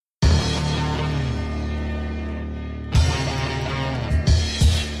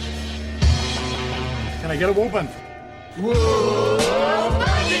I get a whooping?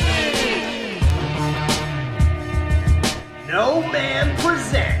 No Man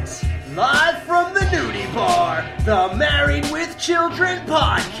presents, live from the nudie bar, the Married with Children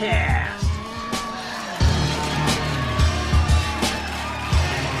podcast.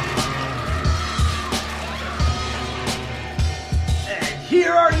 And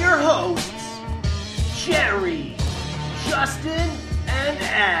here are your hosts, Jerry, Justin, and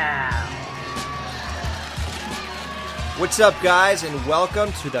Al. What's up, guys, and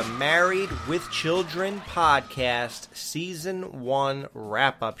welcome to the Married with Children podcast Season 1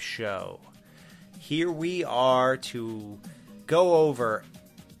 wrap-up show. Here we are to go over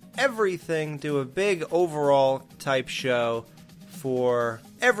everything, do a big overall type show for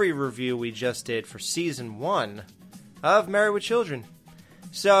every review we just did for Season 1 of Married with Children.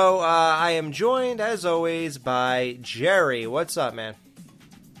 So, I am joined, as always, by Jerry. What's up, man?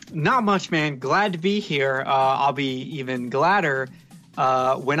 Not much, man. Glad to be here. I'll be even gladder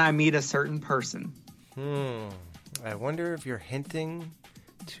when I meet a certain person. I wonder if you're hinting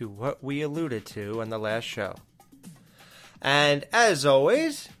to what we alluded to in the last show. And as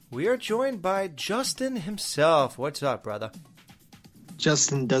always, we are joined by Justin himself. What's up, brother?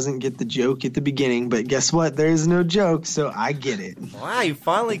 Justin doesn't get the joke at the beginning, but guess what? There is no joke, so I get it. Wow, you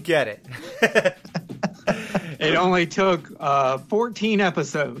finally get it. It only took 14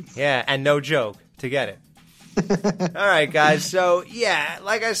 episodes. Yeah, and no joke to get it. All right, guys. So, yeah,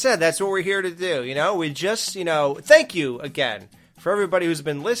 like I said, that's what we're here to do. You know, we just, thank you again for everybody who's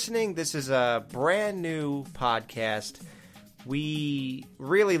been listening. This is a brand new podcast. We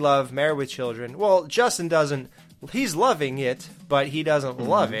really love Married with Children. Well, Justin doesn't. He's loving it, but he doesn't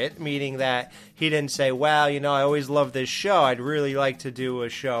love it, meaning that he didn't say, well, I always love this show. I'd really like to do a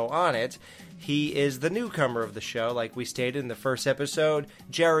show on it. He is the newcomer of the show, like we stated in the first episode.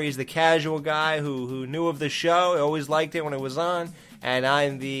 Jerry's the casual guy who knew of the show, always liked it when it was on, and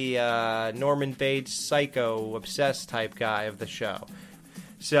I'm the Norman Bates psycho obsessed type guy of the show.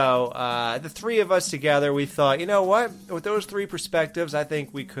 So the three of us together, we thought, you know what? With those three perspectives, I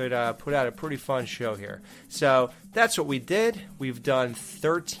think we could put out a pretty fun show here. So that's what we did. We've done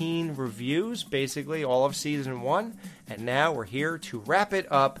 13 reviews, basically all of Season 1. And now we're here to wrap it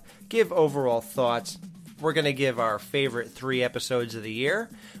up, give overall thoughts. We're going to give our favorite 3 episodes of the year.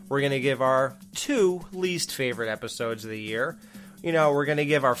 We're going to give our 2 least favorite episodes of the year. We're going to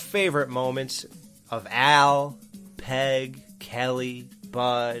give our favorite moments of Al, Peg, Kelly,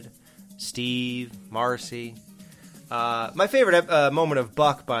 Bud, Steve, Marcy. My favorite moment of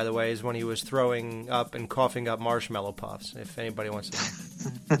Buck, by the way, is when he was throwing up and coughing up marshmallow puffs, if anybody wants to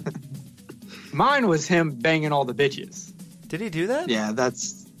know. Mine was him banging all the bitches. Did he do that? Yeah,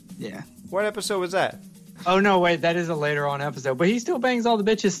 yeah. What episode was that? Oh, no, wait, that is a later on episode. But he still bangs all the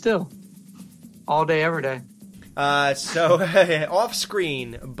bitches still. All day, every day. So, off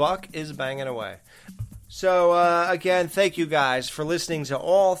screen, Buck is banging away. So, again, thank you guys for listening to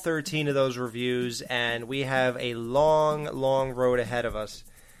all 13 of those reviews, and we have a long, long road ahead of us.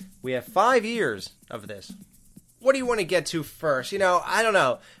 We have 5 years of this. What do you want to get to first? I don't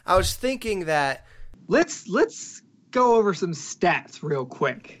know. I was thinking that... Let's go over some stats real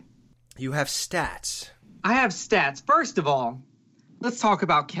quick. You have stats. I have stats. First of all, let's talk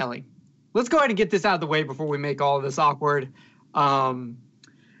about Kelly. Let's go ahead and get this out of the way before we make all of this awkward.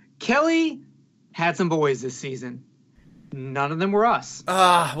 Kelly had some boys this season. None of them were us.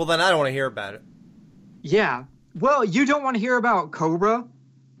 Well, then I don't want to hear about it. Yeah. Well, you don't want to hear about Cobra,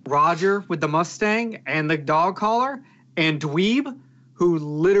 Roger with the Mustang and the dog collar, and Dweeb, who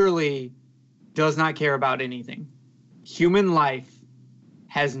literally does not care about anything. Human life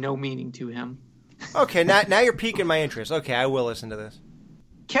has no meaning to him. Okay, now you're piquing my interest. Okay, I will listen to this.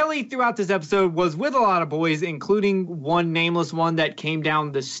 Kelly, throughout this episode, was with a lot of boys, including one nameless one that came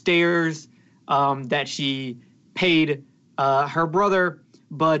down the stairs that she paid her brother,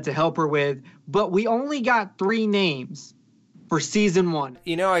 Bud, to help her with. But we only got 3 names for Season 1.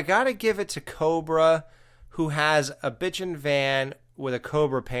 I gotta give it to Cobra, who has a bitchin' van with a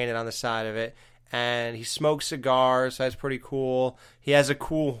cobra painted on the side of it, and he smokes cigars, so that's pretty cool. He has a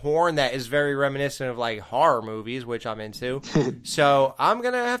cool horn that is very reminiscent of, like, horror movies, which I'm into. So I'm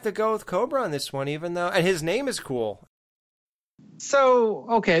gonna have to go with Cobra on this one, even though... And his name is cool. So,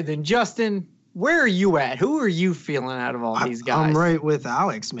 okay, then, Justin, where are you at? Who are you feeling out of all these guys? I'm right with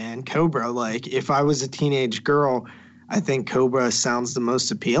Alex, man. Cobra, like, if I was a teenage girl, I think Cobra sounds the most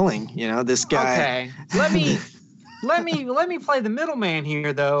appealing. This guy... Okay, let me play the middleman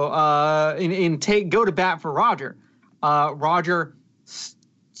here, though, and go to bat for Roger. Roger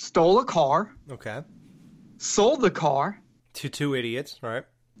stole a car. Okay. Sold the car. To 2 idiots, right?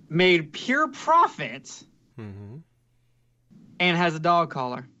 made pure profit, Mm-hmm. and has a dog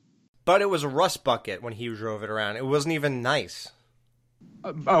collar. But it was a rust bucket when he drove it around. It wasn't even nice.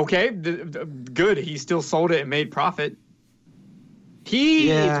 Okay, good. He still sold it and made profit. He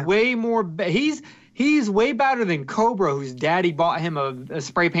is way more. He's way better than Cobra, whose daddy bought him a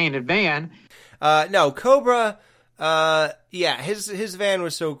spray painted van. No, Cobra. His van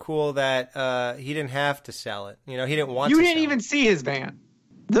was so cool that he didn't have to sell it. You know, he didn't want. You to didn't sell even it. see his van.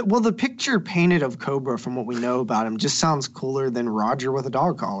 The picture painted of Cobra, from what we know about him, just sounds cooler than Roger with a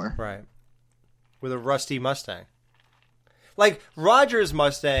dog collar. Right. With a rusty Mustang. Like, Roger's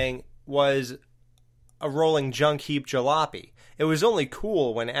Mustang was a rolling junk heap jalopy. It was only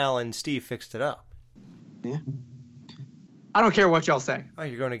cool when Al and Steve fixed it up. Yeah. I don't care what y'all say. Oh,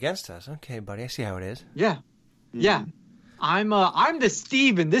 you're going against us. Okay, buddy. I see how it is. Yeah. Yeah. I'm the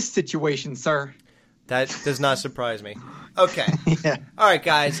Steve in this situation, sir. That does not surprise me. Okay. Yeah. All right,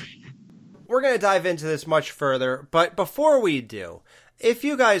 guys. We're going to dive into this much further, but before we do, if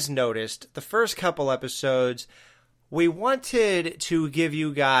you guys noticed, the first couple episodes, we wanted to give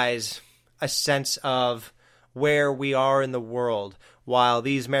you guys a sense of where we are in the world while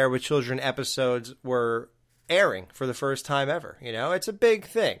these Married with Children episodes were airing for the first time ever. You know, it's a big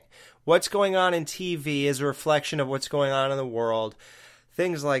thing. What's going on in TV is a reflection of what's going on in the world,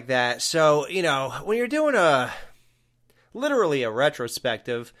 things like that. So, you know, when you're doing literally a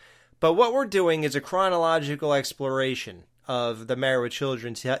retrospective, but what we're doing is a chronological exploration of the Married with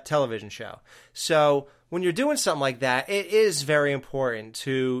Children television show. So when you're doing something like that, it is very important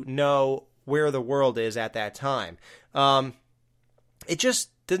to know where the world is at that time. It just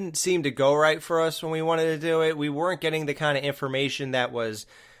didn't seem to go right for us when we wanted to do it. We weren't getting the kind of information that was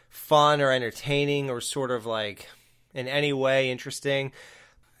fun or entertaining or sort of like in any way interesting.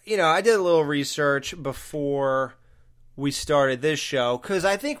 You know, I did a little research before we started this show because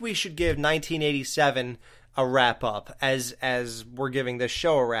I think we should give 1987 a wrap up as we're giving this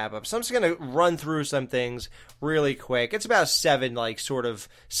show a wrap up. So I'm just going to run through some things really quick. It's about 7 like sort of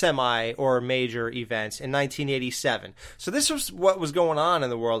semi or major events in 1987. So this was what was going on in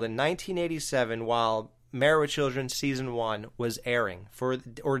the world in 1987 while Married with Children season 1 was airing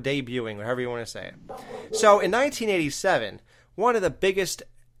or debuting, however you want to say it. So in 1987, one of the biggest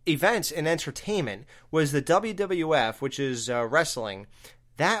events in entertainment was the WWF, which is wrestling.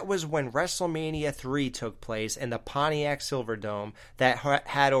 That was when WrestleMania 3 took place in the Pontiac Silverdome that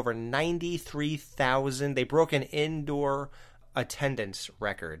had over 93,000. They broke an indoor attendance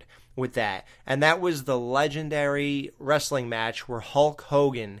record with that. And that was the legendary wrestling match where Hulk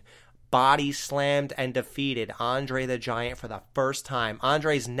Hogan body slammed and defeated Andre the Giant for the first time.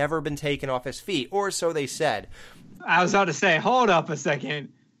 Andre's never been taken off his feet, or so they said. I was about to say, hold up a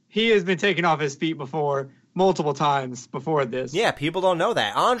second. He has been taken off his feet before, multiple times before this. Yeah, people don't know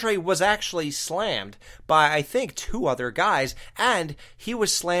that. Andre was actually slammed by, I think, 2 other guys, and he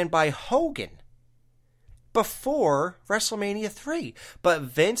was slammed by Hogan before WrestleMania 3. But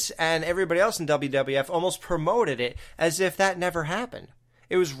Vince and everybody else in WWF almost promoted it as if that never happened.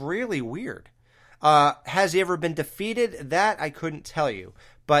 It was really weird. Has he ever been defeated? That I couldn't tell you.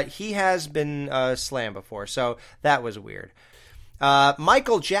 But he has been slammed before, so that was weird.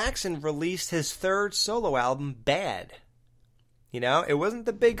 Michael Jackson released his 3rd solo album, Bad. You know, it wasn't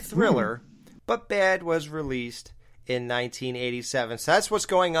the big thriller, but Bad was released in 1987. So that's what's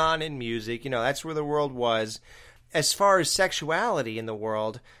going on in music. You know, that's where the world was. As far as sexuality in the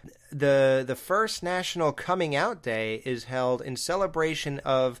world, the first National Coming Out Day is held in celebration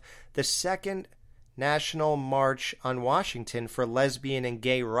of the 2nd National March on Washington for lesbian and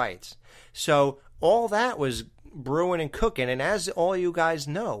gay rights. So all that was brewing and cooking, and as all you guys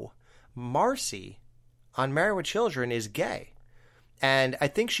know, Marcy on Married with Children is gay. And I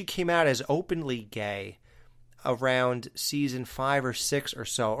think she came out as openly gay around season 5 or 6 or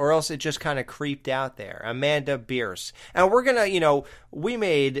so, or else it just kind of creeped out there. Amanda Bierce. And we're gonna, you know, we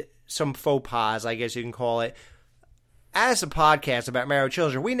made some faux pas, I guess you can call it. As a podcast about Married with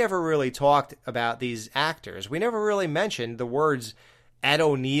Children, we never really talked about these actors. We never really mentioned the words Ed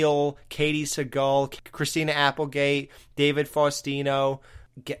O'Neill, Katie Sagal, Christina Applegate, David Faustino,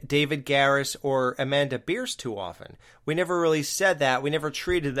 David Garris, or Amanda Bierce too often. We never really said that. We never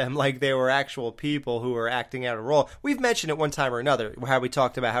treated them like they were actual people who were acting out a role. We've mentioned it one time or another, how we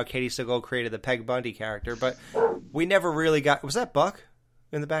talked about how Katie Sagal created the Peg Bundy character, but we never really got... Was that Buck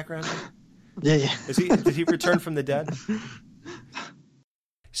in the background? Yeah. Did he return from the dead?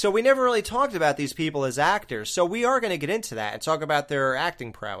 So we never really talked about these people as actors. So we are going to get into that and talk about their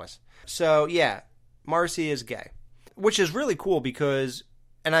acting prowess. So yeah, Marcy is gay, which is really cool because,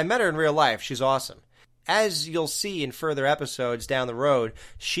 and I met her in real life. She's awesome. as you'll see in further episodes down the road,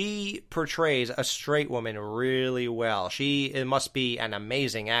 she portrays a straight woman really well. It must be an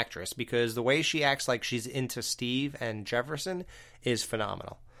amazing actress because the way she acts like she's into Steve and Jefferson is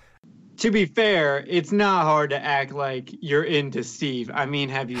phenomenal. To be fair, it's not hard to act like you're into Steve. I mean,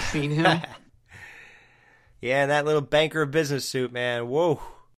 have you seen him? Yeah, and that little banker business suit, man. Whoa.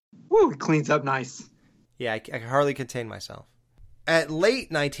 Woo, he cleans up nice. Yeah, I can hardly contain myself. At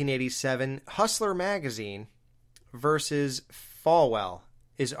late 1987, Hustler magazine versus Falwell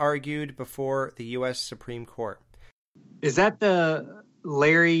is argued before the U.S. Supreme Court. Is that the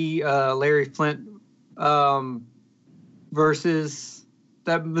Larry Flint versus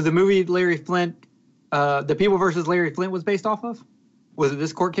the movie Larry Flint? The People versus Larry Flint was based off of? Was it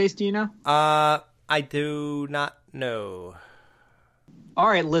this court case? Do you know? I do not know. All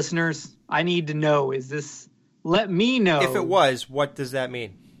right, listeners, I need to know. Let me know. If it was, what does that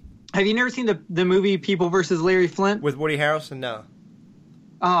mean? Have you never seen the movie People versus Larry Flint? With Woody Harrelson? No.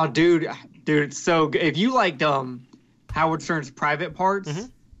 Oh, dude, it's so good. If you liked Howard Stern's Private Parts,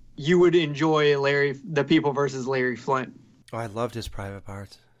 you would enjoy the People versus Larry Flint. Oh, I loved his Private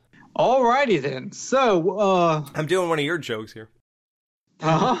Parts. All righty then. So, I'm doing one of your jokes here.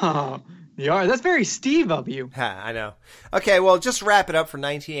 Yeah, that's very Steve of you. I know. Okay, well, just wrap it up for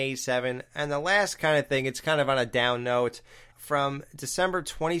 1987. And the last kind of thing, it's kind of on a down note. From December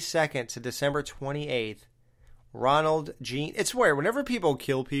 22nd to December 28th, Ronald Gene... It's weird. Whenever people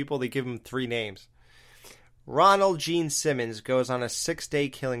kill people, they give them 3 names. Ronald Gene Simmons goes on a 6-day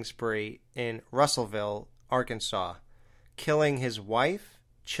killing spree in Russellville, Arkansas, killing his wife,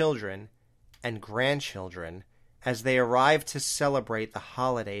 children, and grandchildren as they arrived to celebrate the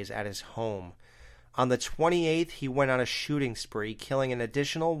holidays at his home. On the 28th, he went on a shooting spree, killing an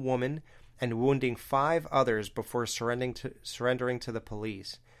additional woman and wounding 5 others before surrendering to the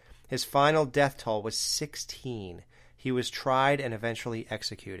police. His final death toll was 16. He was tried and eventually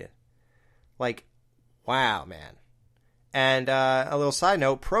executed. Like, wow, man. And a little side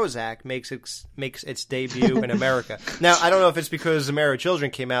note, Prozac makes its debut in America. Now, I don't know if it's because The Married with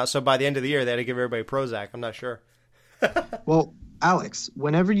Children came out, so by the end of the year, they had to give everybody Prozac. I'm not sure. Well, Alex,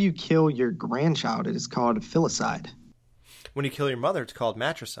 whenever you kill your grandchild, it is called filicide. When you kill your mother, it's called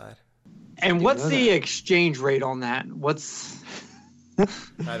matricide. And what's the exchange rate on that?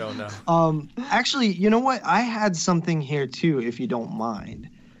 I don't know. Actually, you know what? I had something here too, if you don't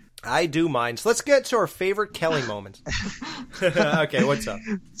mind. I do mind. So let's get to our favorite Kelly moments. Okay, what's up?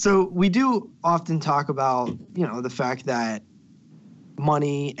 So we do often talk about, the fact that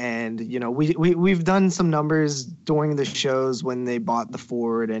money and, we've done some numbers during the shows when they bought the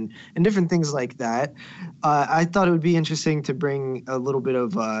Ford and different things like that. I thought it would be interesting to bring a little bit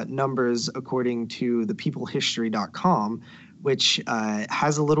of numbers according to thepeoplehistory.com, which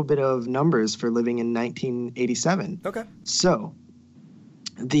has a little bit of numbers for living in 1987. Okay. So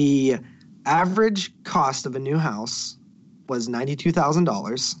the average cost of a new house was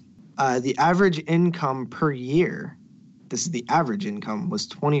 $92,000. The average income per year, this is the average income, was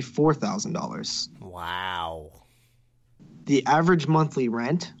 $24,000. Wow. The average monthly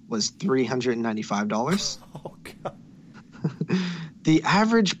rent was $395. Oh, God. The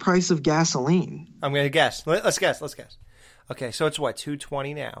average price of gasoline. I'm going to guess. Let's guess. Okay, so it's what,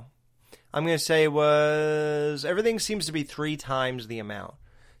 $2.20 now? I'm going to say everything seems to be 3 times the amount.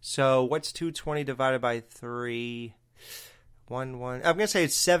 So what's $2.20 divided by 3? I'm going to say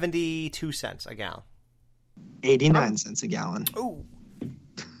it's 72 cents a gallon. 89 cents a gallon. Ooh.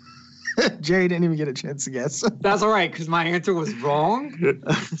 Jay didn't even get a chance to guess. That's all right, because my answer was wrong.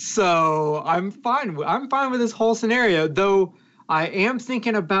 So I'm fine with this whole scenario, though I am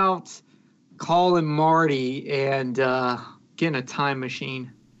thinking about calling Marty and getting a time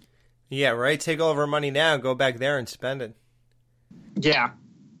machine. Yeah, right? Take all of our money now and go back there and spend it. Yeah.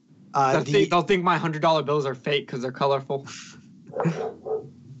 They'll think my $100 bills are fake because they're colorful.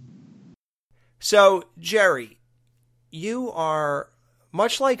 So, Jerry, you are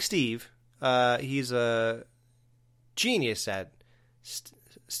much like Steve. He's a genius at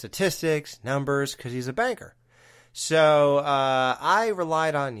statistics, numbers, because he's a banker. So I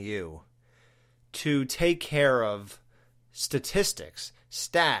relied on you to take care of statistics,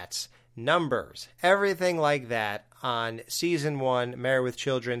 stats, numbers, everything like that on Season 1, Married with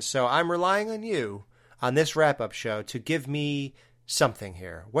Children. So I'm relying on you on this wrap-up show to give me something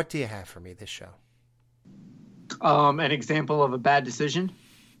here. What do you have for me this show? An example of a bad decision?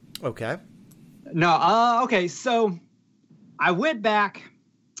 Okay. No, okay, so I went back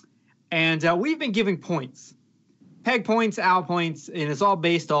and we've been giving points. Peg points, owl points, and it's all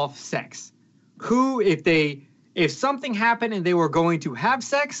based off sex. If something happened and they were going to have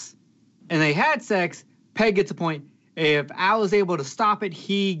sex and they had sex, Peg gets a point. If Al is able to stop it,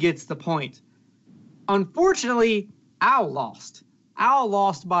 he gets the point. Unfortunately, Al lost. Al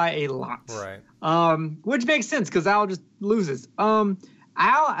lost by a lot. Right. Which makes sense because Al just loses. Al, do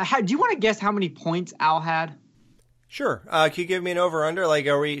you want to guess how many points Al had? Sure. Can you give me an over/under? Like,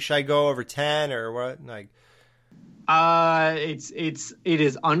 should I go over 10 or what? Like, it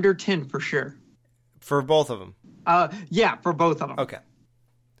is under 10 for sure. for both of them. Yeah, for both of them. Okay.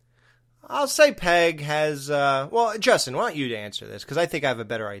 I'll say Peg has. Well, Justin, why don't you answer this? Because I think I have a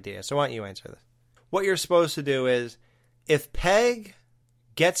better idea. So why don't you answer this? What you're supposed to do is, if Peg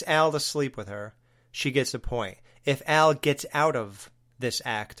gets Al to sleep with her, she gets a point. If Al gets out of this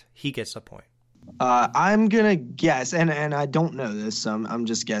act, he gets a point. I'm gonna guess, and I don't know this, so I'm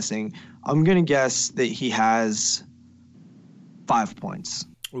just guessing. I'm gonna guess that he has 5 points.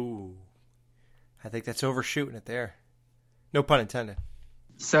 Ooh, I think that's overshooting it there. No pun intended.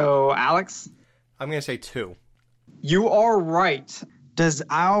 So, Alex? I'm gonna say 2. You are right. Does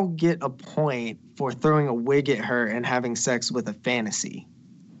Al get a point for throwing a wig at her and having sex with a fantasy?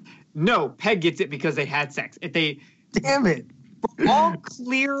 No, Peg gets it because they had sex. If they, Damn it! for all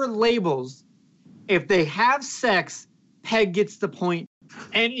clear labels, if they have sex, Peg gets the point.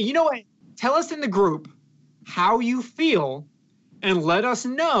 And you know what? Tell us in the group how you feel, and let us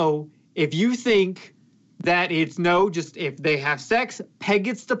know if you think that it's no, just if they have sex, Peg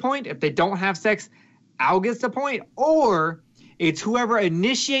gets the point. If they don't have sex, Al gets the point. Or it's whoever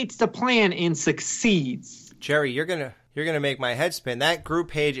initiates the plan and succeeds. Jerry, you're gonna make my head spin. That group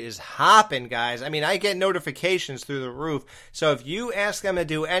page is hopping, guys. I mean, I get notifications through the roof. So if you ask them to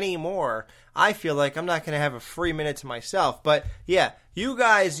do any more, I feel like I'm not gonna have a free minute to myself. But yeah, you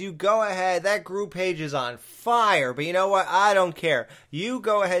guys, you go ahead. That group page is on fire. But you know what? I don't care. You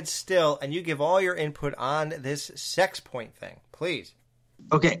go ahead still, and you give all your input on this sex point thing, please.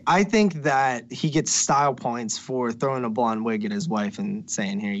 Okay, I think that he gets style points for throwing a blonde wig at his wife and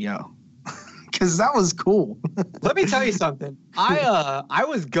saying, "Here you go," because that was cool. Let me tell you something. I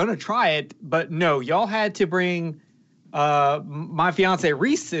was gonna try it, but no, y'all had to bring my fiance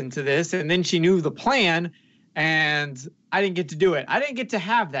Reese into this, and then she knew the plan, and I didn't get to do it. I didn't get to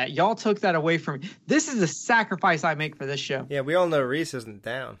have that. Y'all took that away from me. This is the sacrifice I make for this show. Yeah, we all know Reese isn't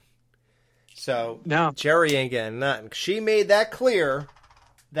down. So No. Jerry ain't getting nothing. She made that clear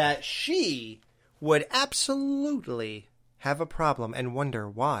that she would absolutely have a problem and wonder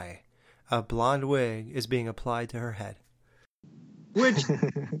why a blonde wig is being applied to her head. Which,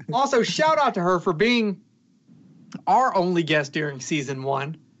 also, shout out to her for being our only guest during season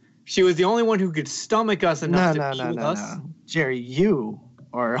 1. She was the only one who could stomach us enough to be with us. No. Jerry, you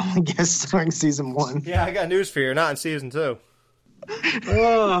are only guest starring season 1. Yeah, I got news for you. Not in season 2.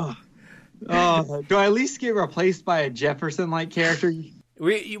 Oh, do I at least get replaced by a Jefferson-like character?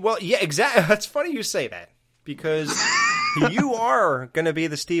 Well, yeah, exactly. That's funny you say that, because you are going to be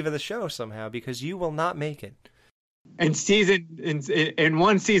the Steve of the show somehow, because you will not make it. In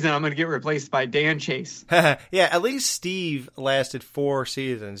one season, I'm going to get replaced by Dan Chase. Yeah, at least Steve lasted 4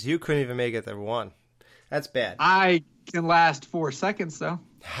 seasons. You couldn't even make it to 1. That's bad. I can last 4 seconds, though.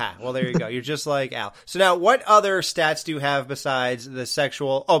 Ha, well, there you go. You're just like Al. So now, what other stats do you have besides the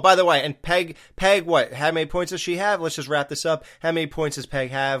sexual? Oh, by the way, and Peg, what? How many points does she have? Let's just wrap this up. How many points does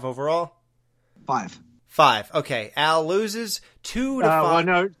Peg have overall? 5. 5. Okay, Al loses 2 to 5. Well,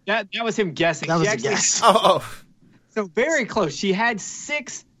 no, that was him guessing. That was a guess. Oh. So very close. She had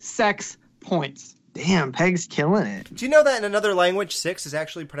 6 sex points. Damn, Peg's killing it. Do you know that in another language, 6 is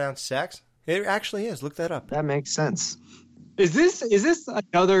actually pronounced sex? It actually is. Look that up. That makes sense. Is this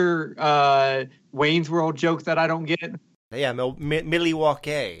another Wayne's World joke that I don't get? Yeah,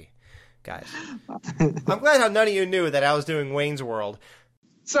 Milwaukee, guys. I'm glad how none of you knew that I was doing Wayne's World.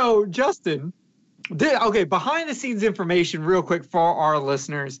 So, Justin, behind the scenes information real quick for our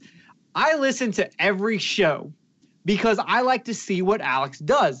listeners. I listen to every show because I like to see what Alex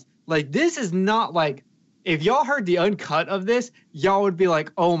does. Like, this is not like, if y'all heard the uncut of this, y'all would be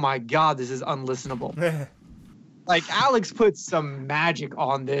like, oh my God, this is unlistenable. Like, Alex puts some magic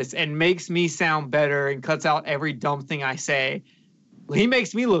on this and makes me sound better and cuts out every dumb thing I say. He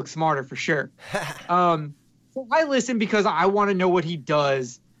makes me look smarter for sure. So I listen because I want to know what he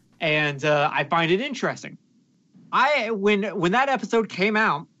does, and I find it interesting. When that episode came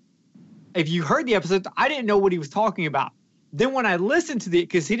out, if you heard the episode, I didn't know what he was talking about. Then when I listened to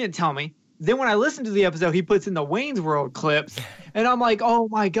because he didn't tell me. Then when I listened to the episode, he puts in the Wayne's World clips, and I'm like, oh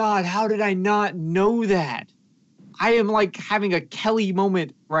my God, how did I not know that? I am like having a Kelly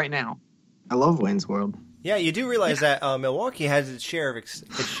moment right now. I love Wayne's World. Yeah, you do realize that Milwaukee has its share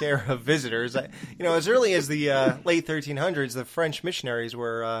of visitors. As early as the late 1300s, the French missionaries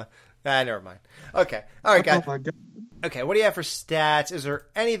were Never mind. Okay. All right, guys. Oh my God. Okay, what do you have for stats? Is there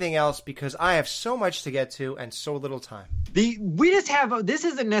anything else? Because I have so much to get to and so little time. We just have this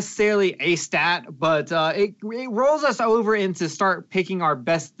isn't necessarily a stat, but it rolls us over into start picking our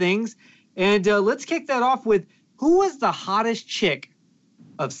best things, and let's kick that off with who was the hottest chick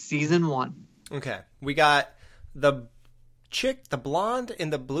of season 1. Okay, we got the chick, the blonde in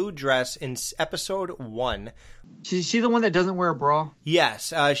the blue dress in episode 1. She the one that doesn't wear a bra?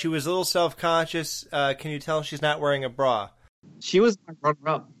 Yes, she was a little self-conscious. Can you tell she's not wearing a bra? She was my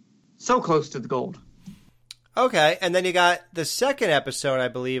runner-up. So close to the gold. Okay, and then you got the second episode, I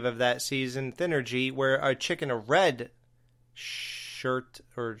believe, of that season, Thinnergy, where a chick in a red shirt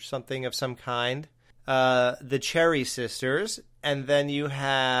or something of some kind, the Cherry Sisters, and then you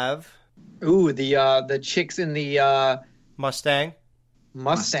have... Ooh, the chicks in the Mustang.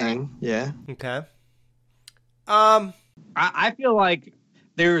 Yeah. Okay. I feel like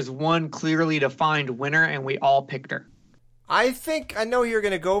there's one clearly defined winner, and we all picked her. I think I know who you're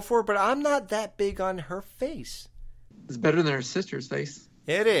going to go for, but I'm not that big on her face. It's better than her sister's face.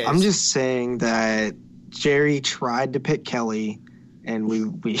 It is. I'm just saying that Jerry tried to pick Kelly, and we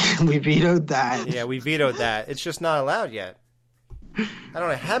vetoed that. Yeah, we vetoed that. It's just not allowed yet. I don't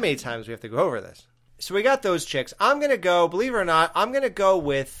know how many times we have to go over this. So we got those chicks. I'm going to go, believe it or not, I'm going to go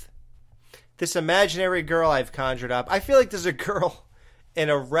with this imaginary girl I've conjured up. I feel like there's a girl in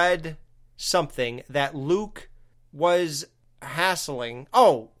a red something that Luke was hassling.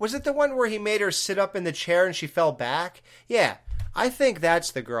 Oh, was it the one where he made her sit up in the chair and she fell back? Yeah, I think that's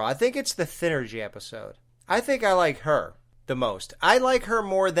the girl. I think it's the Thinnergy episode. I think I like her the most. I like her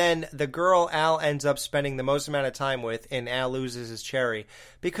more than the girl Al ends up spending the most amount of time with in Al Loses His Cherry,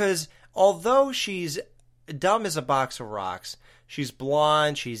 because although she's dumb as a box of rocks, she's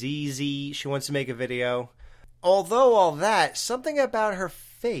blonde, she's easy, she wants to make a video. Although all that, something about her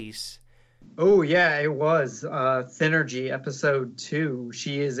face... Oh, yeah, it was Thinnergy, episode 2.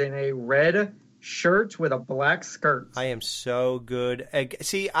 She is in a red shirt with a black skirt. I am so good.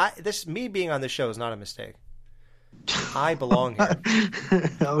 See, me being on this show is not a mistake. I belong here.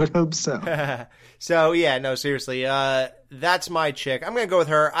 I would hope so. So, yeah, no, seriously. That's my chick. I'm going to go with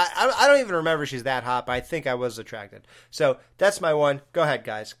her. I don't even remember she's that hot, but I think I was attracted. So, that's my one. Go ahead,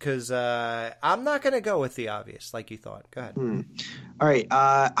 guys, because I'm not going to go with the obvious like you thought. Go ahead. All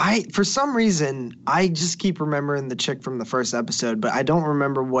right. For some reason, I just keep remembering the chick from the first episode, but I don't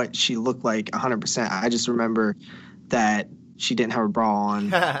remember what she looked like 100%. I just remember that she didn't have a bra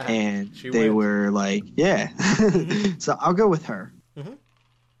on, and they were like, yeah. So I'll go with her. Mm-hmm.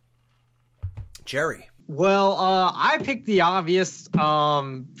 Jerry. Well, I picked the obvious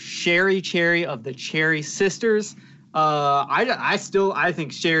Sherry Cherry of the Cherry Sisters. I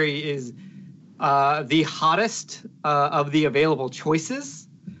think Sherry is the hottest of the available choices.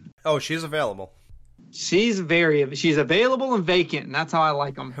 Oh, she's available. She's available and vacant, and that's how I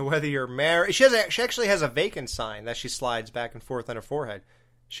like them. Whether you're married, she actually has a vacant sign that she slides back and forth on her forehead.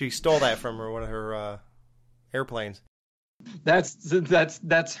 She stole that from one of her airplanes. That's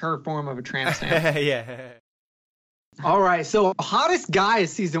her form of a tramp stamp. Yeah. All right, so hottest guy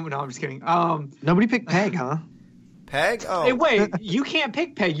is season 1. No, I'm just kidding. Nobody picked Peg, huh? Peg? Oh. Hey, wait, you can't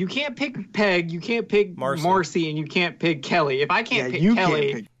pick Peg. You can't pick Peg. You can't pick Marcy, and you can't pick Kelly. If I can't pick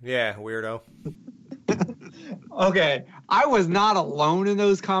Kelly... Yeah, weirdo. Okay, I was not alone in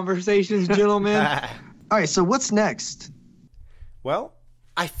those conversations, gentlemen. All right, so what's next? Well,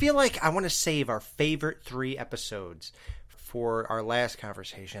 I feel like I want to save our favorite 3 episodes for our last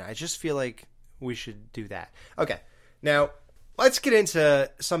conversation. I just feel like we should do that. Okay, now let's get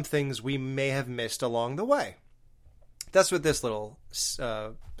into some things we may have missed along the way. That's what this little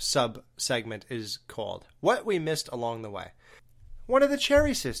sub-segment is called. What we missed along the way. One of the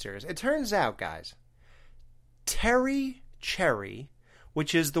Cherry Sisters. It turns out, guys, Terry Cherry,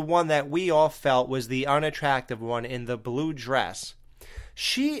 which is the one that we all felt was the unattractive one in the blue dress,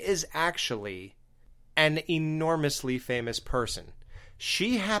 she is actually an enormously famous person.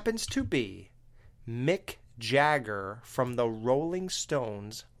 She happens to be Mick Jagger from the Rolling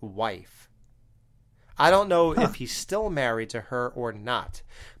Stones' wife. I don't know if he's still married to her or not,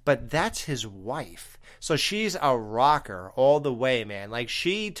 but that's his wife. So she's a rocker all the way, man. Like,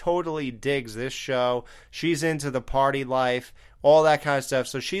 she totally digs this show. She's into the party life, all that kind of stuff.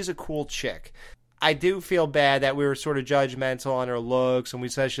 So she's a cool chick. I do feel bad that we were sort of judgmental on her looks, and we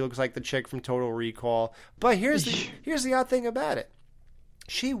said she looks like the chick from Total Recall. But here's the odd thing about it.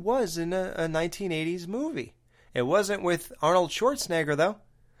 She was in a 1980s movie. It wasn't with Arnold Schwarzenegger, though.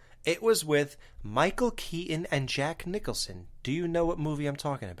 It was with Michael Keaton and Jack Nicholson. Do you know what movie I'm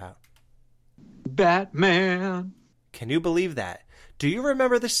talking about? Batman. Can you believe that? Do you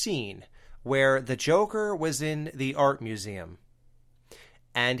remember the scene where the Joker was in the art museum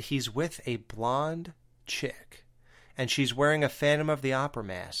and he's with a blonde chick and she's wearing a Phantom of the Opera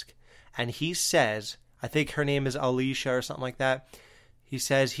mask, and he says, I think her name is Alicia or something like that, he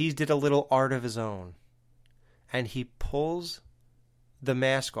says he did a little art of his own, and he pulls the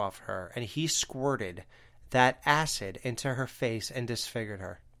mask off her and he squirted that acid into her face and disfigured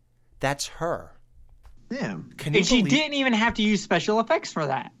her. That's her. Yeah. And she didn't even have to use special effects for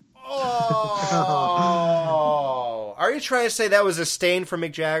that. Oh. Are you trying to say that was a stain for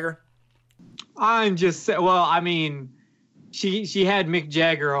Mick Jagger? I'm just saying, well, I mean, she had Mick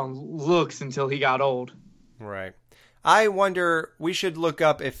Jagger on looks until he got old. Right. I wonder, we should look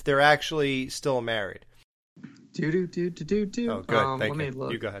up if they're actually still married. Do. Oh, good. Thank you.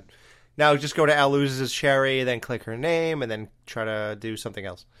 Look. You go ahead. Now just go to Al Luz's Cherry, then click her name, and then try to do something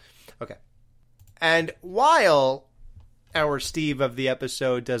else. Okay. And while our Steve of the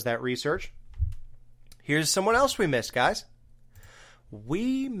episode does that research, here's someone else we missed, guys.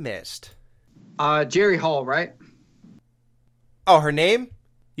 We missed... Jerry Hall, right? Oh, her name?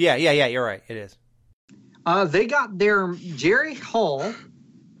 Yeah, you're right. It is. They got Jerry Hall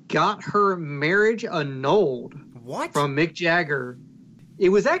got her marriage annulled. What? From Mick Jagger. It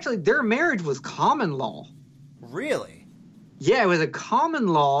was actually, their marriage was common law. Really? Yeah, it was a common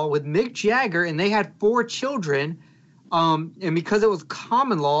law with Mick Jagger, and they had 4 children. And because it was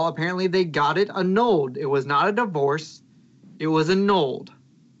common law, apparently they got it annulled. It was not a divorce. It was annulled.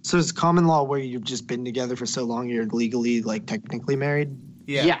 So it's common law where you've just been together for so long you're legally, like, technically married?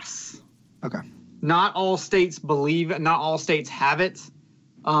 Yeah. Yes. Okay. Not all states not all states have it.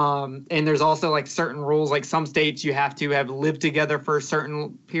 And there's also, like, certain rules. Like, some states you have to have lived together for a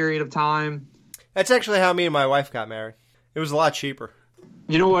certain period of time. That's actually how me and my wife got married. It was a lot cheaper.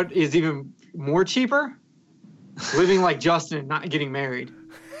 You know what is even more cheaper? Living like Justin and not getting married.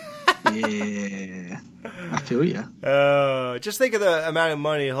 Yeah. I feel you. Just think of the amount of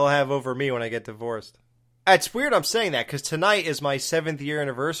money he'll have over me when I get divorced. It's weird I'm saying that because tonight is my 7th year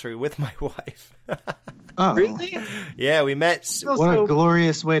anniversary with my wife. Oh. Really? Yeah, we met. What a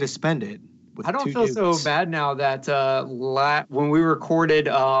glorious way to spend it. I don't feel so bad now that when we recorded,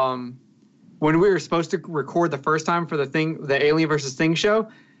 when we were supposed to record the first time for the Alien vs. Thing show,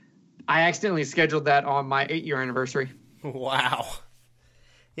 I accidentally scheduled that on my 8-year anniversary. Wow.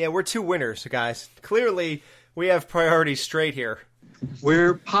 Yeah, we're 2 winners, guys. Clearly, we have priorities straight here.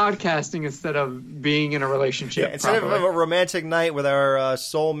 We're podcasting instead of being in a relationship. Yeah, instead of a romantic night with our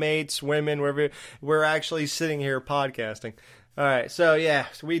soulmates, women, wherever, we're actually sitting here podcasting. All right, so yeah,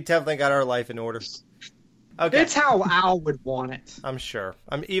 we definitely got our life in order. Okay, it's how Al would want it. I'm sure.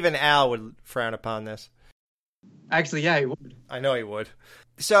 Even Al would frown upon this. Actually, yeah, he would. I know he would.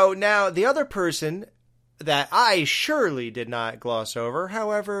 So now the other person that I surely did not gloss over.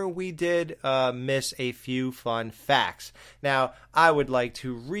 However, we did miss a few fun facts. Now, I would like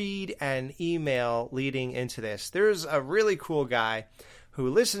to read an email leading into this. There's a really cool guy who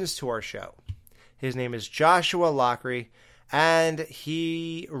listens to our show. His name is Joshua Lockery, and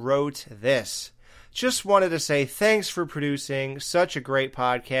he wrote this. Just wanted to say thanks for producing such a great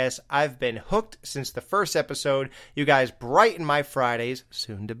podcast. I've been hooked since the first episode. You guys brighten my Fridays,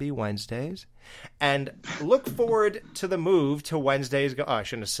 soon to be Wednesdays, and look forward to the move to Wednesdays. I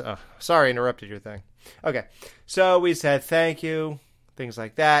shouldn't have. Sorry, interrupted your thing. Okay, so we said thank you, things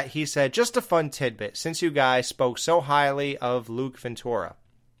like that. He said, just a fun tidbit, since you guys spoke so highly of Luke Ventura.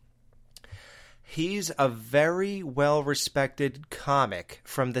 He's a very well-respected comic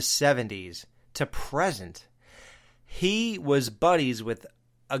from the 70s to present. He was buddies with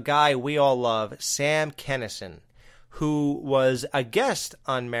a guy we all love, Sam Kinison, who was a guest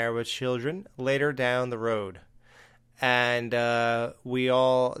on Married with Children later down the road. And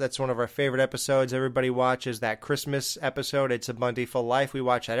that's one of our favorite episodes. Everybody watches that Christmas episode, It's a Bundyful Life. We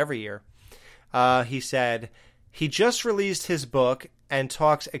watch that every year. He said he just released his book and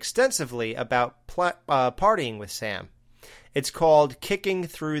talks extensively about partying with Sam. It's called Kicking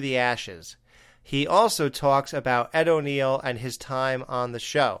Through the Ashes. He also talks about Ed O'Neill and his time on the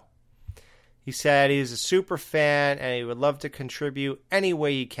show. He said he's a super fan and he would love to contribute any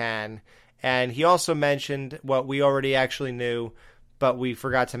way he can. And he also mentioned what we already actually knew, but we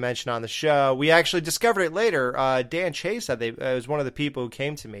forgot to mention on the show. We actually discovered it later. Dan Chase said was one of the people who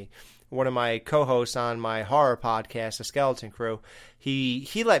came to me, one of my co-hosts on my horror podcast, The Skeleton Crew.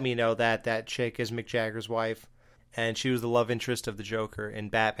 He let me know that chick is Mick Jagger's wife, and she was the love interest of the Joker in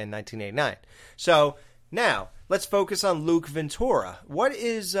Batman 1989. So now, let's focus on Luke Ventura. What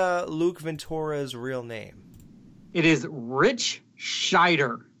is Luke Ventura's real name? It is Rich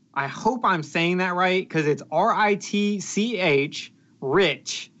Scheider. I hope I'm saying that right, because it's Ritchie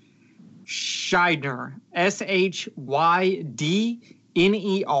Rich Scheidner.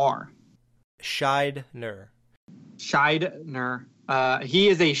 Shydner. Scheidner. Scheidner. He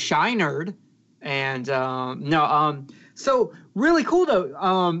is a Shy-Nerd. And so really cool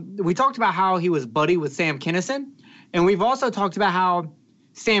though. We talked about how he was buddy with Sam Kinison, and we've also talked about how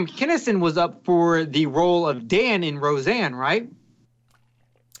Sam Kinison was up for the role of Dan in Roseanne, right?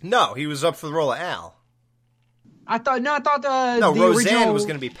 No, he was up for the role of Al. Roseanne Roseanne was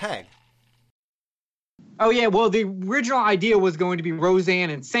going to be Peg. Oh yeah, well the original idea was going to be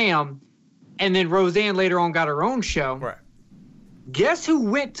Roseanne and Sam, and then Roseanne later on got her own show. Right. Guess who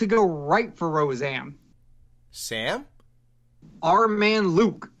went to go write for Roseanne? Sam? Our man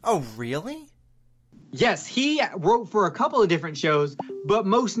Luke. Oh, really? Yes, he wrote for a couple of different shows, but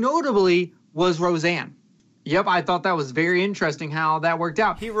most notably was Roseanne. Yep, I thought that was very interesting how that worked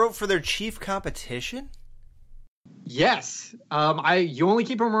out. He wrote for their chief competition? Yes. You only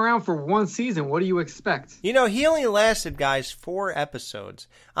keep him around for one season. What do you expect? You know, he only lasted, guys, 4 episodes.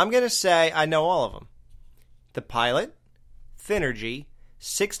 I'm going to say I know all of them. The pilot, Thinnergy,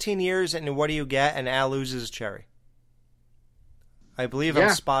 16 years, and what do you get? And Al loses cherry. I believe I'm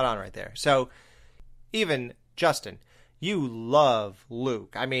spot on right there. So, even Justin, you love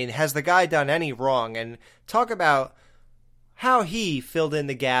Luke. I mean, has the guy done any wrong? And talk about how he filled in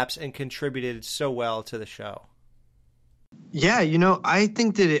the gaps and contributed so well to the show. Yeah, you know, I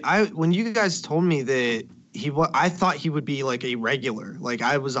think that when you guys told me that I thought he would be like a regular. Like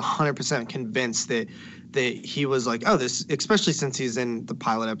I was 100% convinced that he was like, oh, this, especially since he's in the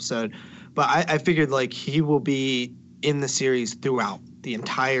pilot episode. But I figured like he will be in the series throughout the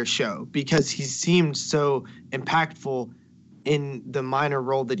entire show because he seemed so impactful in the minor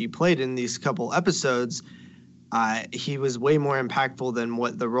role that he played in these couple episodes. He was way more impactful than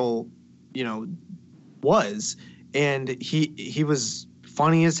what the role, was. And he was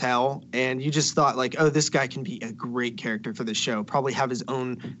funny as hell, and you just thought like, oh, this guy can be a great character for the show. Probably have his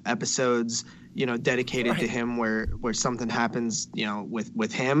own episodes, dedicated to him where something happens,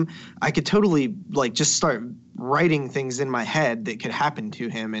 with him. I could totally like just start writing things in my head that could happen to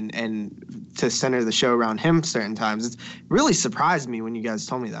him and to center the show around him certain times. It really surprised me when you guys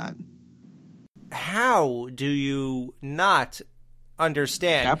told me that. How do you not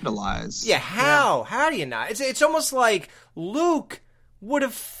understand? Capitalize. Yeah, how? Yeah. How do you not? It's almost like Luke would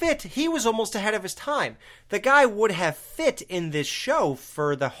have fit. He was almost ahead of his time. The guy would have fit in this show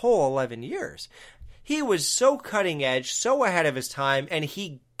for the whole 11 years. He was so cutting edge, so ahead of his time, and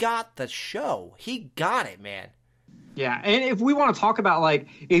he got the show. He got it, man. Yeah, and if we want to talk about, like,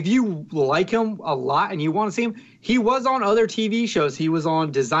 if you like him a lot and you want to see him, he was on other TV shows. He was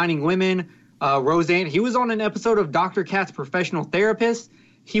on Designing Women, Roseanne. He was on an episode of Dr. Katz Professional Therapist.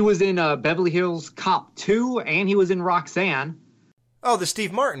 He was in Beverly Hills Cop 2, and he was in Roxanne. Oh, the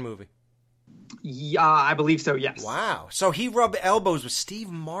Steve Martin movie. Yeah, I believe so, yes. Wow. So he rubbed elbows with Steve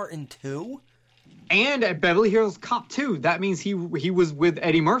Martin, too? And at Beverly Hills Cop 2, that means he was with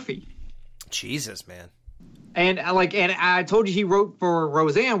Eddie Murphy. Jesus, man. And I told you he wrote for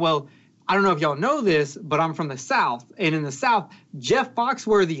Roseanne. Well, I don't know if y'all know this, but I'm from the South. And in the South, Jeff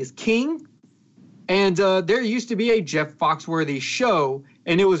Foxworthy is king. And there used to be a Jeff Foxworthy show,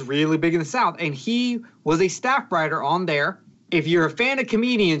 and it was really big in the South. And he was a staff writer on there. If you're a fan of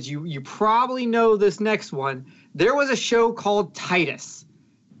comedians, you probably know this next one. There was a show called Titus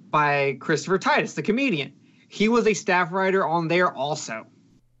by Christopher Titus, the comedian. He was a staff writer on there also.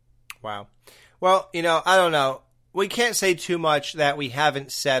 Wow. Well, I don't know. We can't say too much that we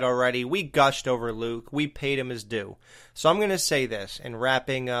haven't said already. We gushed over Luke. We paid him his due. So I'm going to say this in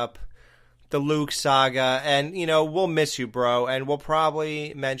wrapping up the Luke saga. And, we'll miss you, bro. And we'll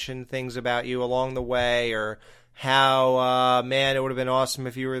probably mention things about you along the way, or how, man, it would have been awesome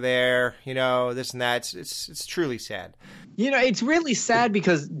if you were there, this and that. It's truly sad. It's really sad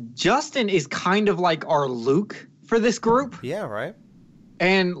because Justin is kind of like our Luke for this group. Yeah, right.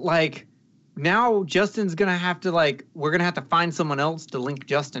 And, now Justin's going to have to, we're going to have to find someone else to link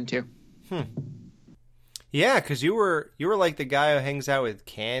Justin to. Yeah, because you were like the guy who hangs out with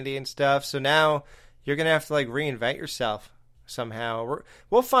Candy and stuff. So now you're going to have to, reinvent yourself somehow.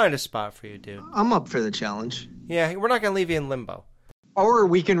 We'll find a spot for you, dude. I'm up for the challenge. Yeah, we're not going to leave you in limbo. Or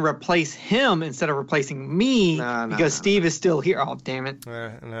we can replace him instead of replacing me because Steve is still here. Oh, damn it.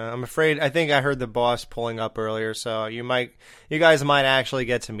 No, I'm afraid. I think I heard the boss pulling up earlier, so you guys might actually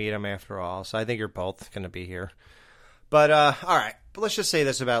get to meet him after all. So I think you're both going to be here. But, all right. But let's just say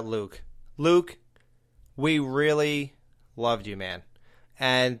this about Luke. Luke, we really loved you, man.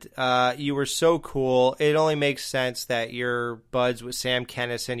 And you were so cool. It only makes sense that you're buds with Sam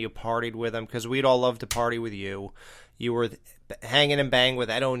Kinison. You partied with him because we'd all love to party with you. You were Hanging and Bang with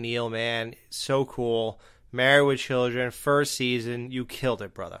Ed O'Neill, man. So cool. Married with Children, first season. You killed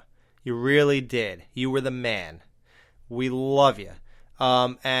it, brother. You really did. You were the man. We love you.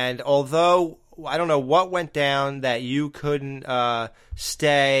 And although I don't know what went down that you couldn't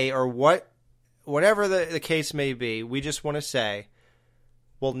stay or whatever the case may be, we just want to say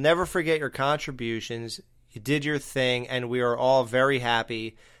we'll never forget your contributions. You did your thing, and we are all very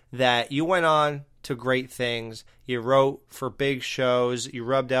happy that you went on to great things. You wrote for big shows. You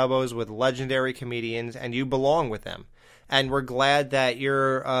rubbed elbows with legendary comedians, and you belong with them. And we're glad that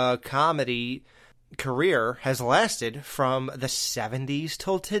your comedy career has lasted from the 70s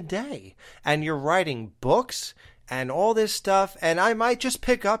till today. And you're writing books and all this stuff, and I might just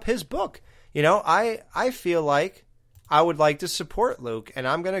pick up his book. You know, I feel like I would like to support Luke, and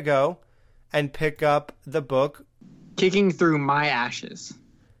I'm going to go and pick up the book. Kicking Through My Ashes.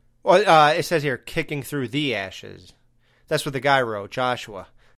 Well, it says here, Kicking Through the Ashes. That's what the guy wrote, Joshua.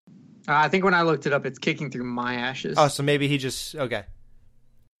 I think when I looked it up, it's Kicking Through My Ashes. Oh, so maybe he just... Okay.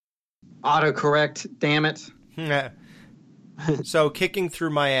 Autocorrect, damn it. So, Kicking Through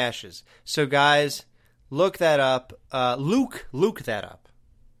My Ashes. So, guys, look that up. Luke that up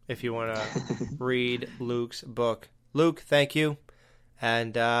if you want to read Luke's book. Luke, thank you.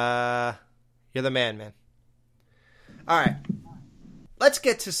 And you're the man. All right. Let's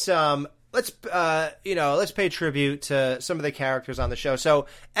get to some... Let's pay tribute to some of the characters on the show. So,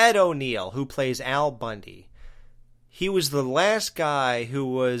 Ed O'Neill, who plays Al Bundy, he was the last guy who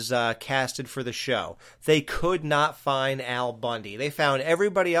was casted for the show. They could not find Al Bundy. They found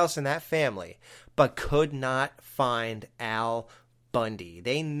everybody else in that family, but could not find Al Bundy.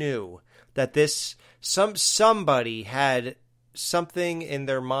 They knew that somebody had something in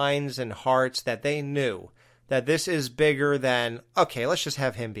their minds and hearts that they knew that this is bigger than, okay, let's just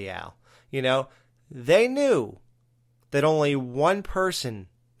have him be Al. You know, they knew that only one person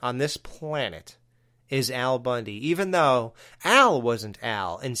on this planet is Al Bundy, even though Al wasn't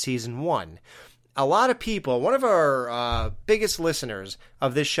Al in season 1. A lot of people, one of our biggest listeners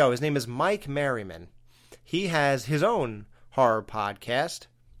of this show, his name is Mike Merriman. He has his own horror podcast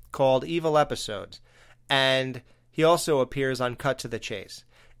called Evil Episodes, and he also appears on Cut to the Chase.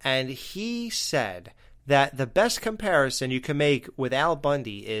 And he said that the best comparison you can make with Al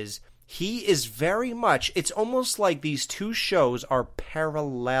Bundy is he is very much, it's almost like these two shows are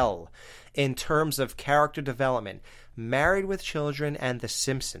parallel in terms of character development. Married with Children and The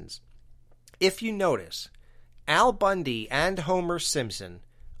Simpsons. If you notice, Al Bundy and Homer Simpson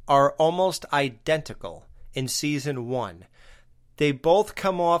are almost identical in season 1. They both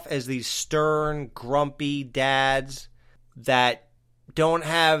come off as these stern, grumpy dads that don't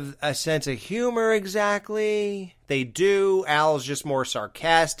have a sense of humor exactly. They do. Al's just more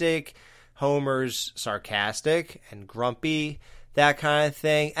sarcastic. Homer's sarcastic and grumpy, that kind of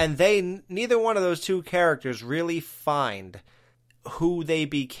thing. And neither one of those two characters really find who they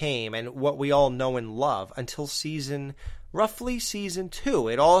became and what we all know and love until roughly season 2.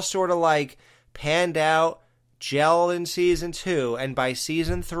 It all sort of like panned out, gelled in season 2, and by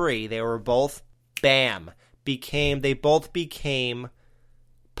season 3, they were both, bam, they both became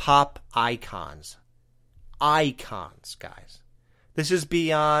pop icons. Icons, guys. This is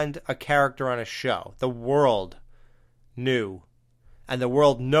beyond a character on a show. The world knew, and the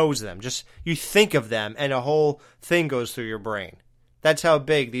world knows them. Just, you think of them, and a whole thing goes through your brain. That's how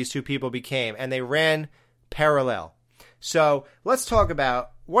big these two people became, and they ran parallel. So, let's talk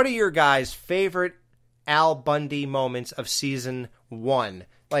about, what are your guys' favorite Al Bundy moments of season 1?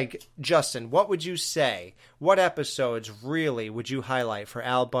 Like, Justin, what would you say? What episodes really would you highlight for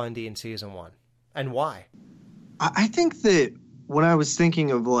Al Bundy in season 1? And why? I think that when I was thinking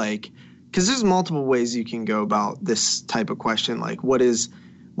of, like, because there's multiple ways you can go about this type of question, like what is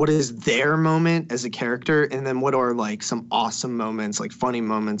their moment as a character, and then what are like some awesome moments, like funny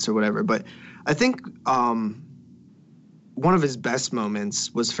moments or whatever. But I think one of his best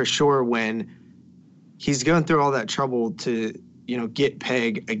moments was for sure when he's going through all that trouble to, get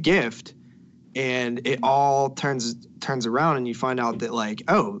Peg a gift, and it all turns around, and you find out that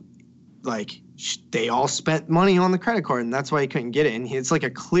they all spent money on the credit card, and that's why he couldn't get it. And it's like a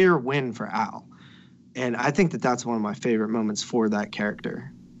clear win for Al. And I think that that's one of my favorite moments for that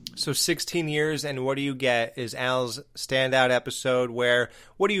character. So 16 years, and what do you get is Al's standout episode where,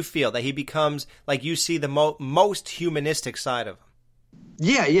 what do you feel? That he becomes, like, you see the most humanistic side of him.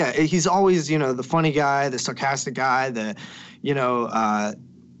 Yeah. He's always, the funny guy, the sarcastic guy, bad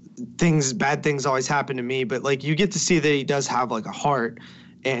things always happen to me. But, like, you get to see that he does have, like, a heart,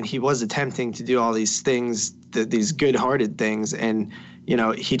 and he was attempting to do all these things, these good-hearted things. And,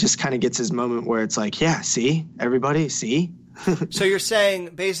 he just kind of gets his moment where it's like, yeah, see, everybody, see, So you're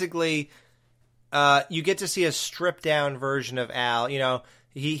saying basically you get to see a stripped down version of Al. You know,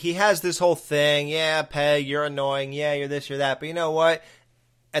 he has this whole thing. Yeah, Peg, you're annoying. Yeah, you're this, you're that. But you know what?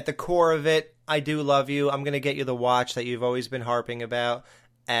 At the core of it, I do love you. I'm going to get you the watch that you've always been harping about.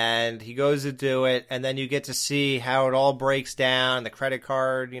 And he goes to do it, and then you get to see how it all breaks down. The credit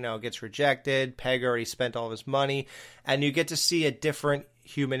card, you know, gets rejected. Peg already spent all of his money. And you get to see a different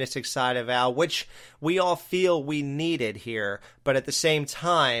humanistic side of Al, which we all feel we needed here. But at the same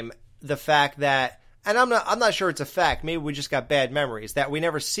time, the fact that, and I'm not sure it's a fact, maybe we just got bad memories, that we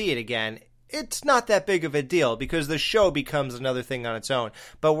never see it again, it's not that big of a deal because the show becomes another thing on its own.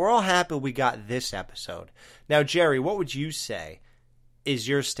 But we're all happy we got this episode. Now, Jerry, what would you say is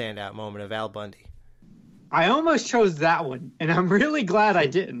your standout moment of Al Bundy? I almost chose that one, and I'm really glad I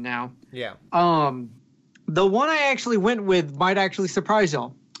didn't now. Yeah. The one I actually went with might actually surprise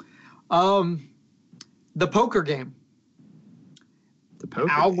y'all. The poker game. The poker.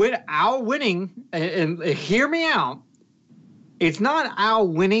 Al winning, and hear me out. It's not Al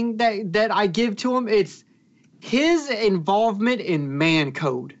winning that I give to him. It's his involvement in man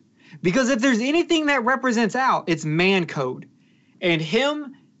code. Because if there's anything that represents Al, it's man code. And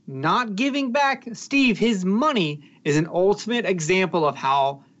him not giving back Steve his money is an ultimate example of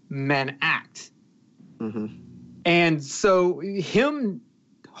how men act. Mm-hmm. And so him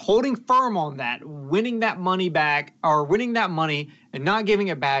holding firm on that, winning that money back, or winning that money and not giving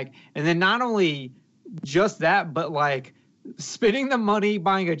it back, and then not only just that, but like spending the money,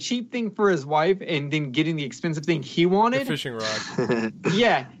 buying a cheap thing for his wife, and then getting the expensive thing he wanted. The fishing rod.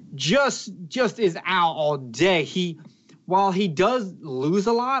 Yeah, just is Al all day. While he does lose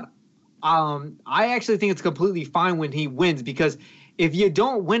a lot, I actually think it's completely fine when he wins, because if you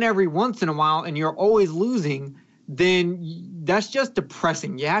don't win every once in a while and you're always losing, then that's just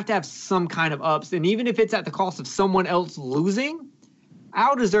depressing. You have to have some kind of ups. And even if it's at the cost of someone else losing,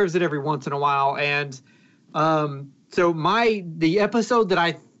 Al deserves it every once in a while. And so the episode that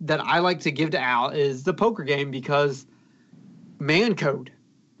I like to give to Al is the poker game, because man code.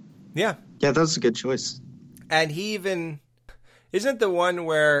 Yeah. Yeah, that's a good choice. And he even isn't the one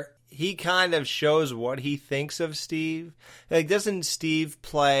where he kind of shows what he thinks of Steve. Like, doesn't Steve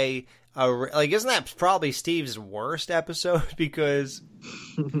play isn't that probably Steve's worst episode? Because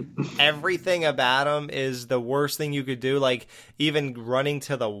everything about him is the worst thing you could do. Like, even running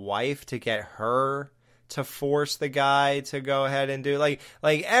to the wife to get her to force the guy to go ahead and do like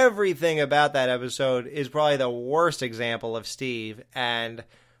everything about that episode is probably the worst example of Steve, and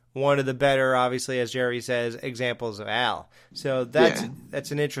one of the better, obviously, as Jerry says, examples of Al. So that's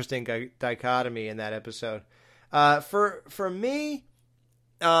an interesting dichotomy in that episode. For me,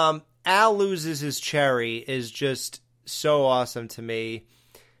 Al loses his cherry is just so awesome to me.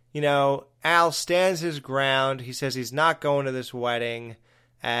 You know, Al stands his ground. He says he's not going to this wedding,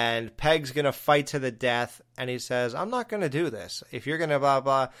 and Peg's going to fight to the death. And he says, I'm not going to do this. If you're going to blah,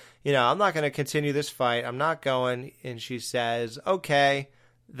 blah, I'm not going to continue this fight. I'm not going. And she says, okay,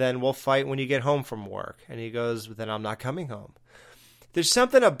 then we'll fight when you get home from work. And he goes, then I'm not coming home. There's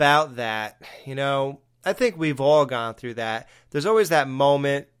something about that, I think we've all gone through that. There's always that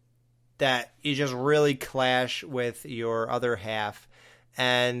moment that you just really clash with your other half.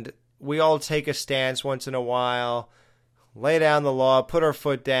 And we all take a stance once in a while, lay down the law, put our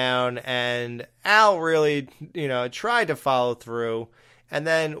foot down. And Al really, tried to follow through. And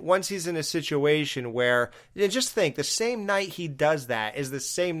then once he's in a situation where, just think, the same night he does that is the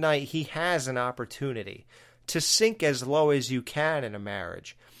same night he has an opportunity to sink as low as you can in a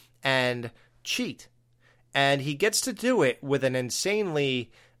marriage and cheat. And he gets to do it with an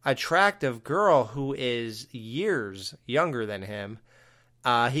insanely attractive girl who is years younger than him.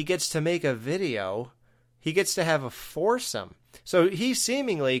 He gets to make a video. He gets to have a foursome. So he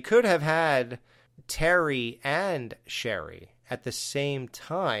seemingly could have had Terry and Sherry at the same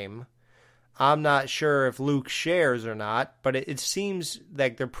time. I'm not sure if Luke shares or not, but it seems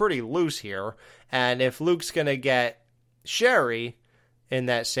like they're pretty loose here. And if Luke's going to get Sherry in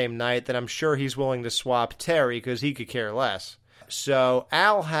that same night, then I'm sure he's willing to swap Terry because he could care less. So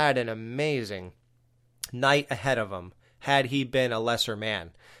Al had an amazing night ahead of him had he been a lesser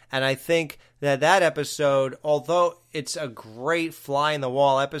man. And I think that episode, although it's a great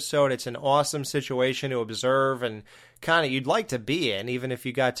fly-in-the-wall episode, it's an awesome situation to observe and kind of you'd like to be in, even if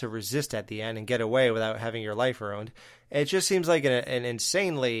you got to resist at the end and get away without having your life ruined. It just seems like an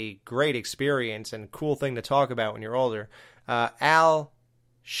insanely great experience and cool thing to talk about when you're older. Al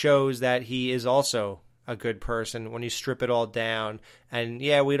shows that he is also a good person when you strip it all down. And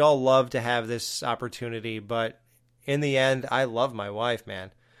yeah, we'd all love to have this opportunity, but in the end, I love my wife,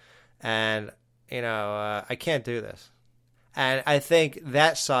 man. And, I can't do this. And I think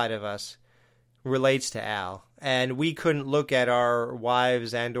that side of us relates to Al. And we couldn't look at our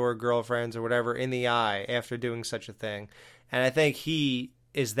wives and or girlfriends or whatever in the eye after doing such a thing. And I think he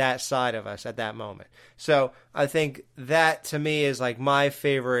is that side of us at that moment. So I think that to me is like my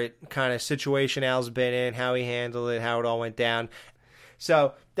favorite kind of situation Al's been in, how he handled it, how it all went down.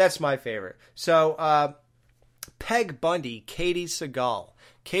 So that's my favorite. So Peg Bundy, Katie Sagal.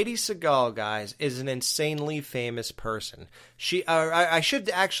 Katie Sagal, guys, is an insanely famous person. I should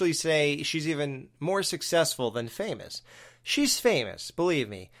actually say she's even more successful than famous. She's famous, believe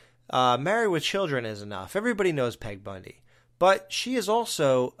me. Married with Children is enough. Everybody knows Peg Bundy. But she is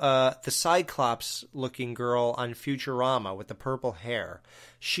also the Cyclops-looking girl on Futurama with the purple hair.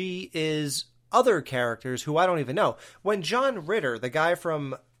 She is other characters who I don't even know. When John Ritter, the guy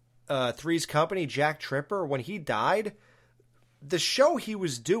from Three's Company, Jack Tripper, when he died, the show he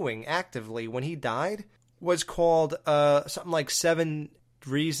was doing actively when he died was called something like 7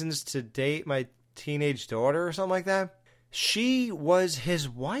 Reasons to Date My Teenage Daughter or something like that. She was his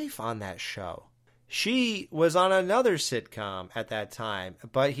wife on that show. She was on another sitcom at that time,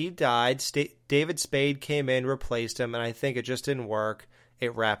 but he died. David Spade came in, replaced him, and I think it just didn't work.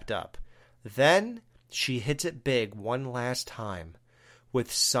 It wrapped up. Then she hits it big one last time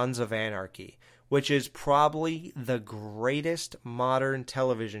with Sons of Anarchy, which is probably the greatest modern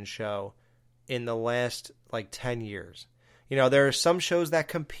television show in the last, 10 years. You know, there are some shows that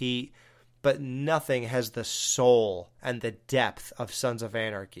compete, but nothing has the soul and the depth of Sons of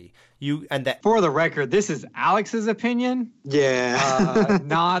Anarchy. For the record, this is Alex's opinion. Yeah.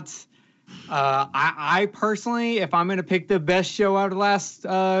 Not... I personally, if I'm going to pick the best show out of the last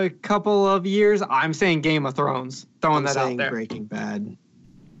couple of years, I'm saying Game of Thrones. Throwing that out there. Breaking Bad.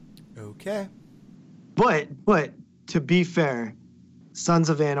 Okay. But to be fair, Sons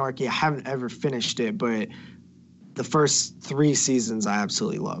of Anarchy, I haven't ever finished it, but the first 3 seasons I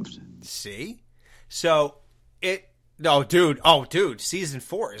absolutely loved. See? So dude, season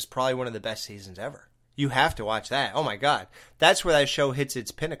 4 is probably one of the best seasons ever. You have to watch that. Oh my God. That's where that show hits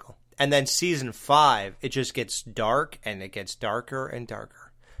its pinnacle. And then season 5, it just gets dark and it gets darker and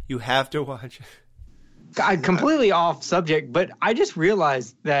darker. You have to watch it. God, completely off subject, but I just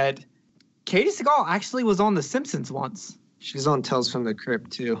realized that Katie Sagal actually was on The Simpsons once. She's on Tales from the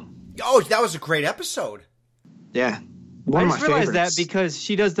Crypt too. Oh, that was a great episode. Yeah. I just realized that because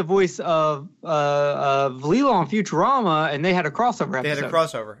she does the voice of Leela on Futurama, and they had a crossover episode. They had a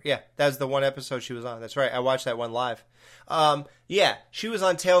crossover. Yeah, that's the one episode she was on. That's right. I watched that one live. Yeah, she was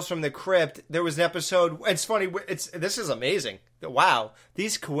on Tales from the Crypt. There was an episode. It's funny. This is amazing. Wow,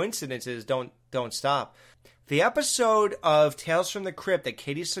 these coincidences don't stop. The episode of Tales from the Crypt that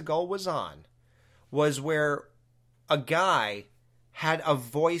Katie Sagal was on was where a guy had a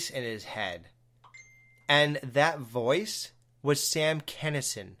voice in his head. And that voice was Sam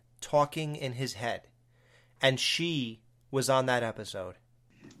Kinison talking in his head. And she was on that episode.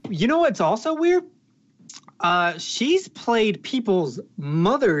 You know what's also weird? She's played people's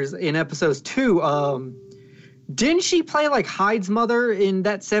mothers in episodes too. Didn't she play like Hyde's mother in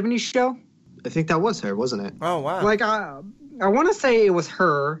that 70s show? I think that was her, wasn't it? Oh, wow. Like, I want to say it was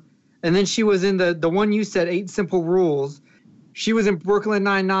her. And then she was in the one you said, 8 Simple Rules. She was in Brooklyn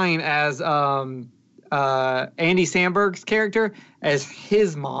Nine-Nine as... Andy Samberg's character as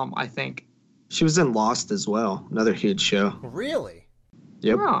his mom, I think. She was in Lost as well. Another huge show. Really?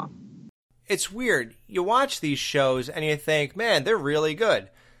 Yep. Oh. It's weird. You watch these shows and you think, man, they're really good.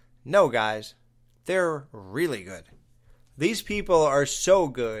 No, guys. They're really good. These people are so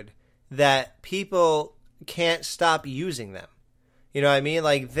good that people can't stop using them. You know what I mean?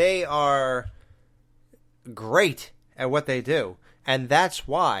 Like, they are great at what they do. And that's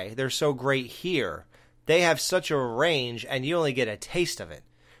why they're so great here. They have such a range, and you only get a taste of it.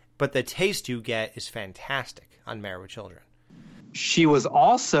 But the taste you get is fantastic on Married with Children. She was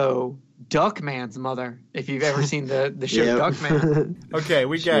also Duckman's mother, if you've ever seen the show Duckman. Okay,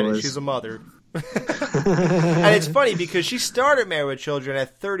 we get it. She's a mother. And it's funny because she started Married with Children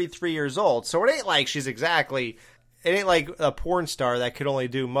at 33 years old. So it ain't like she's exactly... It ain't like a porn star that could only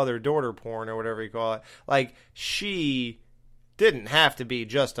do mother-daughter porn or whatever you call it. Like, she didn't have to be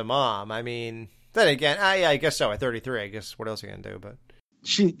just a mom. I mean... Then again, I guess so. At 33, I guess what else are you going to do? But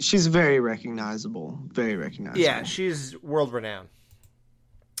she's very recognizable. Very recognizable. Yeah, she's world-renowned.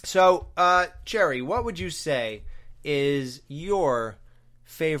 So, Jerry, what would you say is your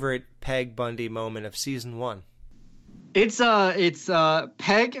favorite Peg Bundy moment of season 1? It's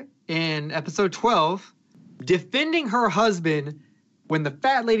Peg in episode 12 defending her husband when the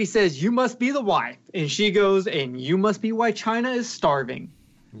fat lady says, "You must be the wife." And she goes, "And you must be why China is starving."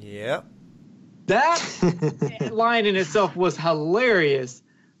 Yep. That line in itself was hilarious,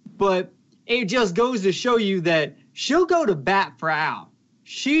 but it just goes to show you that she'll go to bat for Al.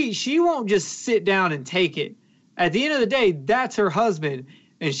 She won't just sit down and take it. At the end of the day, that's her husband,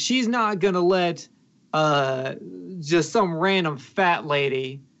 and she's not going to let just some random fat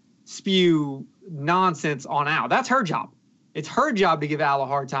lady spew nonsense on Al. That's her job. It's her job to give Al a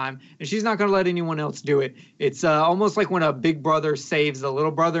hard time, and she's not going to let anyone else do it. It's almost like when a big brother saves the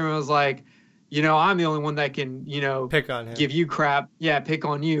little brother and was like, I'm the only one that can, pick on him, give you crap. Yeah, pick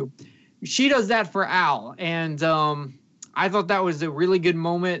on you. She does that for Al, and I thought that was a really good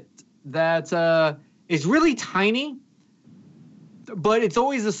moment that is really tiny, but it's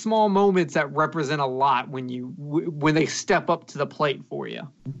always the small moments that represent a lot when they step up to the plate for you.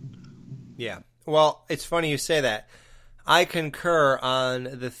 Yeah. Well, it's funny you say that. I concur on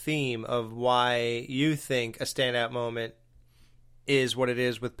the theme of why you think a standout moment is what it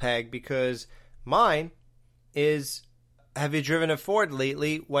is with Peg, because mine is, have you driven a Ford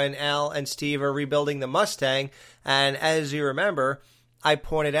lately, when Al and Steve are rebuilding the Mustang? And as you remember, I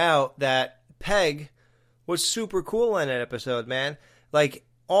pointed out that Peg was super cool in that episode, man. Like,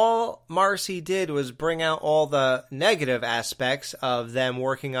 all Marcy did was bring out all the negative aspects of them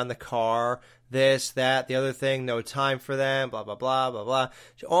working on the car, this, that, the other thing, no time for them, blah, blah, blah, blah, blah.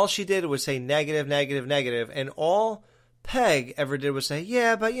 All she did was say negative, negative, negative, and all Peg ever did was say,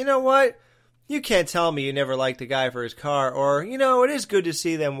 yeah, but you know what? You can't tell me you never liked the guy for his car, or, it is good to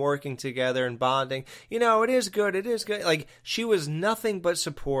see them working together and bonding. It is good, it is good. Like, she was nothing but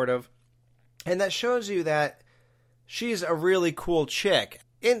supportive, and that shows you that she's a really cool chick.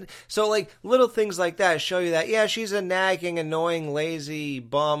 And so, like, little things like that show you that, yeah, she's a nagging, annoying, lazy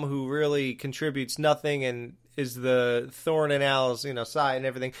bum who really contributes nothing and is the thorn in Al's, side and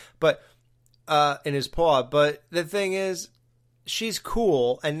everything, but, in his paw. But the thing is, she's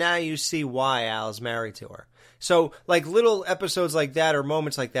cool, and now you see why Al's married to her. So, like, little episodes like that or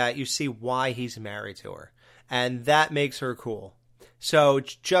moments like that, you see why he's married to her. And that makes her cool. So,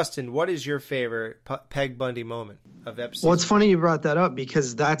 Justin, what is your favorite Peg Bundy moment of episode? Well, it's funny you brought that up,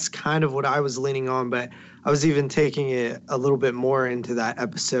 because that's kind of what I was leaning on, but I was even taking it a little bit more into that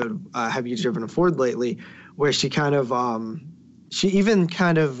episode, Have You Driven a Ford Lately, where she kind of,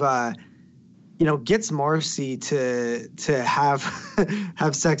 gets Marcy to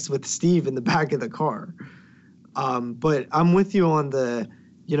have sex with Steve in the back of the car. But I'm with you on the,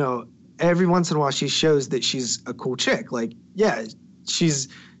 every once in a while she shows that she's a cool chick. Like, yeah, she's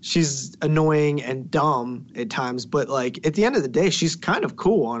annoying and dumb at times, but like at the end of the day, she's kind of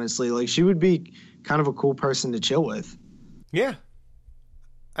cool, honestly. Like, she would be kind of a cool person to chill with. Yeah.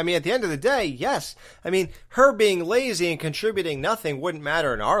 I mean, at the end of the day, yes. I mean, her being lazy and contributing nothing wouldn't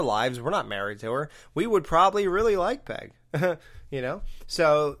matter in our lives. We're not married to her. We would probably really like Peg,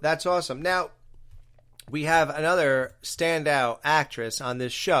 So that's awesome. Now, we have another standout actress on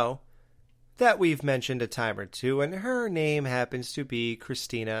this show that we've mentioned a time or two, and her name happens to be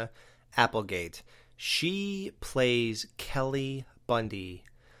Christina Applegate. She plays Kelly Bundy,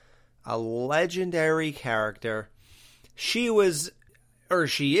 a legendary character. She is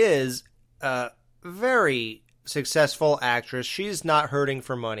a very successful actress. She's not hurting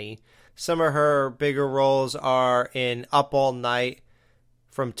for money. Some of her bigger roles are in Up All Night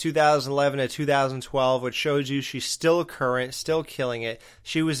from 2011 to 2012, which shows you she's still current, still killing it.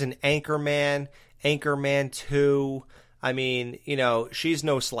 She was in Anchorman 2. I mean, she's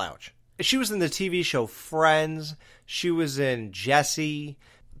no slouch. She was in the TV show Friends. She was in Jessie.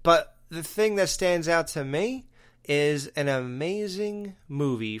 But the thing that stands out to me is an amazing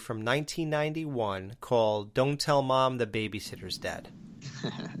movie from 1991 called Don't Tell Mom the Babysitter's Dead.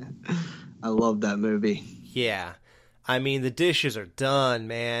 I love that movie. Yeah. I mean, the dishes are done,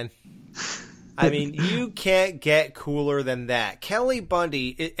 man. I mean, you can't get cooler than that. Kelly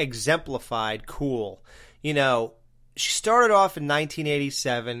Bundy exemplified cool. She started off in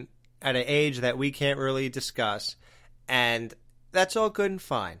 1987 at an age that we can't really discuss, and that's all good and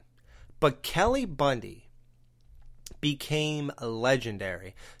fine. But Kelly Bundy became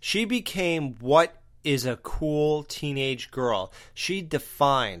legendary. She became what is a cool teenage girl. She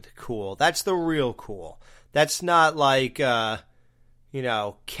defined cool. That's the real cool. That's not like, Kelly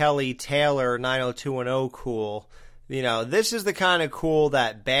Taylor 90210 cool. This is the kind of cool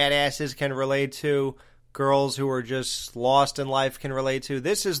that badasses can relate to, girls who are just lost in life can relate to.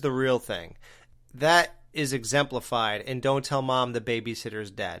 This is the real thing. That is exemplified in Don't Tell Mom the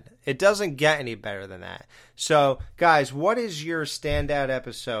Babysitter's Dead. It doesn't get any better than that. So, guys, what is your standout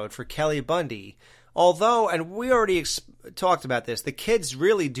episode for Kelly Bundy? Although, and we already talked about this, the kids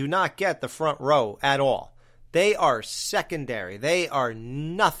really do not get the front row at all. They are secondary. They are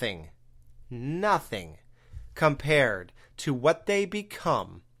nothing nothing compared to what they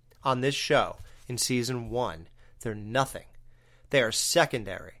become on this show in season 1. They're nothing. They are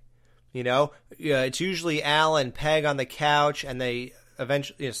secondary. You know, it's usually Al and Peg on the couch, and they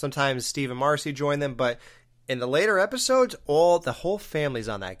eventually, sometimes Steve and Marcy join them, but in the later episodes, the whole family's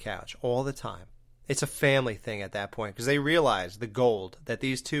on that couch all the time. It's a family thing at that point because they realize the gold that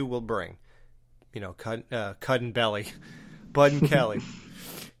these two will bring. You know, Cud and Belly, Bud and Kelly.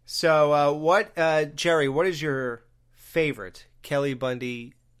 So, Jerry, what is your favorite Kelly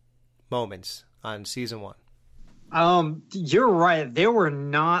Bundy moments on season 1? You're right. There were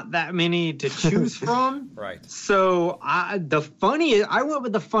not that many to choose from. Right. So I went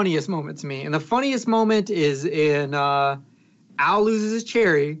with the funniest moment to me, and the funniest moment is in Al loses his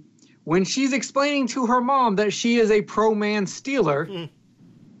cherry when she's explaining to her mom that she is a pro man stealer,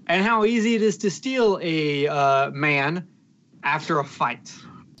 and how easy it is to steal a man after a fight.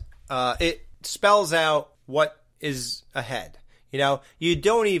 It spells out what is ahead. You know, you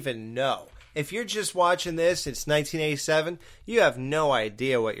don't even know. If you're just watching this, it's 1987, you have no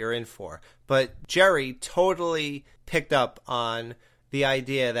idea what you're in for. But Jerry totally picked up on the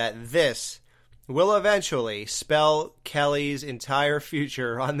idea that this will eventually spell Kelly's entire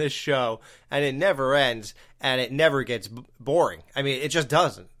future on this show, and it never ends, and it never gets boring. I mean, it just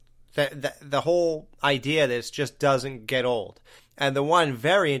doesn't. The whole idea of this just doesn't get old. And the one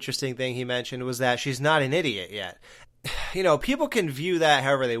very interesting thing he mentioned was that she's not an idiot yet. You know, people can view that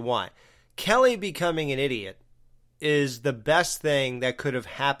however they want. Kelly becoming an idiot is the best thing that could have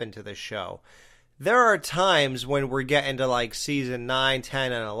happened to the show. There are times when we're getting to like season 9,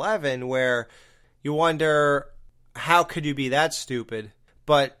 10, and 11 where you wonder, how could you be that stupid?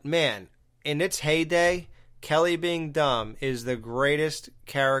 But man, in its heyday, Kelly being dumb is the greatest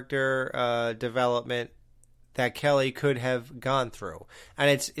character development that Kelly could have gone through.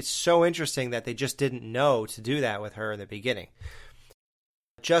 And it's so interesting that they just didn't know to do that with her in the beginning.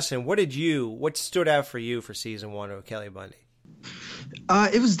 Justin, what stood out for you for season 1 of Kelly Bundy?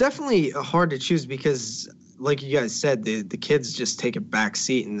 It was definitely hard to choose because, like you guys said, the kids just take a back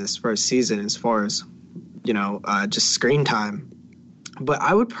seat in this first season as far as, just screen time. But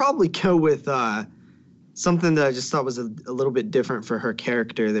I would probably go with something that I just thought was a little bit different for her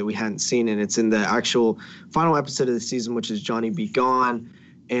character that we hadn't seen, and it's in the actual final episode of the season, which is Johnny Be Gone,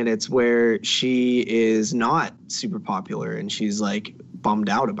 and it's where she is not super popular, and she's like bummed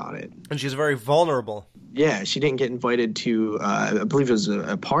out about it. And she's very vulnerable. Yeah, she didn't get invited to, I believe it was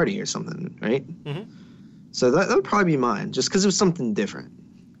a party or something, right? Mm-hmm. So that would probably be mine, just because it was something different.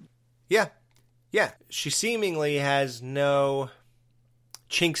 Yeah. She seemingly has no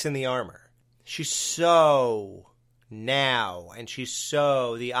chinks in the armor. She's so now, and she's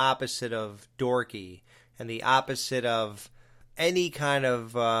so the opposite of dorky, and the opposite of any kind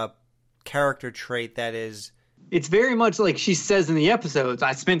of character trait that is... It's very much like she says in the episodes,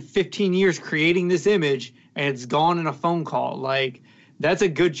 I spent 15 years creating this image and it's gone in a phone call. Like, that's a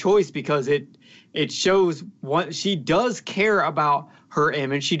good choice because it shows what she does care about her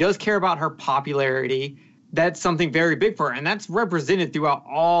image. She does care about her popularity. That's something very big for her. And that's represented throughout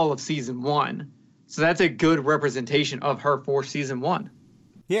all of season 1. So that's a good representation of her for season 1.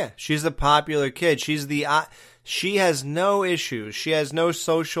 Yeah, she's the popular kid. She has no issues. She has no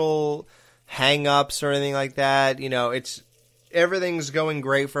social hang-ups or anything like that. You know, everything's going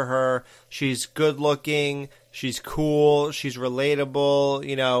great for her. She's good looking, she's cool, she's relatable,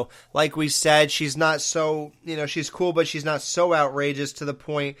 you know, like we said, she's not so, she's cool, but she's not so outrageous to the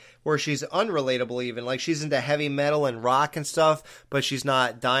point where she's unrelatable even. Like, she's into heavy metal and rock and stuff, but she's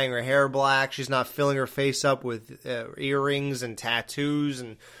not dyeing her hair black, she's not filling her face up with earrings and tattoos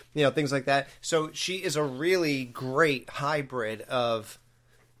and, things like that. So she is a really great hybrid of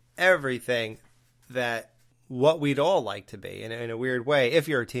everything that what we'd all like to be in a weird way if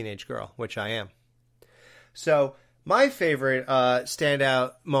you're a teenage girl, which I am. So my favorite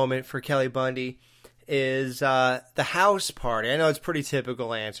standout moment for Kelly Bundy is the house party. I know it's a pretty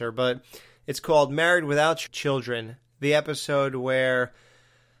typical answer, but it's called Married Without Children, the episode where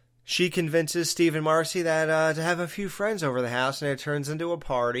she convinces Steve and Marcy that to have a few friends over the house, and it turns into a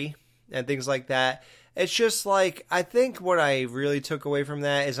party and things like that. It's just like, I think what I really took away from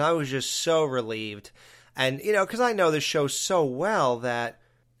that is I was just so relieved. And, because I know this show so well that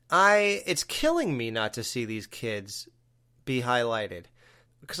it's killing me not to see these kids be highlighted.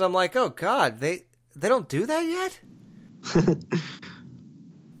 Because I'm like, oh God, they don't do that yet?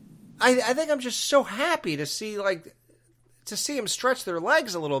 I think I'm just so happy to to see them stretch their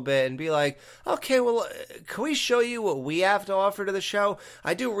legs a little bit and be like, okay, well, can we show you what we have to offer to the show?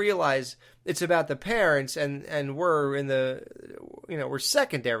 I do realize it's about the parents, and we're in the, we're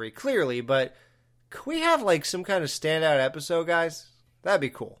secondary, clearly, but can we have, like, some kind of standout episode, guys? That'd be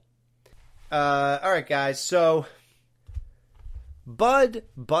cool. All right, guys, so Bud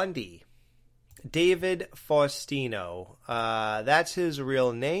Bundy, David Faustino, that's his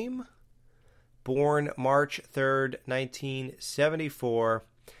real name. Born March 3rd, 1974.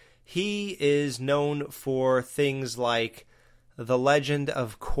 He is known for things like The Legend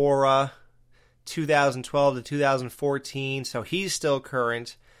of Korra, 2012 to 2014, so he's still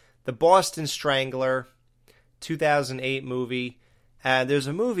current. The Boston Strangler, 2008 movie. There's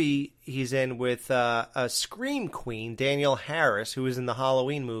a movie he's in with a Scream Queen, Danielle Harris, who was in the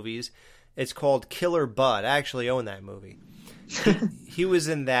Halloween movies. It's called Killer Bud. I actually own that movie. He was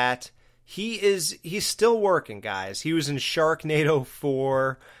in that. He's still working, guys. He was in Sharknado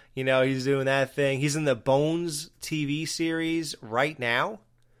 4. He's doing that thing. He's in the Bones TV series right now,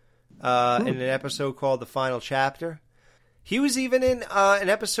 in an episode called The Final Chapter. He was even in an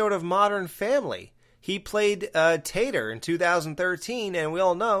episode of Modern Family. He played Tater in 2013, and we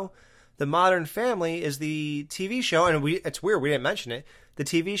all know The Modern Family is the TV show, and it's weird we didn't mention it, the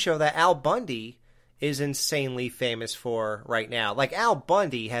TV show that Al Bundy is insanely famous for right now. Like, Al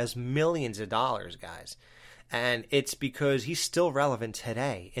Bundy has millions of dollars, guys. And it's because he's still relevant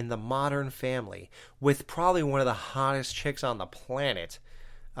today in The Modern Family with probably one of the hottest chicks on the planet.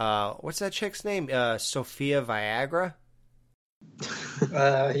 What's that chick's name? Sophia Viagra?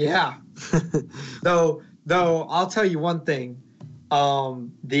 Yeah. Though I'll tell you one thing.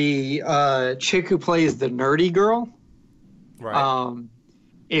 The chick who plays the nerdy girl, right?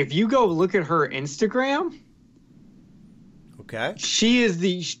 If you go look at her Instagram, okay, she is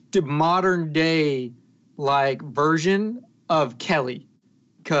the modern day version of Kelly.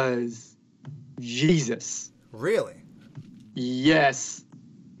 'Cause Jesus, really? Yes.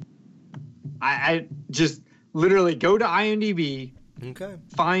 I just literally go to IMDb, okay,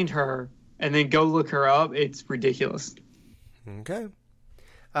 find her, and then go look her up. It's ridiculous. Okay.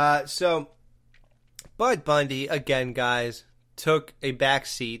 So Bud Bundy, again, guys, took a back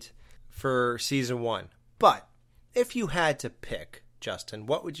seat for season 1. But if you had to pick, Justin,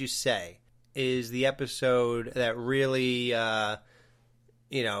 what would you say is the episode that really,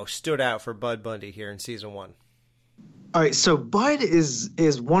 stood out for Bud Bundy here in season 1? All right, so Bud is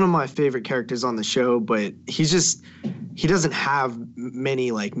one of my favorite characters on the show, but he doesn't have many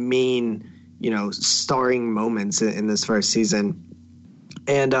main, starring moments in this first season.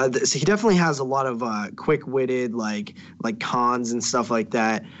 And so he definitely has a lot of quick-witted like cons and stuff like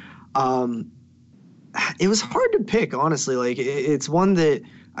that. It was hard to pick, honestly. It's one that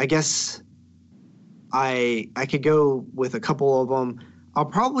I guess I could go with a couple of them. I'll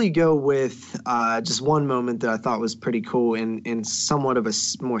probably go with just one moment that I thought was pretty cool in somewhat of a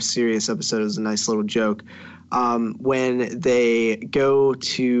more serious episode. It was a nice little joke. When they go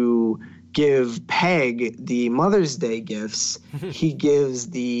to give Peg the Mother's Day gifts, he gives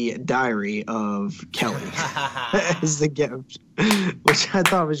the diary of Kelly as the gift, which I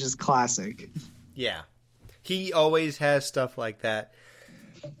thought was just classic. Yeah. He always has stuff like that.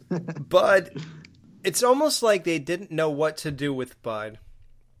 But it's almost like they didn't know what to do with Bud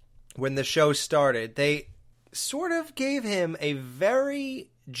when the show started. They sort of gave him a very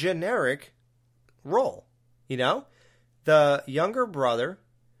generic role. The younger brother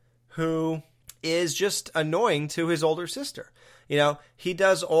who is just annoying to his older sister. He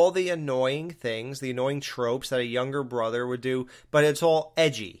does all the annoying things, the annoying tropes that a younger brother would do, but it's all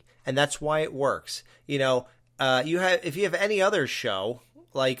edgy, and that's why it works. If you have any other show,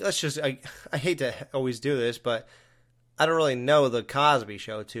 I hate to always do this, but I don't really know the Cosby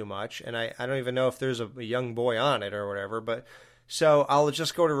Show too much, and I don't even know if there's a young boy on it or whatever, but so I'll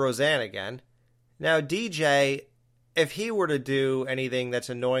just go to Roseanne again. Now, DJ, if he were to do anything that's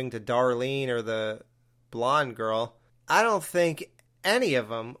annoying to Darlene or the blonde girl, I don't think any of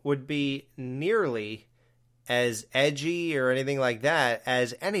them would be nearly as edgy or anything like that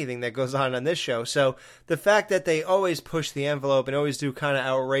as anything that goes on this show. So the fact that they always push the envelope and always do kind of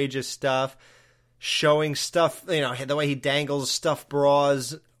outrageous stuff, showing stuff, the way he dangles stuffed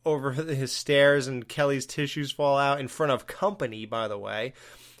bras over his stairs and Kelly's tissues fall out in front of company, by the way,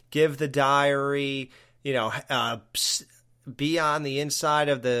 give the diary, be on the inside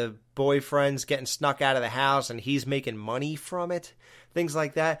of the boyfriend's getting snuck out of the house and he's making money from it. Things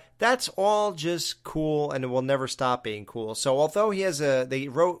like that. That's all just cool and it will never stop being cool. So although they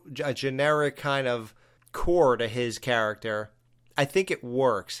wrote a generic kind of core to his character, I think it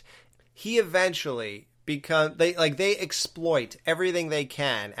works. He eventually become they exploit everything they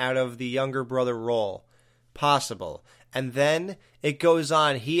can out of the younger brother role possible. And then it goes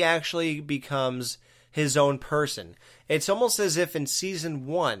on. He actually becomes his own person. It's almost as if in season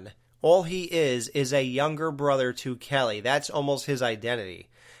 1, all he is a younger brother to Kelly. That's almost his identity.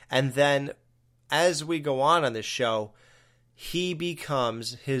 And then as we go on this show, he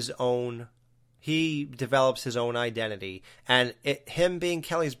becomes his own. He develops his own identity. And him being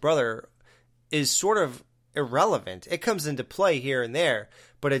Kelly's brother is sort of irrelevant. It comes into play here and there,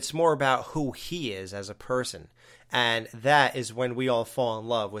 but it's more about who he is as a person. And that is when we all fall in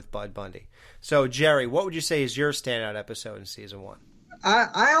love with Bud Bundy. So, Jerry, what would you say is your standout episode in season 1?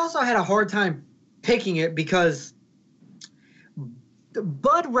 I also had a hard time picking it because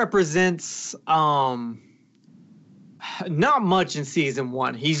Bud represents not much in season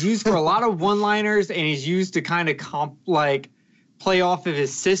 1. He's used for a lot of one-liners, and he's used to kind of play off of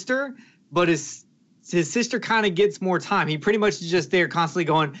his sister, but his sister kind of gets more time. He pretty much is just there constantly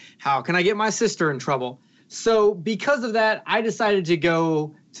going, how can I get my sister in trouble? So because of that, I decided to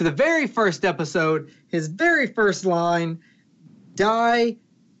go to the very first episode, his very first line, die,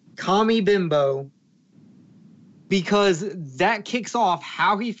 Kami Bimbo, because that kicks off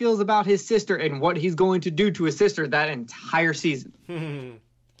how he feels about his sister and what he's going to do to his sister that entire season.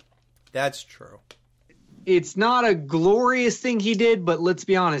 That's true. It's not a glorious thing he did, but let's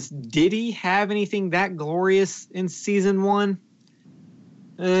be honest, did he have anything that glorious in season 1?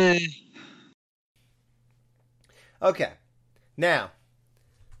 Okay, now,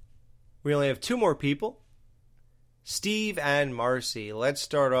 we only have 2 more people, Steve and Marcy. Let's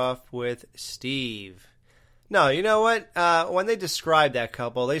start off with Steve. No, you know what? When they described that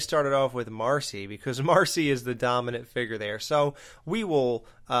couple, they started off with Marcy because Marcy is the dominant figure there. So we will,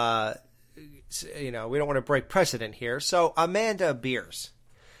 we don't want to break precedent here. So Amanda Beers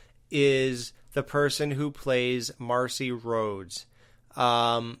is the person who plays Marcy Rhodes.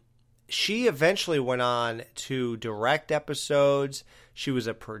 She eventually went on to direct episodes. She was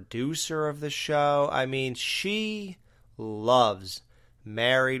a producer of the show. I mean, she loves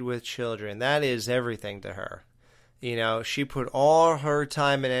Married with Children. That is everything to her. You know, she put all her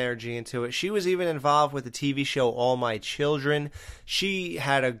time and energy into it. She was even involved with the TV show All My Children. She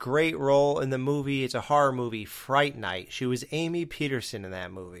had a great role in the movie. It's a horror movie, Fright Night. She was Amy Peterson in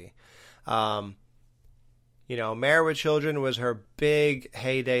that movie. Married with Children was her big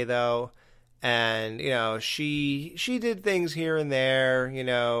heyday, though. And, she did things here and there,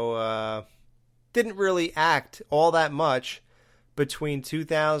 didn't really act all that much between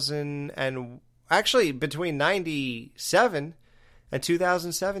 2000 and, actually, between 97 and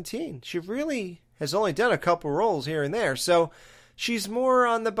 2017. She really has only done a couple roles here and there. So she's more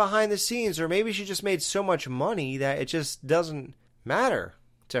on the behind the scenes, or maybe she just made so much money that it just doesn't matter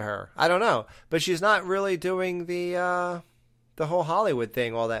to her. I don't know, but she's not really doing the whole Hollywood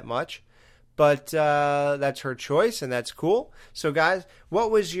thing all that much. But that's her choice, and that's cool. So, guys, what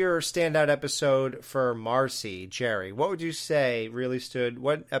was your standout episode for Marcy, Jerry? What would you say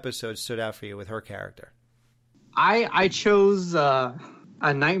what episode stood out for you with her character? I chose A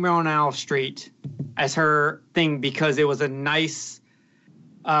Nightmare on Elm Street as her thing because it was a nice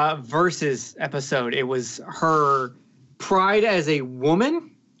versus episode. It was her pride as a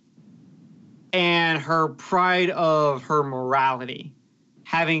woman and her pride of her morality,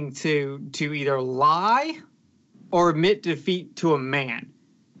 having to either lie or admit defeat to a man.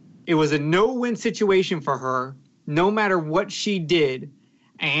 It was a no-win situation for her, no matter what she did.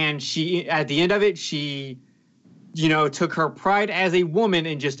 And she, at the end of it, she, took her pride as a woman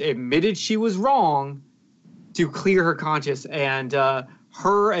and just admitted she was wrong to clear her conscience. And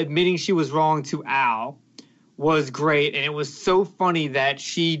her admitting she was wrong to Al was great. And it was so funny that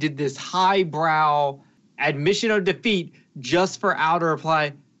she did this highbrow admission of defeat just for Al to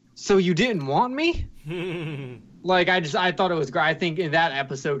reply, "So you didn't want me?" I thought it was great. I think in that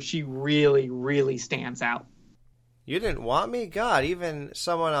episode, she really, really stands out. You didn't want me? God, even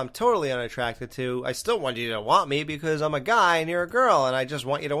someone I'm totally unattracted to, I still want you to want me because I'm a guy and you're a girl and I just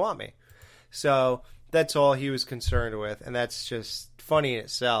want you to want me. So that's all he was concerned with, and that's just funny in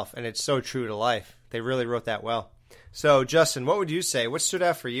itself, and it's so true to life. They really wrote that well. So, Justin, what would you say? What stood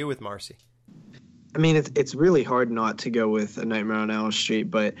out for you with Marcy? I mean, it's really hard not to go with A Nightmare on Elm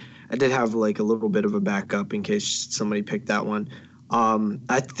Street, but I did have a little bit of a backup in case somebody picked that one.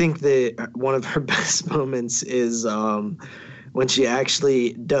 I think that one of her best moments is when she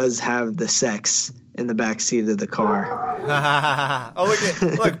actually does have the sex in the back seat of the car.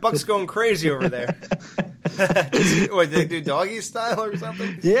 Oh, look, Buck's going crazy over there. What, they do doggy style or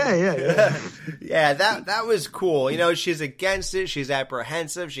something? Yeah. Yeah, that was cool. You know, she's against it. She's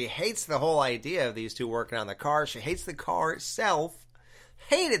apprehensive. She hates the whole idea of these two working on the car. She hates the car itself.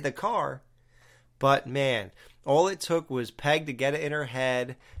 Hated the car. But, man, all it took was Peg to get it in her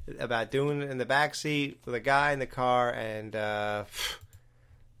head about doing it in the backseat with a guy in the car. And,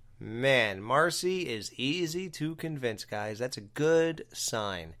 man, Marcy is easy to convince, guys. That's a good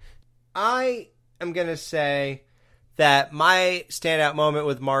sign. I am going to say that my standout moment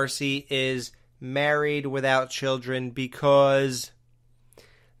with Marcy is Married Without Children, because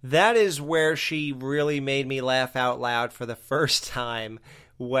that is where she really made me laugh out loud for the first time,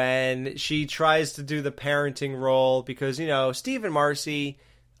 when she tries to do the parenting role, because, you know, Steve and Marcy,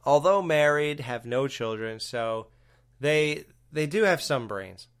 although married, have no children, so they do have some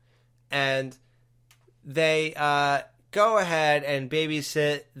brains. And they go ahead and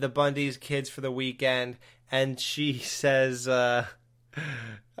babysit the Bundy's kids for the weekend, and she says,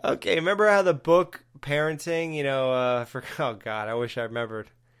 okay, remember how the book Parenting, you know, oh God, I wish I remembered.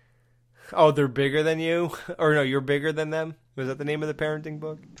 Oh, they're bigger than you? Or no, you're bigger than them? Was that the name of the parenting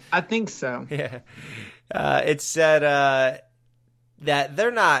book? I think so. Yeah. It said that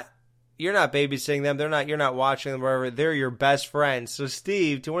you're not babysitting them. You're not watching them, whatever. They're your best friends. So,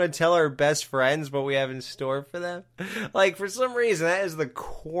 Steve, do you want to tell our best friends what we have in store for them? Like, for some reason, that is the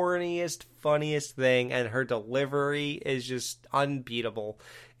corniest, funniest thing, and her delivery is just unbeatable.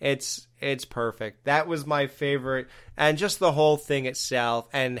 It's perfect. That was my favorite, and just the whole thing itself,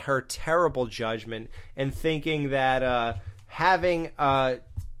 and her terrible judgment, and thinking that having a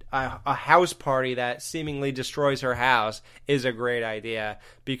house party that seemingly destroys her house is a great idea,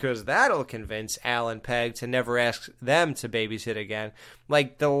 because that'll convince Al and Peg to never ask them to babysit again.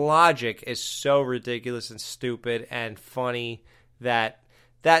 Like, the logic is so ridiculous and stupid and funny that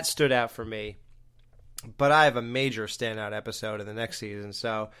stood out for me. But I have a major standout episode in the next season,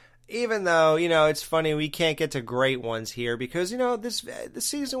 so even though, you know, it's funny we can't get to great ones here, because, you know, the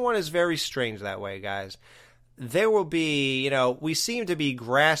season 1 is very strange that way, guys. There will be, you know, we seem to be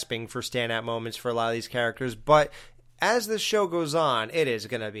grasping for standout moments for a lot of these characters, but as the show goes on, it is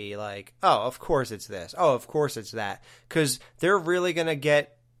going to be like, oh, of course it's this. Oh, of course it's that. Because they're really going to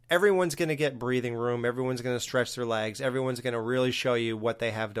everyone's going to get breathing room. Everyone's going to stretch their legs. Everyone's going to really show you what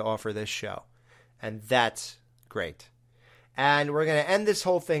they have to offer this show. And that's great. And we're going to end this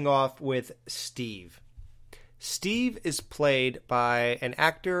whole thing off with Steve. Steve is played by an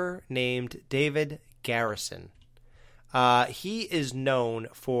actor named David Garrison. He is known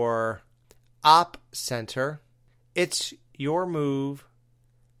for Op Center, It's Your Move,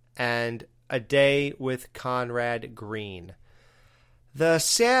 and A Day with Conrad Green. The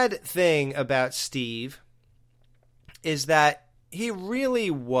sad thing about Steve is that he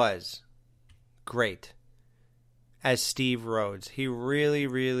really was great as Steve Rhodes. He really,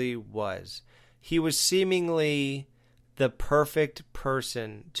 really was. He was seemingly the perfect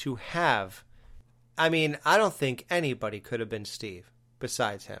person to have. I mean, I don't think anybody could have been Steve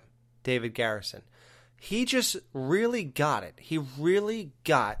besides him, David Garrison. He just really got it. He really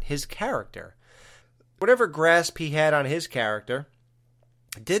got his character. Whatever grasp he had on his character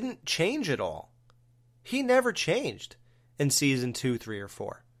didn't change at all. He never changed in season 2, 3, or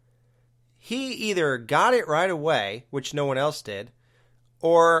 4. He either got it right away, which no one else did,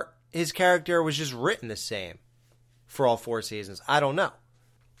 or his character was just written the same for all 4 seasons. I don't know.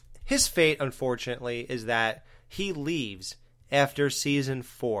 His fate, unfortunately, is that he leaves after season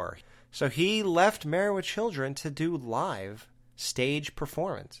 4. So he left Married with Children to do live stage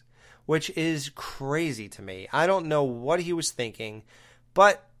performance, which is crazy to me. I don't know what he was thinking,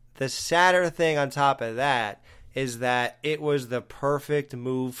 but the sadder thing on top of that is that it was the perfect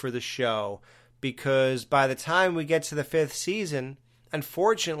move for the show, because by the time we get to the 5th season,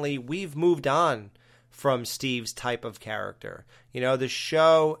 unfortunately, we've moved on from Steve's type of character. You know, the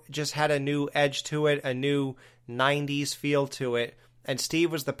show just had a new edge to it, a new 90s feel to it, and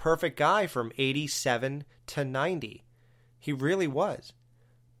Steve was the perfect guy from 87 to 90. He really was.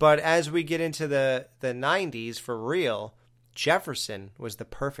 But as we get into the 90s for real, Jefferson was the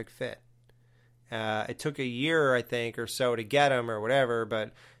perfect fit. It took a year, I think, or so to get him or whatever,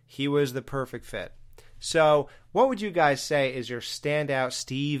 but he was the perfect fit. So what would you guys say is your standout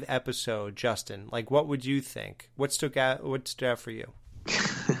Steve episode, Justin? Like, what would you think? What stood out for you?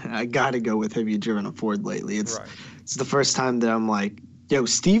 I got to go with Have You Driven a Ford Lately? It's the first time that I'm like, yo,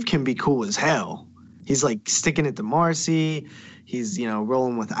 Steve can be cool as hell. He's like sticking it to Marcy. He's,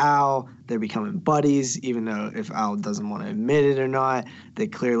 rolling with Al. They're becoming buddies, even though if Al doesn't want to admit it or not, they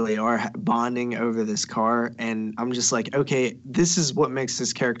clearly are bonding over this car. And I'm just like, okay, this is what makes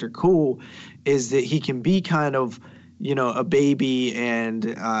this character cool, is that he can be kind of, a baby and,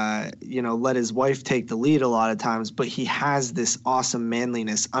 let his wife take the lead a lot of times, but he has this awesome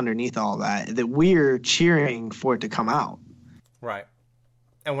manliness underneath all that we're cheering for it to come out. Right.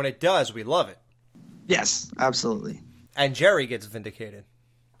 And when it does, we love it. Yes, absolutely. And Jerry gets vindicated.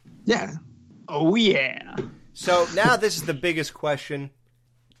 Yeah. Oh, yeah. So now this is the biggest question.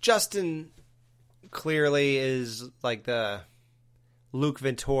 Justin clearly is like the Luke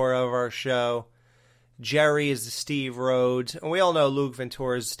Ventura of our show. Jerry is the Steve Rhodes. And we all know Luke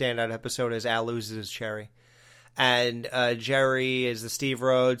Ventura's standout episode is Al loses his cherry. And Jerry is the Steve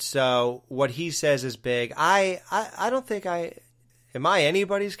Rhodes. So what he says is big. I don't think am I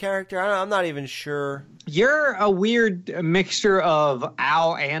anybody's character? I'm not even sure. You're a weird mixture of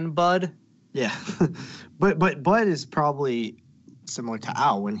Al and Bud. Yeah. but Bud is probably similar to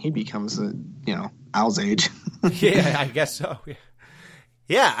Al when he becomes Al's age. Yeah, I guess so.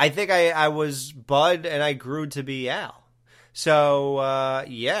 Yeah, I think I was Bud and I grew to be Al. So,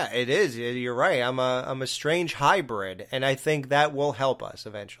 yeah, it is. You're right. I'm a strange hybrid, and I think that will help us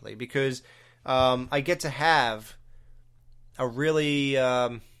eventually because I get to have a really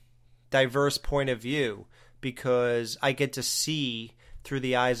diverse point of view because I get to see through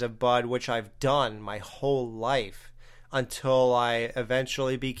the eyes of Bud, which I've done my whole life until I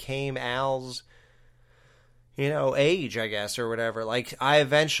eventually became Al's age, I guess, or whatever. Like, I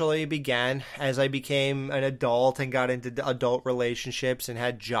eventually began, as I became an adult and got into adult relationships and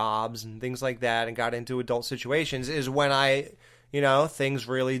had jobs and things like that and got into adult situations, is when I, things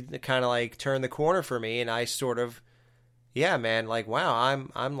really kind of like turned the corner for me and I sort of, yeah, man, like, wow,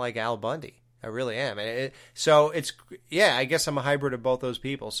 I'm like Al Bundy. I really am. And I guess I'm a hybrid of both those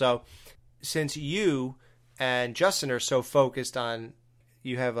people. So since you and Justin are so focused on,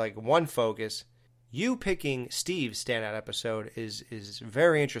 you have like one focus, you picking Steve's standout episode is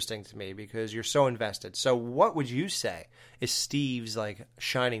very interesting to me because you're so invested. So what would you say is Steve's like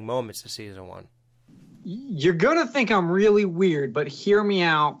shining moments of season 1? You're going to think I'm really weird, but hear me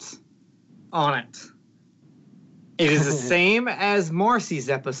out on it. It is the same as Marcy's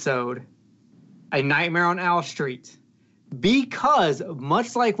episode, A Nightmare on Owl Street. Because,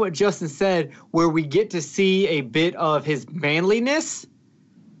 much like what Justin said, where we get to see a bit of his manliness,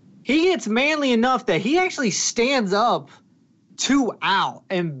 he gets manly enough that he actually stands up to Al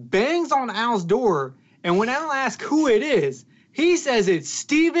and bangs on Al's door. And when Al asks who it is, he says it's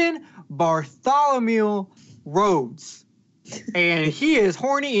Stephen Bartholomew Rhodes. And he is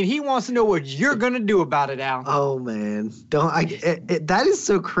horny and he wants to know what you're going to do about it, Al. Oh, man. That is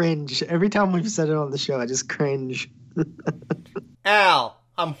so cringe. Every time we've said it on the show, I just cringe. Al,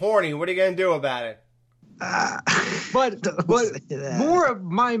 I'm horny. What are you going to do about it? But more of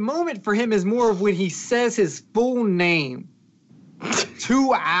my moment for him is more of when he says his full name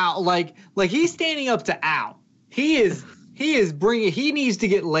to Al. Like he's standing up to Al. He is bringing, he needs to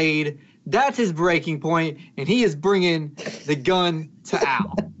get laid. That's his breaking point, and he is bringing the gun to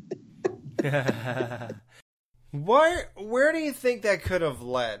Al. Where do you think that could have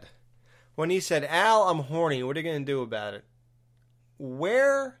led? When he said, Al, I'm horny, what are you going to do about it?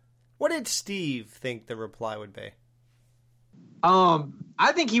 What did Steve think the reply would be?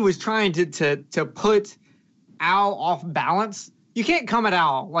 I think he was trying to put Al off balance. You can't come at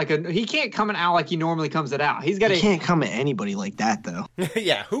Al he can't come at Al like he normally comes at Al. He can't come at anybody like that, though.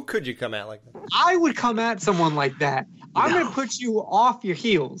 Yeah, who could you come at like that? I would come at someone like that. I'm going to put you off your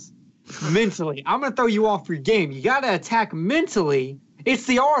heels mentally. I'm going to throw you off your game. You got to attack mentally. It's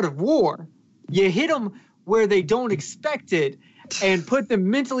the art of war. You hit them where they don't expect it and put them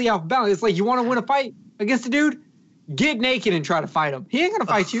mentally off balance. It's like, you want to win a fight against a dude? Get naked and try to fight him. He ain't going to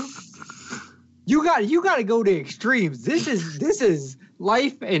fight you. You got to go to extremes. This is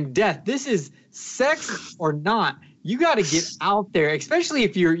life and death. This is sex or not. You got to get out there, especially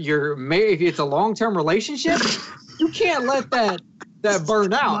if you're married. If it's a long-term relationship, you can't let that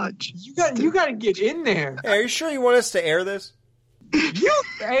burn out. You got to get in there. Hey, are you sure you want us to air this?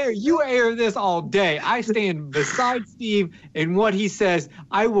 You air this all day. I stand beside Steve, and what he says,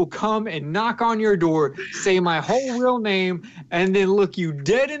 I will come and knock on your door, say my whole real name, and then look you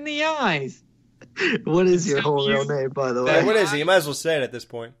dead in the eyes. What is your whole real name, by the way? What is it? You might as well say it at this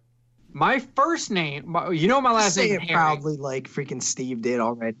point. My first name, my last name. Say it proudly, like freaking Steve did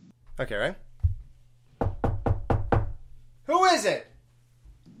already. Okay, right? Who is it?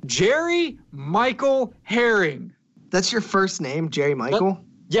 Jerry Michael Herring. That's your first name, Jerry Michael?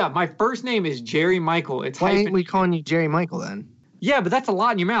 Yeah, my first name is Jerry Michael. Why ain't we calling you Jerry Michael then? Yeah, but that's a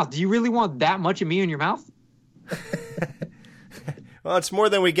lot in your mouth. Do you really want that much of me in your mouth? Well, it's more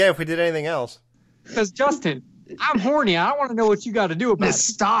than we get if we did anything else. Because, Justin, I'm horny. I don't want to know what you got to do about it.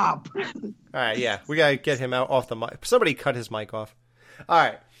 Stop. All right, yeah. We got to get him out off the mic. Somebody cut his mic off. All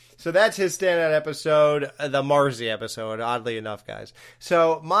right. So that's his standout episode, the Marzi episode, oddly enough, guys.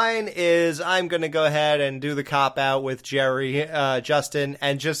 So mine is I'm going to go ahead and do the cop-out with Jerry, Justin,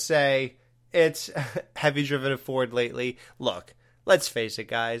 and just say it's have you driven a Ford lately? Look. Let's face it,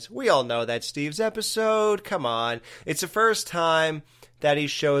 guys. We all know that Steve's episode. Come on. It's the first time that he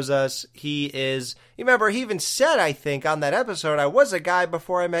shows us he is... You remember, he even said, I think, on that episode, I was a guy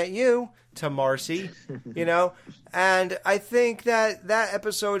before I met you, to Marcy, you know? And I think that that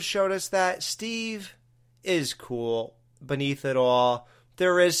episode showed us that Steve is cool beneath it all.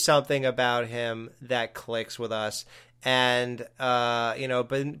 There is something about him that clicks with us. And, you know,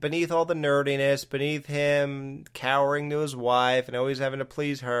 beneath all the nerdiness, beneath him cowering to his wife and always having to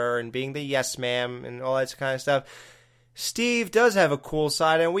please her and being the yes ma'am and all that kind of stuff, Steve does have a cool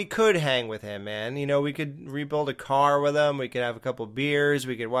side, and we could hang with him, man. You know, we could rebuild a car with him. We could have a couple beers.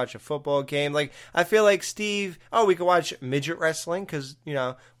 We could watch a football game. Like, I feel like Steve, we could watch midget wrestling because, you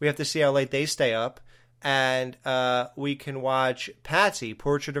know, we have to see how late they stay up. And we can watch Patsy,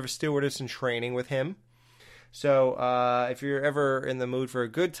 Portrait of a Stewardess in Training with him. So if you're ever in the mood for a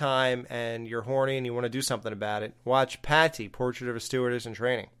good time and you're horny and you want to do something about it, watch Patsy, Portrait of a Stewardess in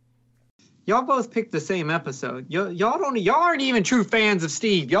Training. Y'all both picked the same episode. Y'all aren't even true fans of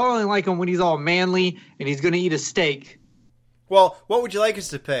Steve. Y'all only like him when he's all manly and he's going to eat a steak. Well, what would you like us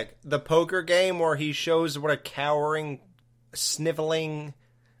to pick? The poker game where he shows what a cowering, sniveling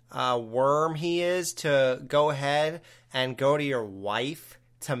worm he is to go ahead and go to your wife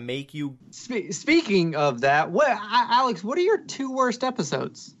to make you... Speaking of that, Alex, what are your 2 worst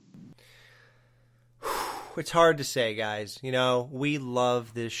episodes? It's hard to say, guys. You know, we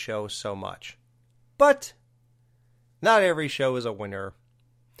love this show so much. But not every show is a winner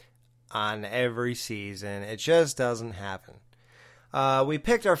on every season. It just doesn't happen. We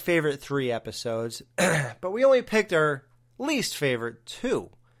picked our favorite 3 episodes, but we only picked our least favorite 2,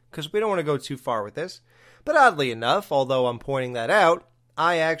 because we don't want to go too far with this. But oddly enough, although I'm pointing that out,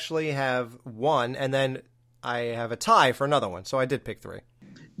 I actually have 1, and then I have a tie for another one, so I did pick 3.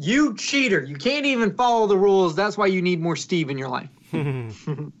 You cheater. You can't even follow the rules. That's why you need more Steve in your life.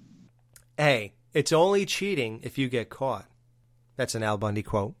 Hey, it's only cheating if you get caught. That's an Al Bundy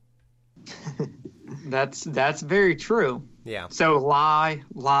quote. That's very true. Yeah. So lie,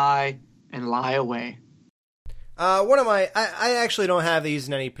 and lie away. I actually don't have these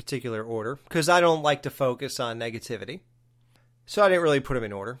in any particular order because I don't like to focus on negativity. So I didn't really put them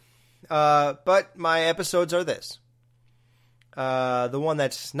in order. But my episodes are this. The one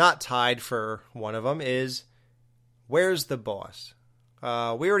that's not tied for one of them is Where's the Boss? We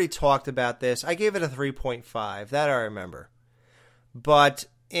already talked about this. I gave it a 3.5. That I remember. But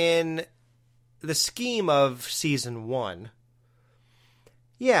in the scheme of season 1,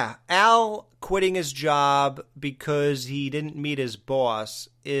 yeah, Al quitting his job because he didn't meet his boss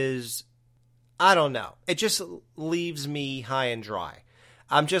is, I don't know. It just leaves me high and dry.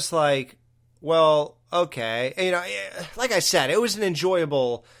 I'm just like, well, okay. You know, like I said, it was an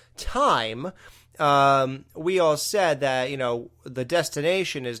enjoyable time. We all said that, you know, the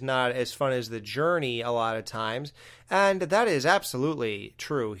destination is not as fun as the journey a lot of times. And that is absolutely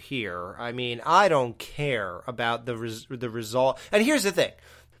true here. I mean, I don't care about the result. And here's the thing.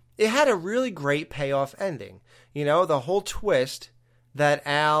 It had a really great payoff ending. You know, the whole twist that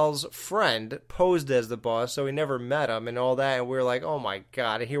Al's friend posed as the boss, so he never met him and all that. And we were like, oh my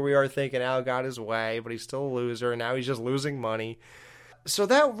God. And here we are thinking Al got his way, but he's still a loser. And now he's just losing money. So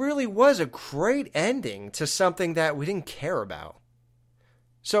that really was a great ending to something that we didn't care about.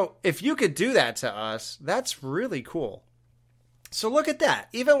 So if you could do that to us, that's really cool. So look at that.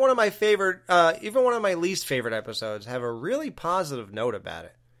 Even one of my least favorite episodes have a really positive note about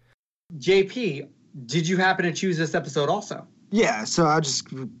it. JP, did you happen to choose this episode also? Yeah, so I'll just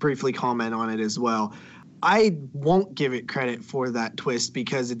briefly comment on it as well. I won't give it credit for that twist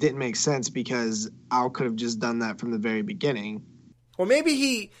because it didn't make sense because Al could have just done that from the very beginning. Well, maybe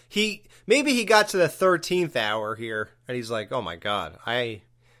he got to the 13th hour here and he's like, oh my God, I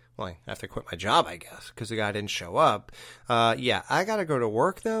have to quit my job, I guess, because the guy didn't show up. Yeah, I got to go to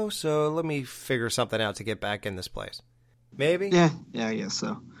work though, so let me figure something out to get back in this place. Maybe? Yeah, I guess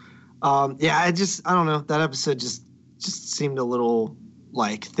so. I don't know. That episode just seemed a little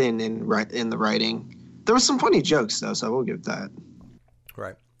like thin in the writing. There was some funny jokes though, so I will give that.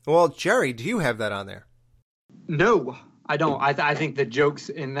 Right. Well, Jerry, do you have that on there? No, I don't. I think the jokes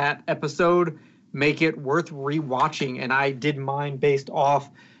in that episode make it worth rewatching. And I did mine based off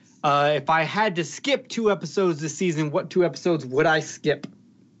if I had to skip 2 episodes this season, what 2 episodes would I skip?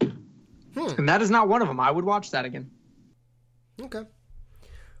 And that is not one of them. I would watch that again. Okay.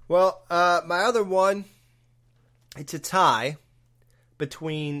 Well, my other one, it's a tie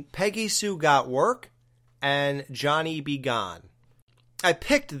between Peggy Sue Got Work and Johnny Be Gone. I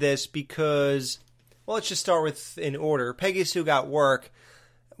picked this because, well, let's just start with in order. Peggy Sue Got Work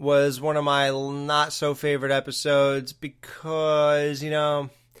was one of my not so favorite episodes because, you know,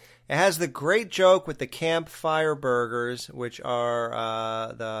 it has the great joke with the campfire burgers, which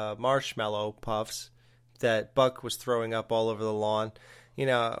are the marshmallow puffs that Buck was throwing up all over the lawn. You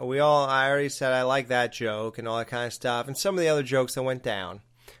know, I already said I like that joke and all that kind of stuff, and some of the other jokes that went down.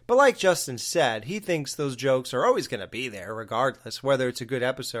 But like Justin said, he thinks those jokes are always going to be there regardless, whether it's a good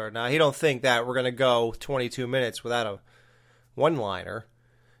episode or not. He don't think that we're going to go 22 minutes without a one-liner,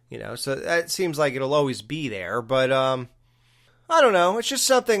 you know, so that seems like it'll always be there, but I don't know. It's just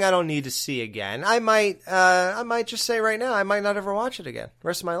something I don't need to see again. I might just say right now, I might not ever watch it again the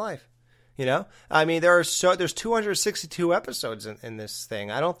rest of my life. You know, I mean, there's 262 episodes in this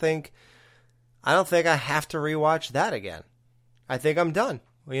thing. I don't think I have to rewatch that again. I think I'm done.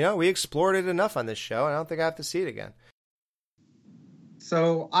 You know, we explored it enough on this show, and I don't think I have to see it again.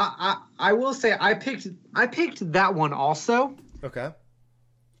 So I will say I picked that one also. Okay.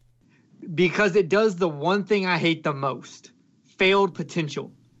 Because it does the one thing I hate the most: failed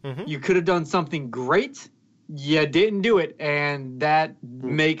potential. Mm-hmm. You could have done something great. You didn't do it, and that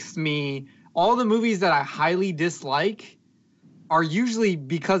makes me... All the movies that I highly dislike are usually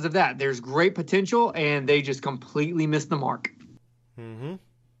because of that. There's great potential, and they just completely miss the mark. Mm-hmm.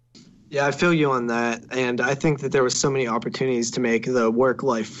 Yeah, I feel you on that, and I think that there was so many opportunities to make the work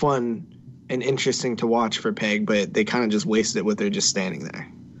life fun and interesting to watch for Peg, but they kind of just wasted it with her just standing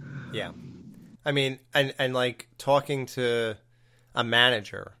there. Yeah. I mean, and like talking to a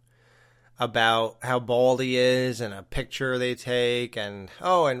manager about how bald he is and a picture they take and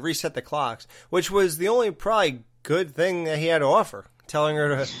reset the clocks, which was the only probably good thing that he had to offer, telling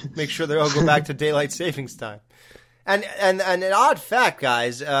her to make sure they all go back to daylight savings time. And an odd fact,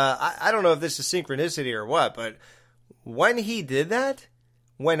 guys, I don't know if this is synchronicity or what, but when he did that,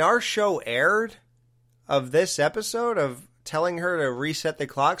 when our show aired of this episode of telling her to reset the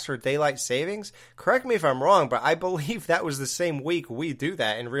clocks for daylight savings, correct me if I'm wrong, but I believe that was the same week we do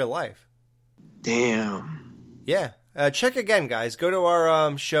that in real life. Damn. Yeah. Check again, guys. Go to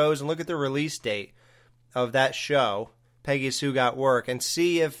our shows and look at the release date of that show, Peggy Sue Got Work, and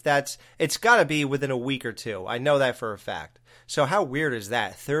see if it's got to be within a week or two. I know that for a fact. So how weird is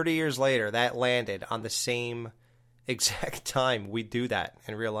that? 30 years later, that landed on the same exact time we do that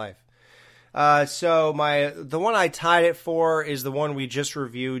in real life. So the one I tied it for is the one we just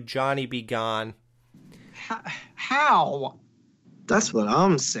reviewed, Johnny Be Gone. How? That's what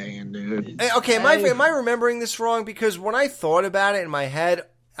I'm saying, dude. Okay, am I remembering this wrong? Because when I thought about it in my head,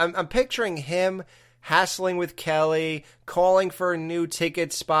 I'm picturing him hassling with Kelly, calling for new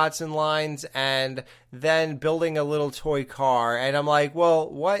ticket spots and lines, and then building a little toy car. And I'm like, well,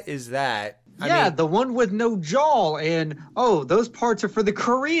 what is that? Yeah, the one with no jaw, and those parts are for the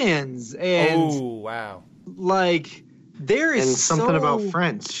Koreans. And wow. Like, there is something about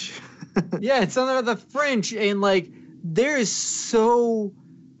French. Yeah, it's something about the French, and like, there is so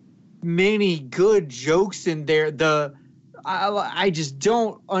many good jokes in there. I just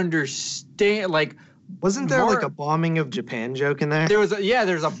don't understand. Like, wasn't there like a bombing of Japan joke in there?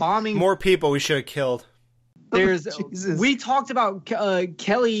 There's a bombing. More people we should have killed. We talked about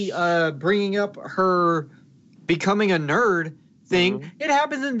Kelly bringing up her becoming a nerd thing. Mm-hmm. It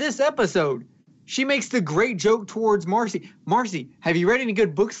happens in this episode. She makes the great joke towards Marcy. Marcy, have you read any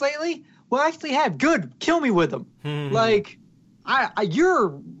good books lately? Well, I actually have. Good. Kill me with them. Like,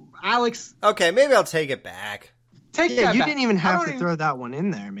 you're Alex. Okay, maybe I'll take it back. You didn't even have to throw that one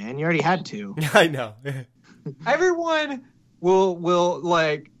in there, man. You already had to. I know. Everyone will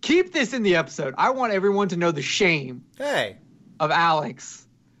like keep this in the episode. I want everyone to know the shame of Alex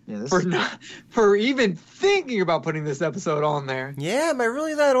for even thinking about putting this episode on there. Yeah, am I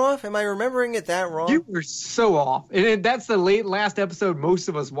really that off? Am I remembering it that wrong? You were so off. And that's the last episode most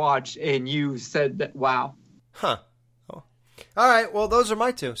of us watched, and you said that, wow. Huh. Oh. All right, well, those are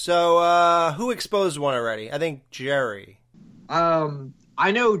my two. So, who exposed one already? I think Jerry.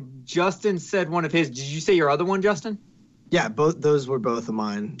 I know Justin said one of his. Did you say your other one, Justin? Yeah, those were both of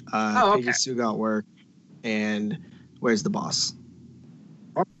mine. Okay. Peggy Sue Got Work and Where's the Boss?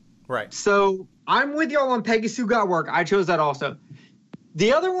 Right. So I'm with y'all on Peggy Sue Got Work. I chose that also.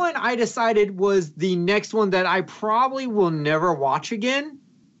 The other one I decided was the next one that I probably will never watch again.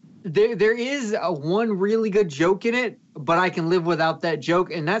 There is one really good joke in it, but I can live without that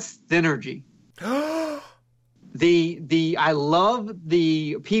joke, and that's Thinnergy. I love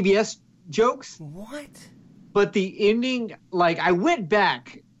the PBS jokes. What? But the ending, like, I went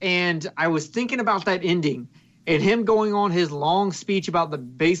back and I was thinking about that ending, and him going on his long speech about the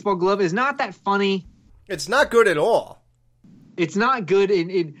baseball glove is not that funny. It's not good at all. It's not good,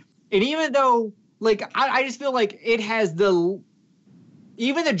 and even though, like, I just feel like it has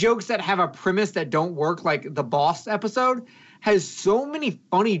even the jokes that have a premise that don't work, like the Boss episode, has so many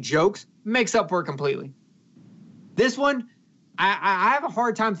funny jokes, makes up for it completely. This one, I have a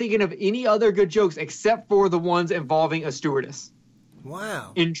hard time thinking of any other good jokes except for the ones involving a stewardess.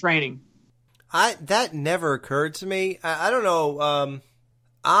 Wow. In training. That never occurred to me. I don't know.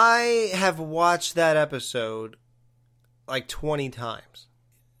 I have watched that episode like 20 times.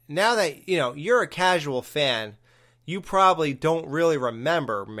 Now that, you're a casual fan, you probably don't really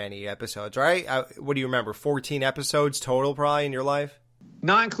remember many episodes, right? What do you remember? 14 episodes total probably in your life?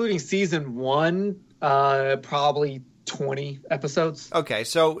 Not including season 1, probably 20 episodes. Okay,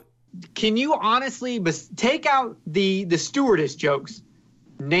 so can you honestly take out the stewardess jokes?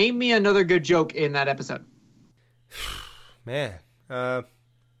 Name me another good joke in that episode. Man, I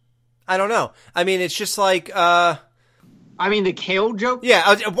don't know. I mean, it's just like the kale joke?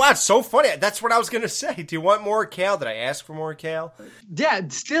 Yeah, wow, it's so funny. That's what I was going to say. Do you want more kale? Did I ask for more kale? Yeah,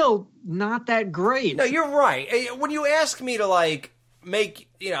 still not that great. No, you're right. When you ask me to, like,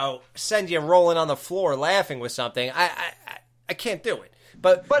 send you rolling on the floor laughing with something, I can't do it.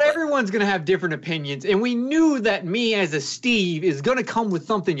 But everyone's going to have different opinions, and we knew that me as a Steve is going to come with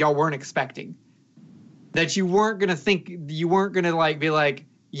something y'all weren't expecting. That you weren't going to be like,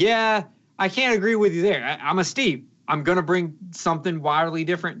 yeah, I can't agree with you there. I'm a Steve. I'm going to bring something wildly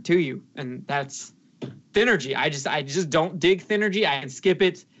different to you, and that's Thinnergy. I just don't dig Thinnergy. I can skip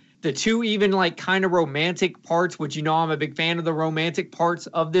it. The two even, like, kind of romantic parts, which I'm a big fan of the romantic parts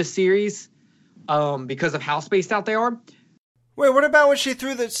of this series because of how spaced out they are. Wait, what about when she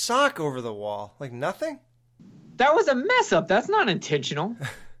threw the sock over the wall? Like, nothing? That was a mess up. That's not intentional.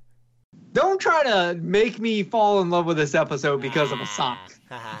 Don't try to make me fall in love with this episode because of a sock.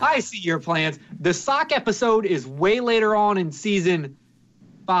 I see your plans. The sock episode is way later on in season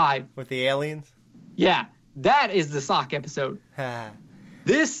 5. With the aliens? Yeah, that is the sock episode.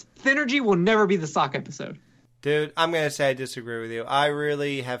 This Thinnergy will never be the sock episode. Dude, I'm going to say I disagree with you. I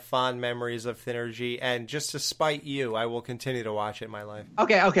really have fond memories of Thinnergy, and just to spite you, I will continue to watch it in my life.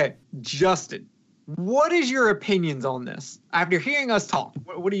 Okay. Justin, what is your opinions on this? After hearing us talk,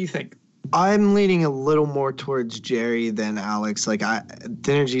 what do you think? I'm leaning a little more towards Jerry than Alex. Like,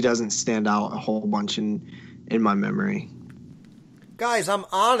 Thinnergy doesn't stand out a whole bunch in my memory. Guys, I'm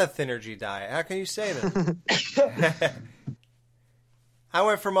on a Thinnergy diet. How can you say that? I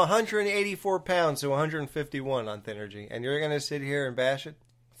went from 184 pounds to 151 on Thinnergy, and you're going to sit here and bash it?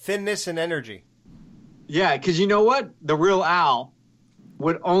 Thinness and energy. Yeah, because you know what? The real Al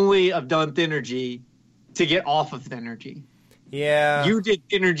would only have done Thinnergy to get off of Thinnergy. Yeah. You did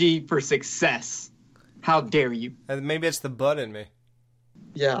Thinnergy for success. How dare you? Maybe it's the butt in me.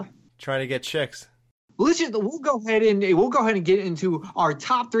 Yeah. Trying to get chicks. We'll go ahead and get into our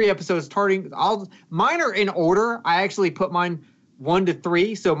top 3 episodes. Mine are in order. I actually put mine 1 to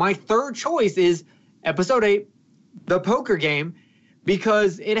 3. So my third choice is episode 8, The Poker Game,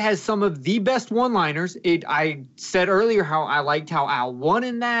 because it has some of the best one-liners. I said earlier how I liked how Al won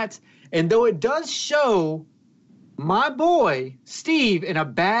in that. And though it does show my boy Steve in a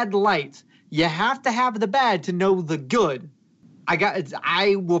bad light, you have to have the bad to know the good.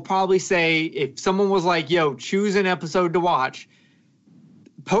 I will probably say, if someone was like, yo, choose an episode to watch,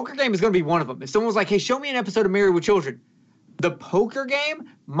 Poker Game is going to be one of them. If someone was like, hey, show me an episode of Married with Children, The Poker Game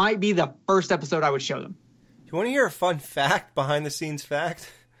might be the first episode I would show them. You want to hear a fun fact, behind-the-scenes fact?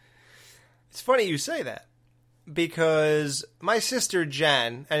 It's funny you say that, because my sister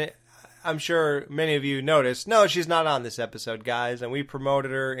Jen, and I'm sure many of you noticed, no, she's not on this episode, guys, and we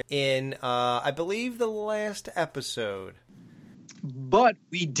promoted her in, I believe, the last episode. But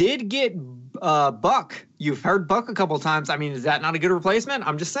we did get Buck. You've heard Buck a couple times. I mean, is that not a good replacement?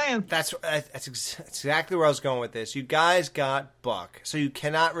 I'm just saying. That's exactly where I was going with this. You guys got Buck, so you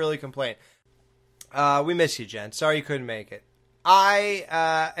cannot really complain. We miss you, Jen. Sorry you couldn't make it.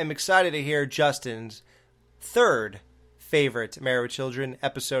 I am excited to hear Justin's third favorite Married with Children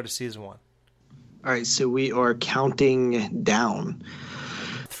episode of season 1. All right, so we are counting down.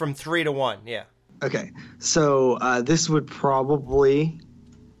 From 3 to 1, yeah. Okay, so this would probably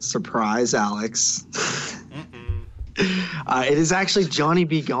surprise Alex. It is actually Johnny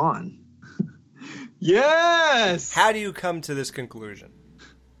Be Gone. Yes! How do you come to this conclusion?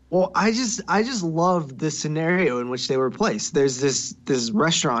 Well, I just love the scenario in which they were placed. There's this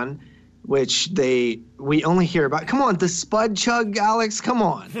restaurant which we only hear about. Come on, the Spud Chug, Alex. Come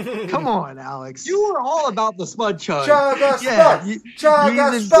on, Alex. You were all about the Spud Chug. The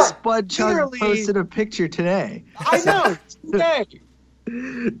Spud Chug Literally, posted a picture today. I know. Today.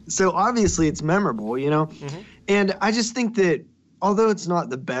 So obviously it's memorable, And I just think that although it's not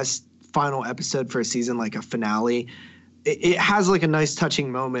the best final episode for a season, like a finale, it has like a nice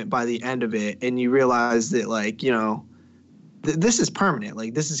touching moment by the end of it, and you realize that this is permanent.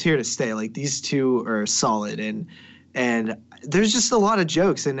 Like, this is here to stay. Like, these two are solid, and there's just a lot of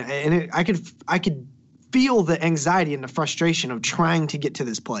jokes, and I could feel the anxiety and the frustration of trying to get to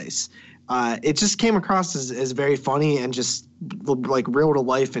this place. It just came across as very funny and just like real to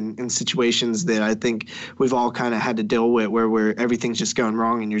life in situations that I think we've all kind of had to deal with, where everything's just going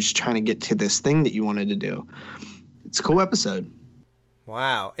wrong and you're just trying to get to this thing that you wanted to do. It's a cool episode.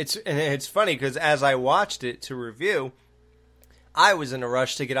 Wow. It's funny because as I watched it to review, I was in a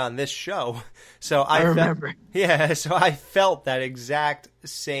rush to get on this show. So I remember. So I felt that exact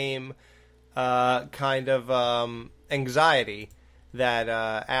same kind of anxiety that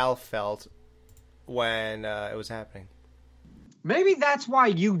Al felt when it was happening. Maybe that's why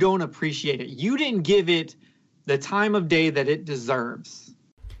you don't appreciate it. You didn't give it the time of day that it deserves.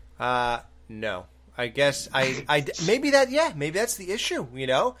 No. I guess maybe that's the issue,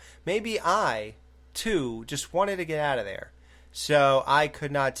 Maybe I, too, just wanted to get out of there. So I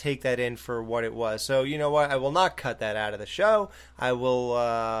could not take that in for what it was. So you know what? I will not cut that out of the show. I will,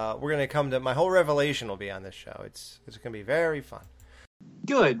 we're going to come to, my whole revelation will be on this show. It's going to be very fun.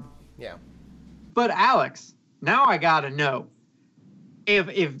 Good. Yeah. But Alex, now I got to know,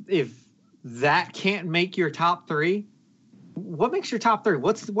 if that can't make your top three, what makes your top three?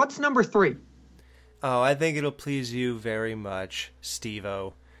 What's number three? Oh, I think it'll please you very much,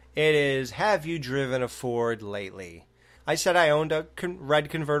 Steve-O. It is, have you driven a Ford lately? I said I owned a red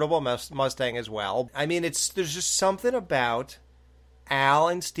convertible Mustang as well. I mean, there's just something about Al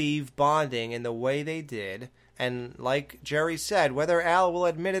and Steve bonding in the way they did. And like Jerry said, whether Al will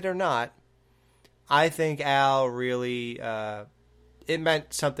admit it or not, I think Al really, it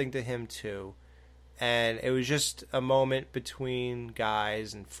meant something to him too. And it was just a moment between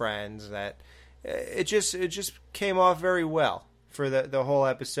guys and friends that it just came off very well for the whole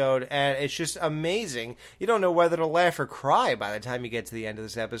episode, and it's just amazing. You don't know whether to laugh or cry by the time you get to the end of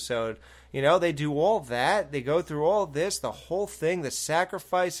this episode. They do all that. They go through all this, the whole thing, the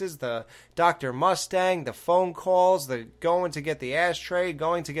sacrifices, the Dr. Mustang, the phone calls, the going to get the ashtray,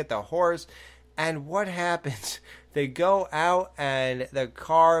 going to get the horse. And what happens? They go out and the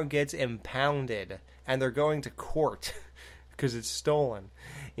car gets impounded, and they're going to court because it's stolen.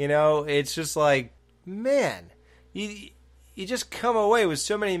 It's just like, man, you just come away with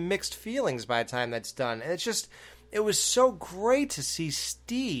so many mixed feelings by the time that's done. And it was so great to see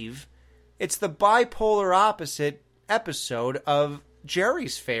Steve. It's the bipolar opposite episode of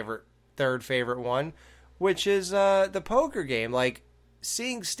Jerry's third favorite one, which is the poker game. Like,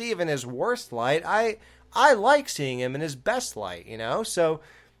 seeing Steve in his worst light, I like seeing him in his best light, So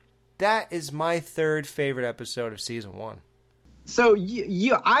that is my third favorite episode of season 1. So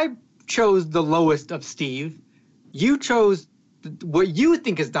I chose the lowest of Steve. You chose what you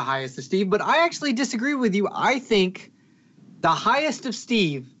think is the highest of Steve, but I actually disagree with you. I think the highest of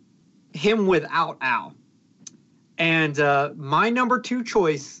Steve, him without Al. And my number 2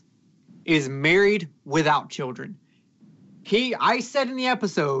 choice is Married Without Children. I said in the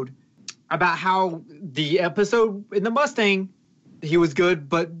episode about how the episode in the Mustang, he was good,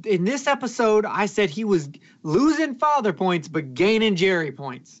 but in this episode, I said he was losing father points but gaining Jerry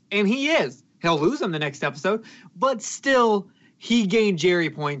points. And he is. He'll lose them the next episode, but still, he gained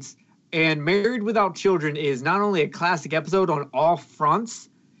Jerry points. And Married Without Children is not only a classic episode on all fronts,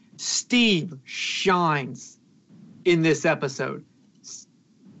 Steve shines in this episode.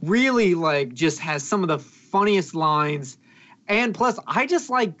 Really, just has some of the funniest lines. And plus, I just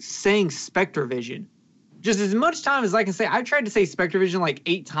like saying Spectre Vision. Just as much time as I can say. I tried to say Spectre Vision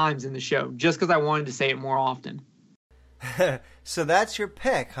 8 times in the show, just because I wanted to say it more often. So that's your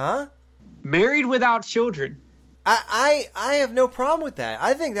pick, huh? Married Without Children. I have no problem with that.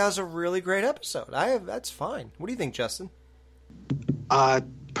 I think that was a really great episode. That's fine. What do you think, Justin?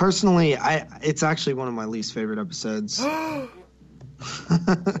 Personally, it's actually one of my least favorite episodes.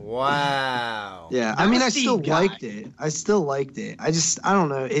 Wow. Yeah, I mean, I still liked it. I don't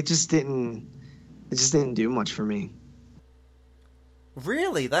know. It just didn't do much for me.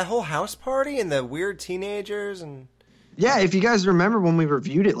 Really? That whole house party and the weird teenagers and Yeah, if you guys remember when we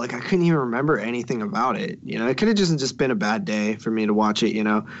reviewed it, like I couldn't even remember anything about it. You know, it could have just been a bad day for me to watch it, you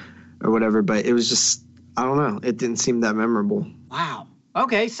know, or whatever. But it was just, I don't know. It didn't seem that memorable. Wow.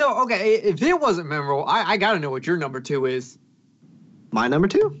 Okay, so if it wasn't memorable, I got to know what your number 2 is. My number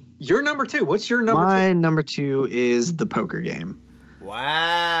 2? Your number 2. What's your number 2? My number 2 is The Poker Game.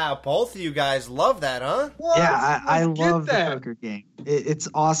 Wow, both of you guys love that, huh? What? Yeah, I love that. The Poker Game. It's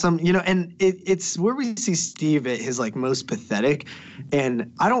awesome, you know, and it's where we see Steve at his like most pathetic.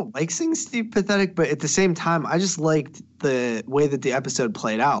 And I don't like seeing Steve pathetic, but at the same time, I just liked the way that the episode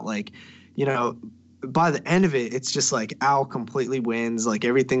played out. Like, you know, by the end of it, it's just like Al completely wins. Like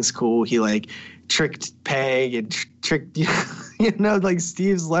everything's cool. He like tricked Peg and tricked, you know, like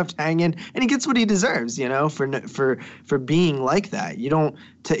Steve's left hanging, and he gets what he deserves, you know, for being like that. You don't.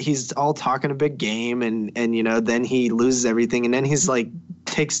 He's all talking a big game, and you know, then he loses everything, and then he's like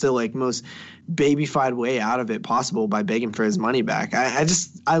takes the like most babyfied way out of it possible by begging for his money back.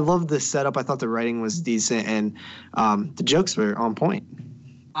 I love the setup. I thought the writing was decent, and the jokes were on point.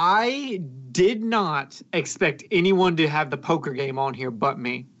 I did not expect anyone to have The Poker Game on here but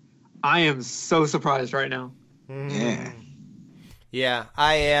me. I am so surprised right now. Yeah. Yeah,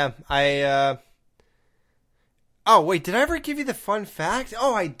 I am. Oh, wait, did I ever give you the fun fact?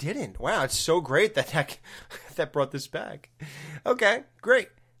 Oh, I didn't. Wow, it's so great that that brought this back. Okay, great.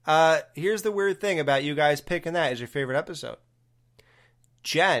 Here's the weird thing about you guys picking that as your favorite episode.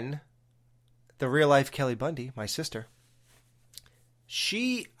 Jen, the real-life Kelly Bundy, my sister,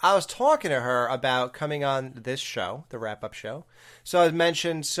 I was talking to her about coming on this show, the wrap-up show. So I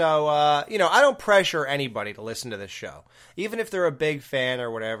mentioned, you know, I don't pressure anybody to listen to this show. Even if they're a big fan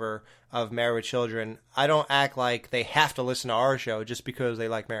or whatever of Married with Children, I don't act like they have to listen to our show just because they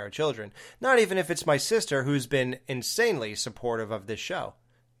like Married with Children. Not even if it's my sister, who's been insanely supportive of this show.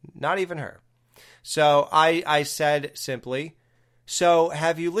 Not even her. So I said simply, so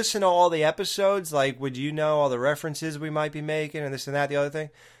have you listened to all the episodes? Like, would you know all the references we might be making and this and that, the other thing?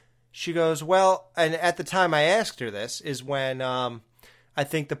 She goes, well, and at the time I asked her this is when I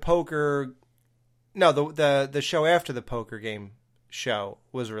think the show after the Poker Game show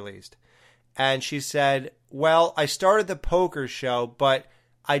was released. And she said, well, I started the poker show, but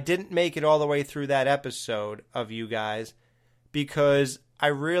I didn't make it all the way through that episode of you guys because I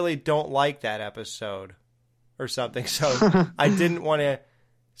really don't like that episode or something. So I didn't want to,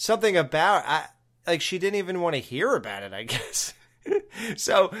 something about, like she didn't even want to hear about it, I guess.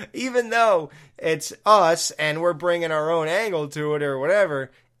 So even though it's us and we're bringing our own angle to it or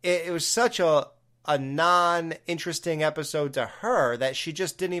whatever, it was such a non-interesting episode to her that she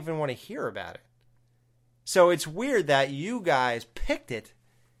just didn't even want to hear about it. So it's weird that you guys picked it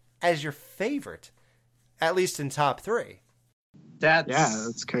as your favorite, at least in top 3.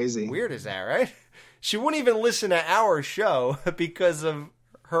 That's crazy. Weird is that, right? She wouldn't even listen to our show because of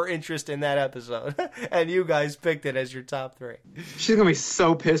her interest in that episode. And you guys picked it as your top 3. She's going to be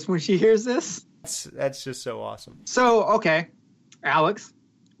so pissed when she hears this. That's just so awesome. So, okay. Alex,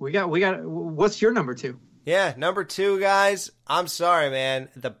 we got, what's your number 2? Yeah, number 2, guys. I'm sorry, man.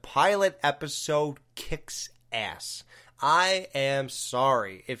 The pilot episode kicks ass. I am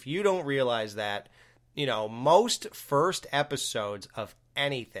sorry. If you don't realize that, you know, most first episodes of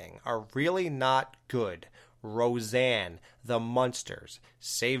anything are really not good. Roseanne, The Munsters,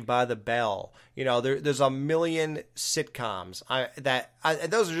 Saved by the Bell. You know, there's a million sitcoms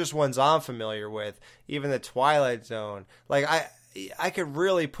those are just ones I'm familiar with. Even The Twilight Zone. Like, I could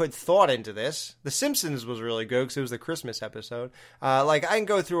really put thought into this. The Simpsons was really good because it was the Christmas episode. Like, I can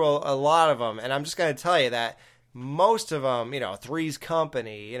go through a lot of them, and I'm just going to tell you that most of them, you know, Three's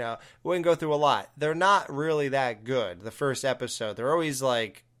Company, you know, we can go through a lot. They're not really that good, the first episode. They're always,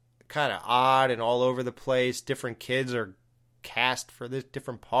 like, kind of odd and all over the place. Different kids are cast for the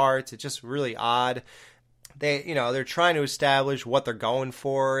different parts. It's just really odd. They're trying to establish what they're going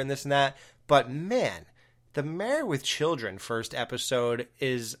for and this and that. But, man, the Married with Children first episode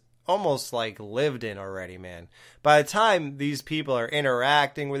is almost like lived in already, man. By the time these people are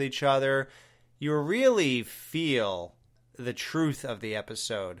interacting with each other, you really feel the truth of the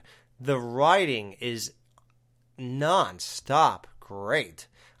episode. The writing is non-stop great.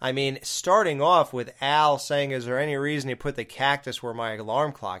 I mean, starting off with Al saying, is there any reason you put the cactus where my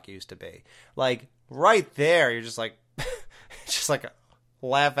alarm clock used to be? Like, right there, you're just like, just like a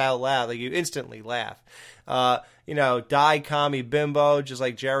laugh out loud. Like, you instantly laugh. Die, commie, bimbo, just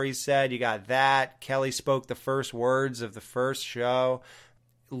like Jerry said, you got that. Kelly spoke the first words of the first show.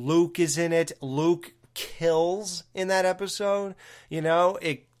 Luke is in it. Luke kills in that episode. You know,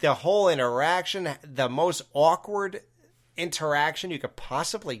 the whole interaction, the most awkward interaction you could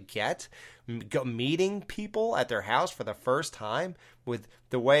possibly get. meeting people at their house for the first time, with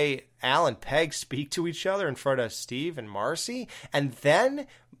the way Al and Peg speak to each other in front of Steve and Marcy, and then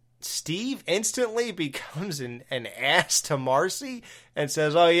Steve instantly becomes an ass to Marcy and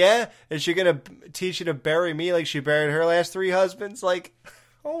says, "Oh yeah, is she gonna teach you to bury me like she buried her last 3 husbands?" Like,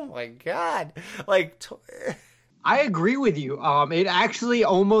 oh my God, like. I agree with you. It actually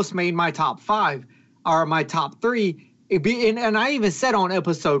almost made my top 5 or my top 3. And I even said on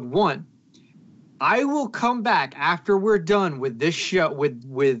episode 1, I will come back after we're done with this show,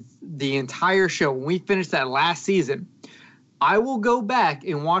 with the entire show. When we finish that last season, I will go back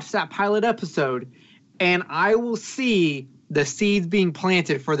and watch that pilot episode, and I will see the seeds being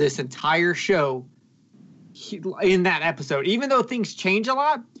planted for this entire show in that episode. Even though things change a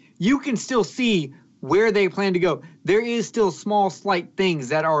lot, you can still see where they plan to go. There is still small, slight things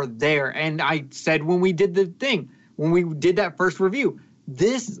that are there. And I said when we did when we did that first review,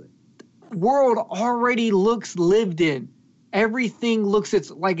 this world already looks lived in. Everything looks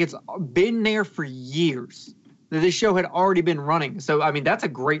like it's been there for years. This show had already been running. So, I mean, that's a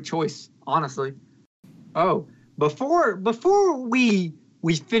great choice, honestly. Oh, before we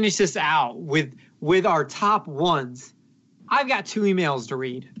finish this out with our top ones, I've got 2 emails to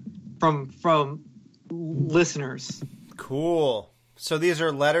read from listeners. Cool. So these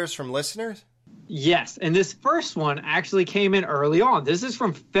are letters from listeners? Yes, and this first one actually came in early on. This is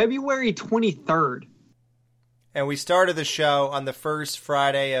from February 23rd. And we started the show on the first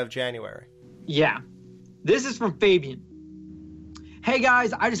Friday of January. Yeah. This is from Fabian. Hey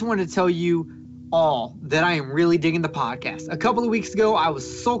guys, I just wanted to tell you all that I am really digging the podcast. A couple of weeks ago, I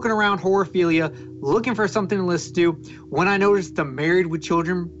was sulking around Horrorphilia looking for something to listen to when I noticed the Married with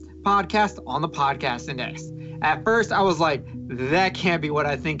Children podcast on the podcast index. At first, I was like, that can't be what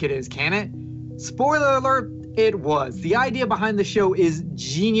I think it is, can it? Spoiler alert, it was. The idea behind the show is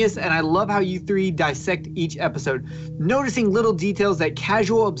genius, and I love how you 3 dissect each episode, noticing little details that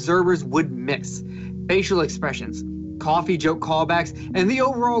casual observers would miss. Facial expressions, coffee joke callbacks, and the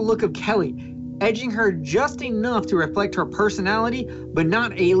overall look of Kelly, edging her just enough to reflect her personality, but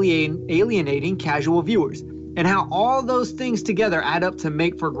not alienating casual viewers. And how all those things together add up to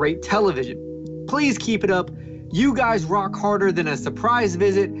make for great television. Please keep it up. You guys rock harder than a surprise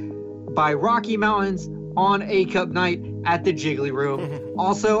visit by Rocky Mountains on A-Cup night at the Jiggly Room.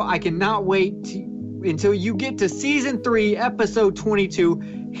 Also, I cannot wait until you get to season 3, episode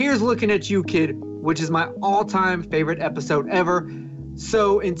 22. Here's Looking at You, Kid, which is my all-time favorite episode ever.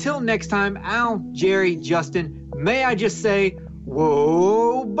 So until next time, Al, Jerry, Justin, may I just say,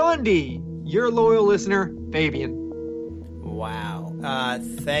 whoa, Bundy, your loyal listener, Fabian. Wow.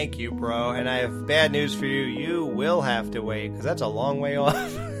 Thank you, bro. And I have bad news for you. You will have to wait, because that's a long way off.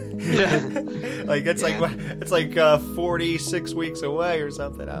 Like it's like 46 weeks away or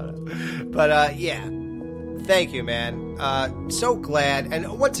something. I don't know. But yeah. Thank you, man. So glad.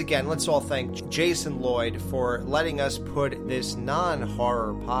 And once again, let's all thank Jason Lloyd for letting us put this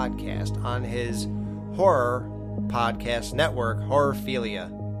non-horror podcast on his horror podcast network, Horrorphilia.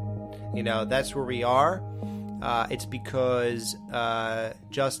 You know, that's where we are. It's because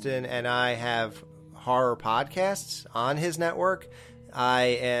Justin and I have horror podcasts on his network. I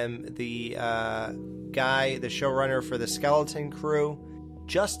am the guy, the showrunner for the Skeleton Crew.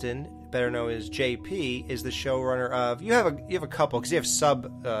 Justin, better known as JP, is the showrunner of. You have a couple because you have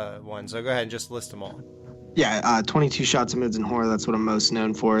sub ones. So go ahead and just list them all. Yeah, 22 Shots of Moods and Horror. That's what I'm most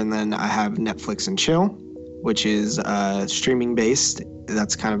known for. And then I have Netflix and Chill, which is streaming based.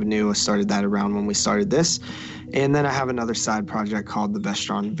 That's kind of new. I started that around when we started this. And then I have another side project called the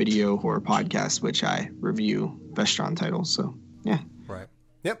Vestron Video Horror Podcast, which I review Vestron titles. So, yeah. Right.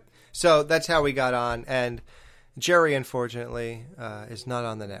 Yep. So that's how we got on. And Jerry, unfortunately, is not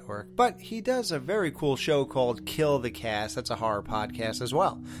on the network. But he does a very cool show called Kill the Cast. That's a horror podcast as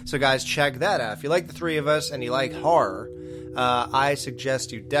well. So, guys, check that out. If you like the 3 of us and you like horror, I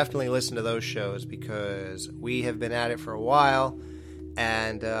suggest you definitely listen to those shows because we have been at it for a while.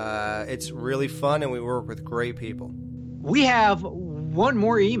 And it's really fun, and we work with great people. We have one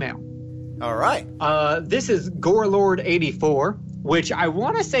more email. All right. This is Gorelord84, which I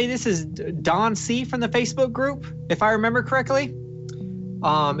want to say this is Don C. from the Facebook group, if I remember correctly.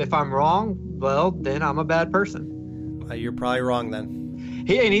 If I'm wrong, well, then I'm a bad person. You're probably wrong then.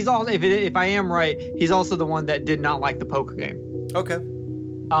 He's also, if I am right, he's also the one that did not like the poker game. Okay.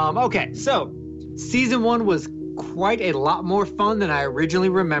 Okay, so season 1 was quite a lot more fun than I originally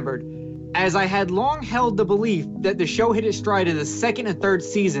remembered, as I had long held the belief that the show hit its stride in the 2nd and 3rd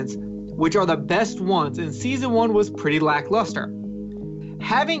seasons, which are the best ones, and season 1 was pretty lackluster.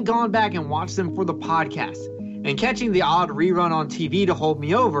 Having gone back and watched them for the podcast, and catching the odd rerun on TV to hold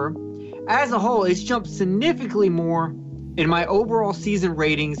me over, as a whole, it's jumped significantly more in my overall season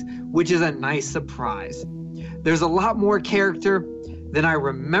ratings, which is a nice surprise. There's a lot more character than I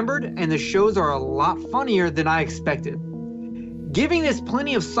remembered, and the shows are a lot funnier than I expected. Giving this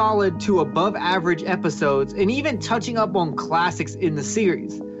plenty of solid to above average episodes and even touching up on classics in the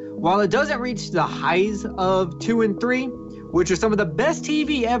series. While it doesn't reach the highs of 2 and 3, which are some of the best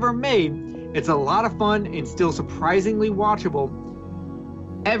TV ever made, it's a lot of fun and still surprisingly watchable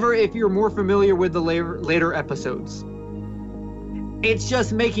if you're more familiar with the later episodes. It's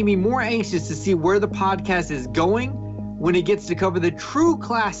just making me more anxious to see where the podcast is going when it gets to cover the true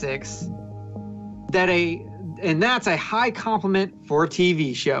classics, and that's a high compliment for a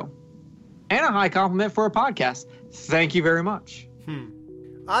TV show and a high compliment for a podcast. Thank you very much.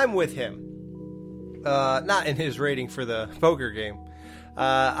 I'm with him. Not in his rating for the poker game.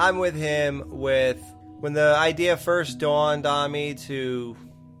 I'm with him with when the idea first dawned on me to,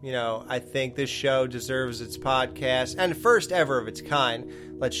 I think this show deserves its podcast, and first ever of its kind.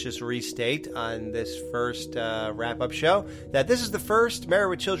 Let's just restate on this first wrap-up show that this is the first Married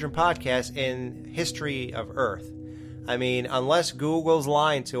with Children podcast in history of Earth. I mean, unless Google's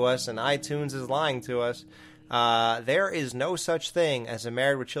lying to us and iTunes is lying to us, there is no such thing as a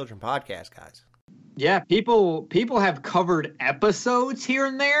Married with Children podcast, guys. Yeah, people have covered episodes here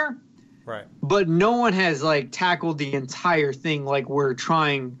and there, right? But no one has tackled the entire thing like we're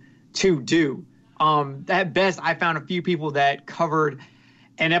trying to do. At best, I found a few people that covered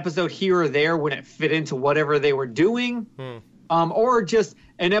an episode here or there when it fit into whatever they were doing, or just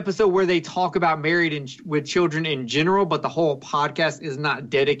an episode where they talk about Married with Children in general, but the whole podcast is not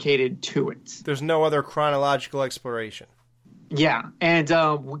dedicated to it. There's no other chronological exploration. Yeah, and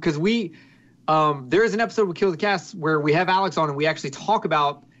because there is an episode with Kill the Cast where we have Alex on and we actually talk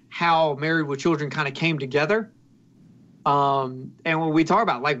about how Married with Children kind of came together. And when we talk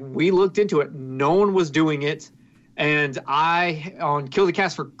about, we looked into it, no one was doing it. And on Kill the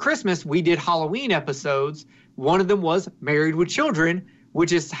Cast for Christmas, we did Halloween episodes. One of them was Married with Children,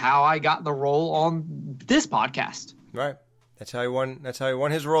 which is how I got the role on this podcast. Right. That's how he won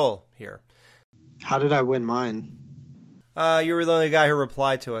his role here. How did I win mine? You were the only guy who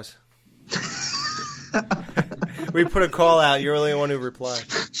replied to us. We put a call out. You're the only one who replied.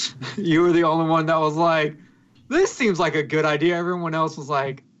 You were the only one that was like, this seems like a good idea. Everyone else was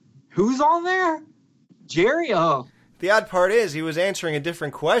like, who's on there? Jerry? Oh. The odd part is he was answering a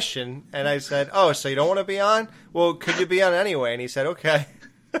different question, and I said, oh, so you don't want to be on? Well, could you be on anyway? And he said, okay.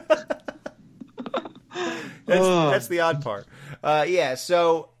 That's the odd part. Yeah,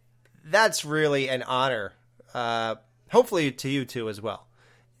 so that's really an honor. Hopefully to you, too, as well.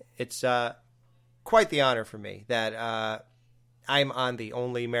 It's quite the honor for me that I'm on the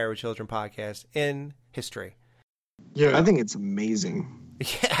only Married with Children podcast in history. Yeah, I think it's amazing.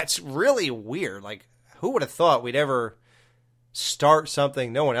 Yeah, it's really weird. Who would have thought we'd ever start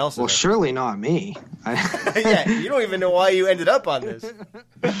something no one else has? Well, surely not me. Yeah, you don't even know why you ended up on this.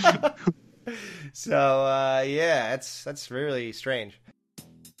 So, yeah, that's really strange.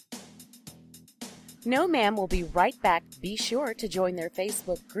 No Ma'am will be right back. Be sure to join their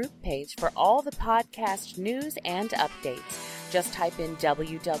Facebook group page for all the podcast news and updates. Just type in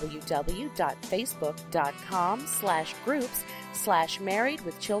www.facebook.com/groups/Married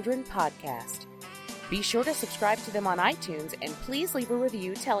with Children podcast. Be sure to subscribe to them on iTunes and please leave a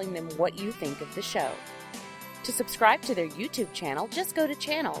review telling them what you think of the show. To subscribe to their YouTube channel, just go to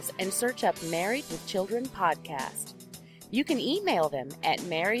channels and search up Married with Children podcast. You can email them at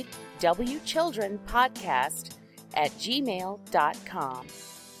marriedwchildrenpodcast@gmail.com.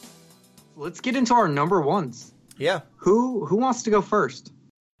 Let's get into our number ones. Yeah. Who wants to go first?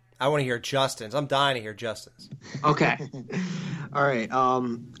 I want to hear Justin's. I'm dying to hear Justin's. Okay. All right.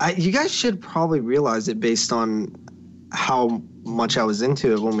 You guys should probably realize it based on how much I was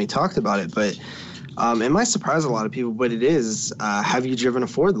into it when we talked about it, but it might surprise a lot of people, but it is, have you driven a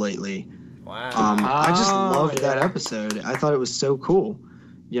Ford lately? Wow. I just loved that episode. I thought it was so cool.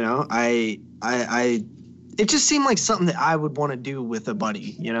 It just seemed like something that I would want to do with a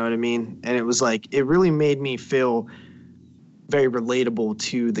buddy, you know what I mean? And it was it really made me feel very relatable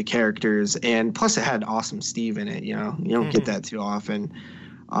to the characters. And plus it had Awesome Steve in it, you don't get that too often.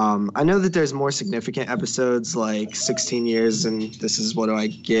 I know that there's more significant episodes like 16 Years and This Is What Do I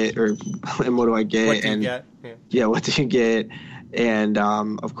Get, and What Do I Get? What do you get? Yeah, What Do You Get? And,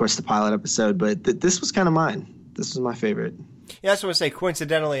 of course, the pilot episode. But this was kind of mine. This was my favorite. Yeah, that's what I say.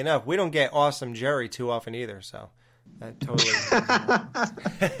 Coincidentally enough, we don't get Awesome Jerry too often either, so that totally.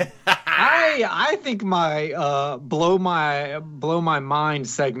 I think my blow my mind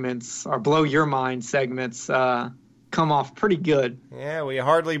segments or blow your mind segments come off pretty good. Yeah, we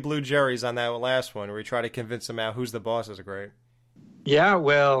hardly blew Jerry's on that last one where we tried to convince him out who's the boss is great. Yeah,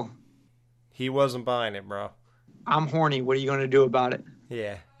 well, he wasn't buying it, bro. I'm horny. What are you going to do about it?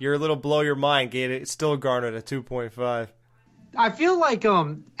 Yeah, your little blow your mind gate it still garnered a 2.5. I feel like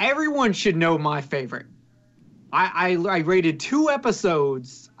everyone should know my favorite. I rated 2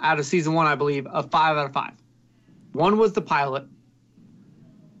 episodes out of season 1, I believe, of 5 out of 5. One was the pilot.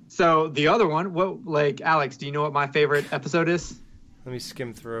 So the other one, Alex, do you know what my favorite episode is? Let me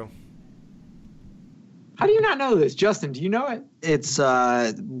skim through. How do you not know this? Justin, do you know it? It's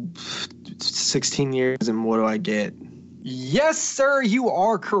 16 years and what do I get? Yes, sir, you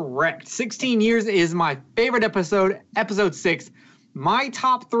are correct. 16 years is my favorite episode, episode 6. My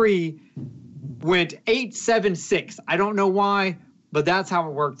top 3 went 8, 7, 6. I don't know why, but that's how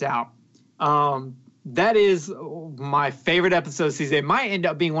it worked out. That is my favorite episode of season. It might end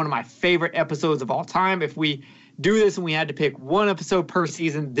up being one of my favorite episodes of all time. If we do this and we had to pick one episode per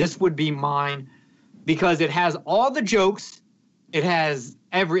season, this would be mine because it has all the jokes. It has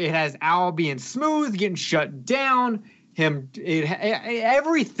Al being smooth, getting shut down.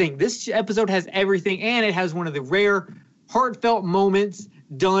 Everything. This episode has everything, and it has one of the rare heartfelt moments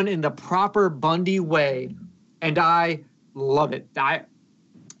done in the proper Bundy way, and I love it.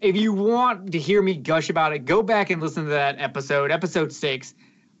 If you want to hear me gush about it, go back and listen to that episode 6.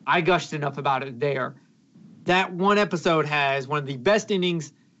 I gushed enough about it there. That one episode has one of the best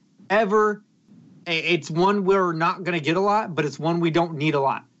endings ever. It's one we're not going to get a lot, but it's one we don't need a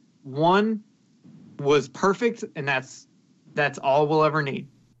lot. One was perfect, and that's all we'll ever need.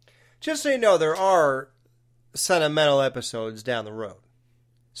 Just so you know, there are sentimental episodes down the road.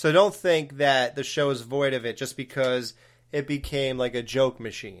 So don't think that the show is void of it just because it became like a joke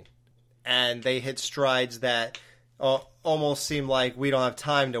machine. And they hit strides that almost seem like we don't have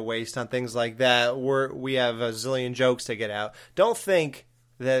time to waste on things like that. We have a zillion jokes to get out. Don't think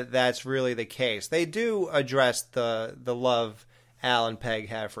that that's really the case. They do address the love Al and Peg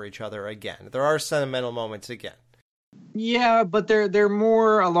have for each other again. There are sentimental moments again. Yeah, but they're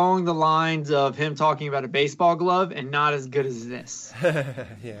more along the lines of him talking about a baseball glove and not as good as this.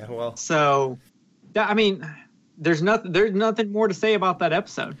 Yeah, well. So, I mean, there's nothing more to say about that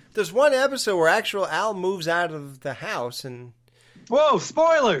episode. There's one episode where actual Al moves out of the house and... Whoa,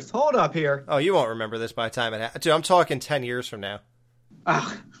 spoilers! Hold up here. Oh, you won't remember this by the time it happens. Dude, I'm talking 10 years from now.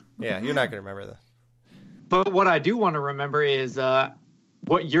 Yeah, you're not going to remember this. But what I do want to remember is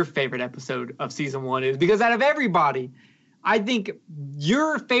what your favorite episode of season 1 is. Because out of everybody, I think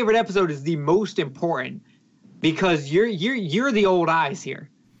your favorite episode is the most important. Because you're the old eyes here.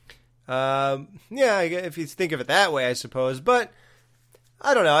 Yeah, if you think of it that way, I suppose. But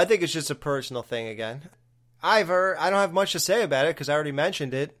I don't know. I think it's just a personal thing again. I don't have much to say about it because I already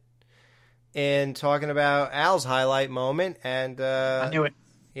mentioned it in talking about Al's highlight moment. And I knew it.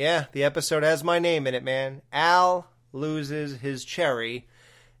 Yeah, the episode has my name in it, man. Al loses his cherry.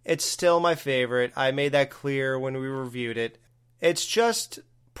 It's still my favorite. I made that clear when we reviewed it. It's just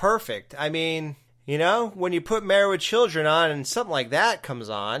perfect. I mean, you know, when you put Married with Children on and something like that comes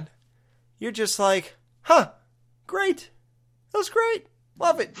on, you're just like, huh, great. That was great.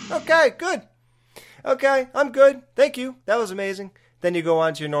 Love it. Okay, good. Okay, I'm good. Thank you. That was amazing. Then you go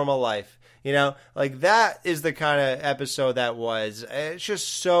on to your normal life. You know, like that is the kind of episode that was. It's just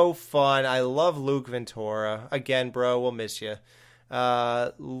so fun. I love Luke Ventura. Again, bro, we'll miss you.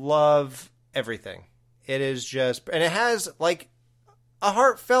 Love everything. It is just, and it has like a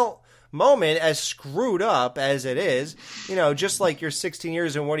heartfelt moment as screwed up as it is. You know, just like you're 16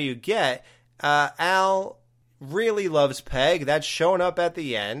 years and what do you get? Al really loves Peg. That's showing up at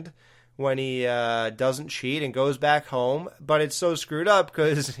the end when he doesn't cheat and goes back home. But it's so screwed up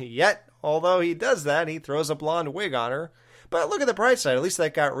because yet, although he does that, he throws a blonde wig on her. But look at the bright side. At least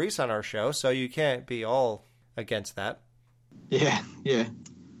that got Reese on our show, so you can't be all against that. Yeah.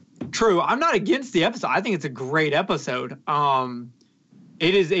 True. I'm not against the episode. I think it's a great episode.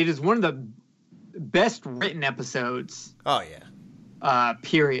 It is one of the best written episodes. Oh, yeah.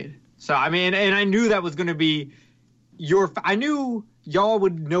 Period. So, I mean, and I knew that was going to be I knew y'all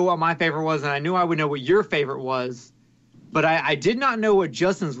would know what my favorite was, and I knew I would know what your favorite was. But I did not know what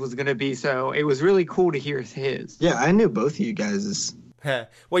Justin's was going to be, so it was really cool to hear his. Yeah, I knew both of you guys'.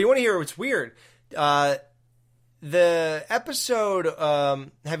 Well, you want to hear what's weird? The episode,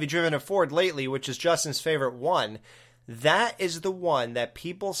 Have You Driven a Ford Lately, which is Justin's favorite one, that is the one that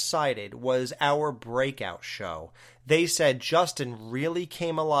people cited was our breakout show. They said Justin really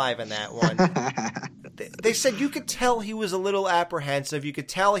came alive in that one. They said you could tell he was a little apprehensive. You could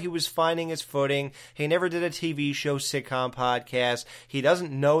tell he was finding his footing. He never did a TV show, sitcom, podcast. He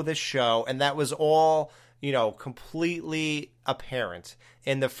doesn't know the show. And that was all completely apparent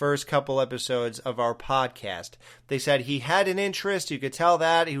in the first couple episodes of our podcast. They said he had an interest. You could tell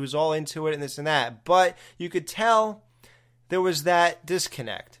that. He was all into it and this and that. But you could tell there was that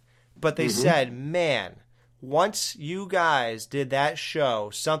disconnect. But they said, man, once you guys did that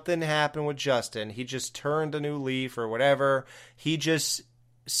show, something happened with Justin. He just turned a new leaf or whatever. He just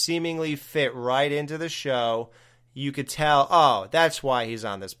seemingly fit right into the show. You could tell, oh, that's why he's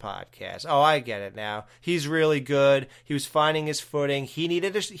on this podcast. Oh, I get it now. He's really good. He was finding his footing. He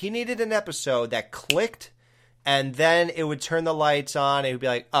needed an episode that clicked, and then it would turn the lights on, and he would be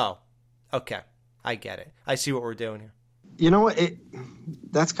like, oh, okay, I get it. I see what we're doing here. You know what?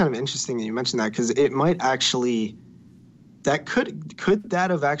 That's kind of interesting that you mentioned that, because it might actually could that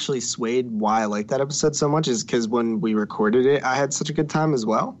have actually swayed why I like that episode so much, is because when we recorded it, I had such a good time as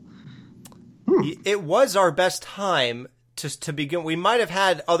well. It was our best time to begin. We might have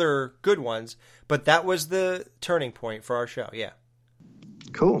had other good ones, but that was the turning point for our show. Yeah.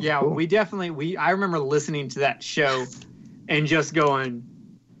 Cool. Yeah, cool. I remember listening to that show and just going,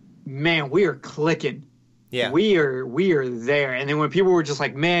 man, we are clicking. Yeah. We are there. And then when people were just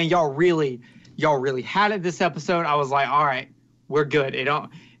like, man, y'all really had it this episode, I was like, all right, we're good. And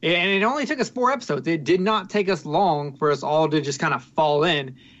it only took us 4 episodes. It did not take us long for us all to just kind of fall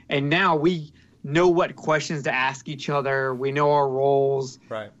in. And now we know what questions to ask each other. We know our roles.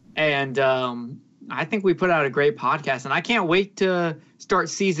 Right. And I think we put out a great podcast. And I can't wait to start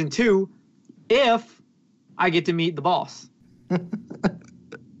season 2 if I get to meet the boss.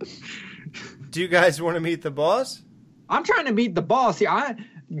 Do you guys want to meet the boss? I'm trying to meet the boss here.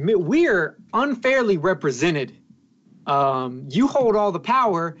 We're unfairly represented. You hold all the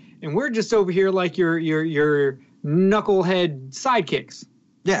power, and we're just over here like your knucklehead sidekicks.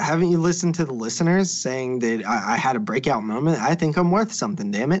 Yeah, haven't you listened to the listeners saying that I had a breakout moment? I think I'm worth something,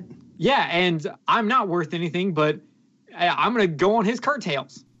 damn it. Yeah, and I'm not worth anything, but I'm going to go on his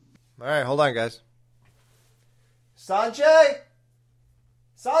curtails. All right, hold on, guys. Sanjay!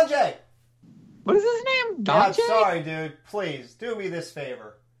 What is his name? Yeah, I'm sorry, dude. Please, do me this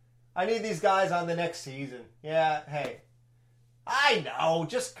favor. I need these guys on the next season. Yeah, hey. I know,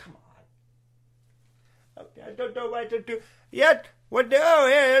 just come on. Okay, I don't know what to do yet. Oh,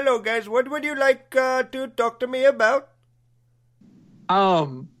 yeah, hello, guys. What would you like to talk to me about?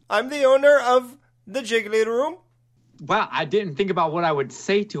 I'm the owner of the Jiggly Room. Well, I didn't think about what I would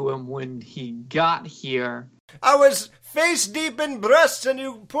say to him when he got here. I was face deep in breasts, and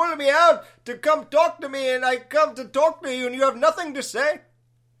you pulled me out to come talk to me, and I come to talk to you, and you have nothing to say.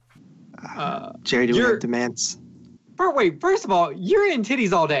 Jerry, do we have demands? Wait, first of all, you're in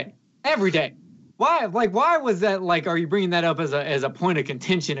titties all day, every day. Why was that, are you bringing that up as a point of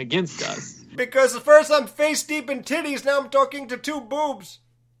contention against us? Because first I'm face deep in titties, now I'm talking to 2 boobs.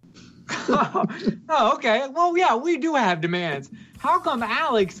 Oh, okay. Well, yeah, we do have demands. How come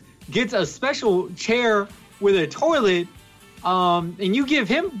Alex gets a special chair with a toilet, and you give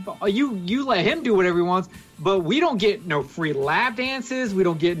him, you let him do whatever he wants, but we don't get no free lap dances, we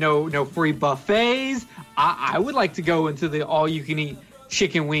don't get no free buffets. I would like to go into the all-you-can-eat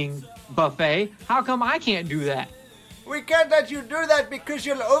chicken wing buffet. How come I can't do that? We can't let you do that because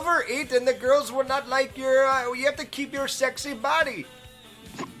you'll overeat and the girls will not like your, you have to keep your sexy body.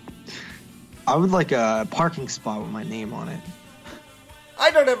 I would like a parking spot with my name on it.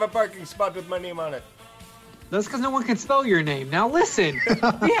 I don't have a parking spot with my name on it. That's because no one can spell your name. Now listen,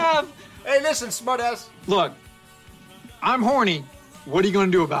 we have... Hey, listen, smartass. Look, I'm horny. What are you going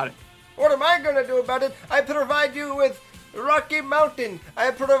to do about it? What am I going to do about it? I provide you with Rocky Mountain.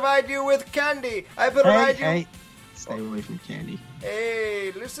 I provide you with candy. I provide you... Hey, stay away from candy.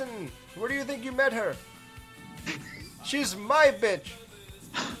 Hey, listen. Where do you think you met her? She's my bitch.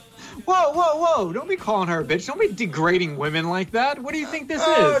 Whoa. Don't be calling her a bitch. Don't be degrading women like that. What do you think this is?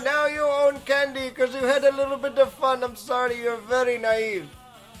 Oh, now you own candy because you had a little bit of fun. I'm sorry, you're very naive.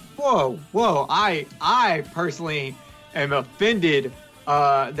 Whoa. I personally am offended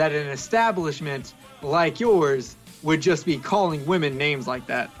that an establishment like yours would just be calling women names like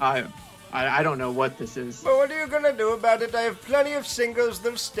that. I don't know what this is. But what are you going to do about it? I have plenty of singles.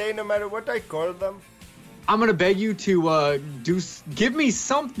 They'll stay no matter what I call them. I'm going to beg you to give me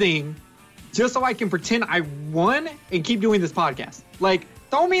something just so I can pretend I won and keep doing this podcast.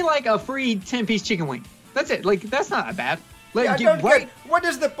 Throw me a free 10-piece chicken wing. That's it. That's not that bad. What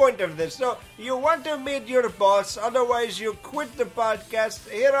is the point of this? So, you want to meet your boss, otherwise you quit the podcast.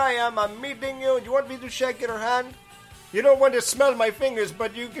 Here I am, I'm meeting you. You want me to shake your hand? You don't want to smell my fingers,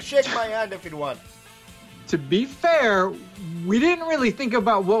 but you can shake my hand if you want. To be fair, we didn't really think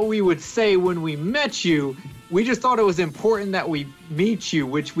about what we would say when we met you. We just thought it was important that we meet you,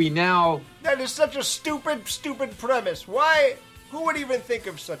 which we now That is such a stupid premise. Why? Who would even think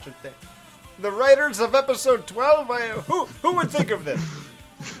of such a thing? The writers of episode 12? Who would think of this?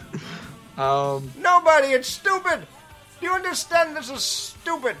 Nobody. It's stupid. Do you understand? This is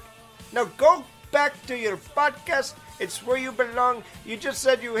stupid. Now go back to your podcast. It's where you belong. You just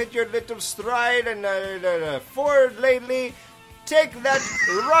said you hit your little stride and forward lately. Take that,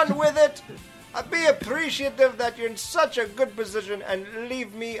 run with it. Be appreciative that you're in such a good position and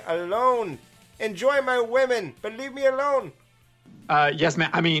leave me alone. Enjoy my women, but leave me alone. Yes,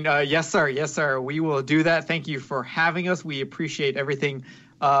 ma'am. Yes, sir. Yes, sir. We will do that. Thank you for having us. We appreciate everything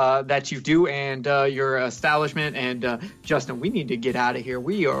that you do and your establishment. And Justin, we need to get out of here.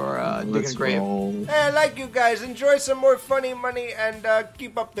 We are digging great. Hey, I like you guys. Enjoy some more funny money and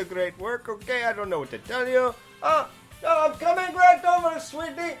keep up the great work. Okay, I don't know what to tell you. No, I'm coming right over,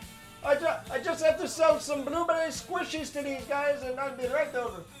 sweetie. I just have to sell some blueberry squishies to these guys, and I'll be right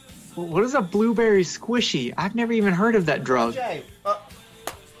over. What is a blueberry squishy? I've never even heard of that drug. Jay,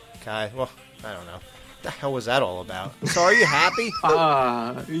 okay, well, I don't know. What the hell was that all about? So are you happy?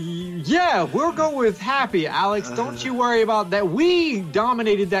 Yeah, we'll go with happy, Alex. Don't you worry about that. We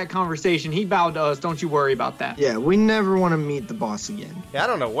dominated that conversation. He bowed to us. Don't you worry about that. Yeah, we never want to meet the boss again. Yeah, I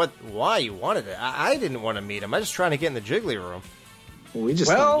don't know why you wanted it. I didn't want to meet him. I was just trying to get in the Jiggly room. Well, we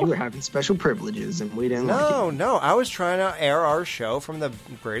just thought you were having special privileges, and we didn't like it. No, I was trying to air our show from the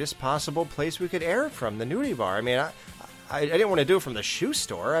greatest possible place we could air it from, the Nudie Bar. I mean, I didn't want to do it from the shoe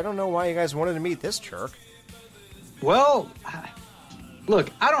store. I don't know why you guys wanted to meet this jerk. Well, look,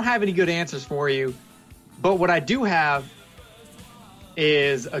 I don't have any good answers for you, but what I do have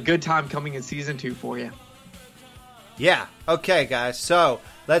is a good time coming in season 2 for you. Yeah, okay, guys. So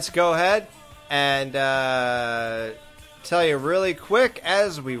let's go ahead and tell you really quick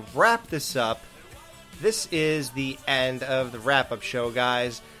as we wrap this up. This is the end of the wrap-up show,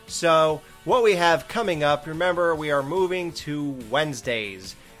 guys. So what we have coming up, remember, we are moving to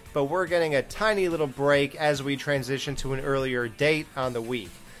Wednesdays, but we're getting a tiny little break as we transition to an earlier date on the week.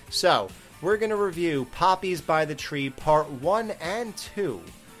 So we're going to review Poppies by the Tree Part 1 and 2,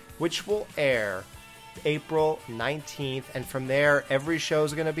 which will air April 19th, and from there, every show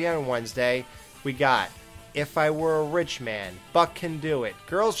is going to be on Wednesday. We got If I Were a Rich Man, Buck Can Do It,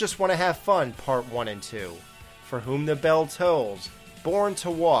 Girls Just Want to Have Fun, Part 1 and 2, For Whom the Bell Tolls, Born to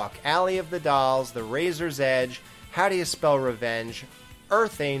Walk, Alley of the Dolls, The Razor's Edge, How Do You Spell Revenge,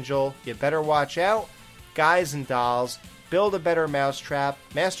 Earth Angel, You Better Watch Out, Guys and Dolls, Build a Better Mousetrap,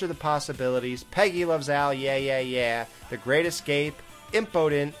 Master the Possibilities, Peggy Loves Al, Yeah, Yeah, Yeah, The Great Escape,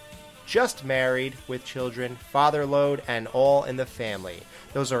 Impotent, Just Married with Children, Fatherload, and All in the Family.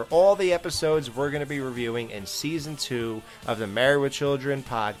 Those are all the episodes we're going to be reviewing in Season 2 of the Married with Children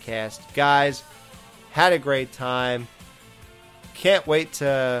podcast. Guys, had a great time. Can't wait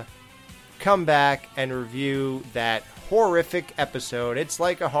to come back and review that horrific episode. It's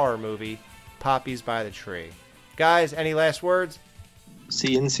like a horror movie, Poppies by the Tree. Guys, any last words?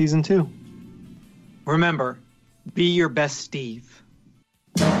 See you in Season 2. Remember, be your best Steve.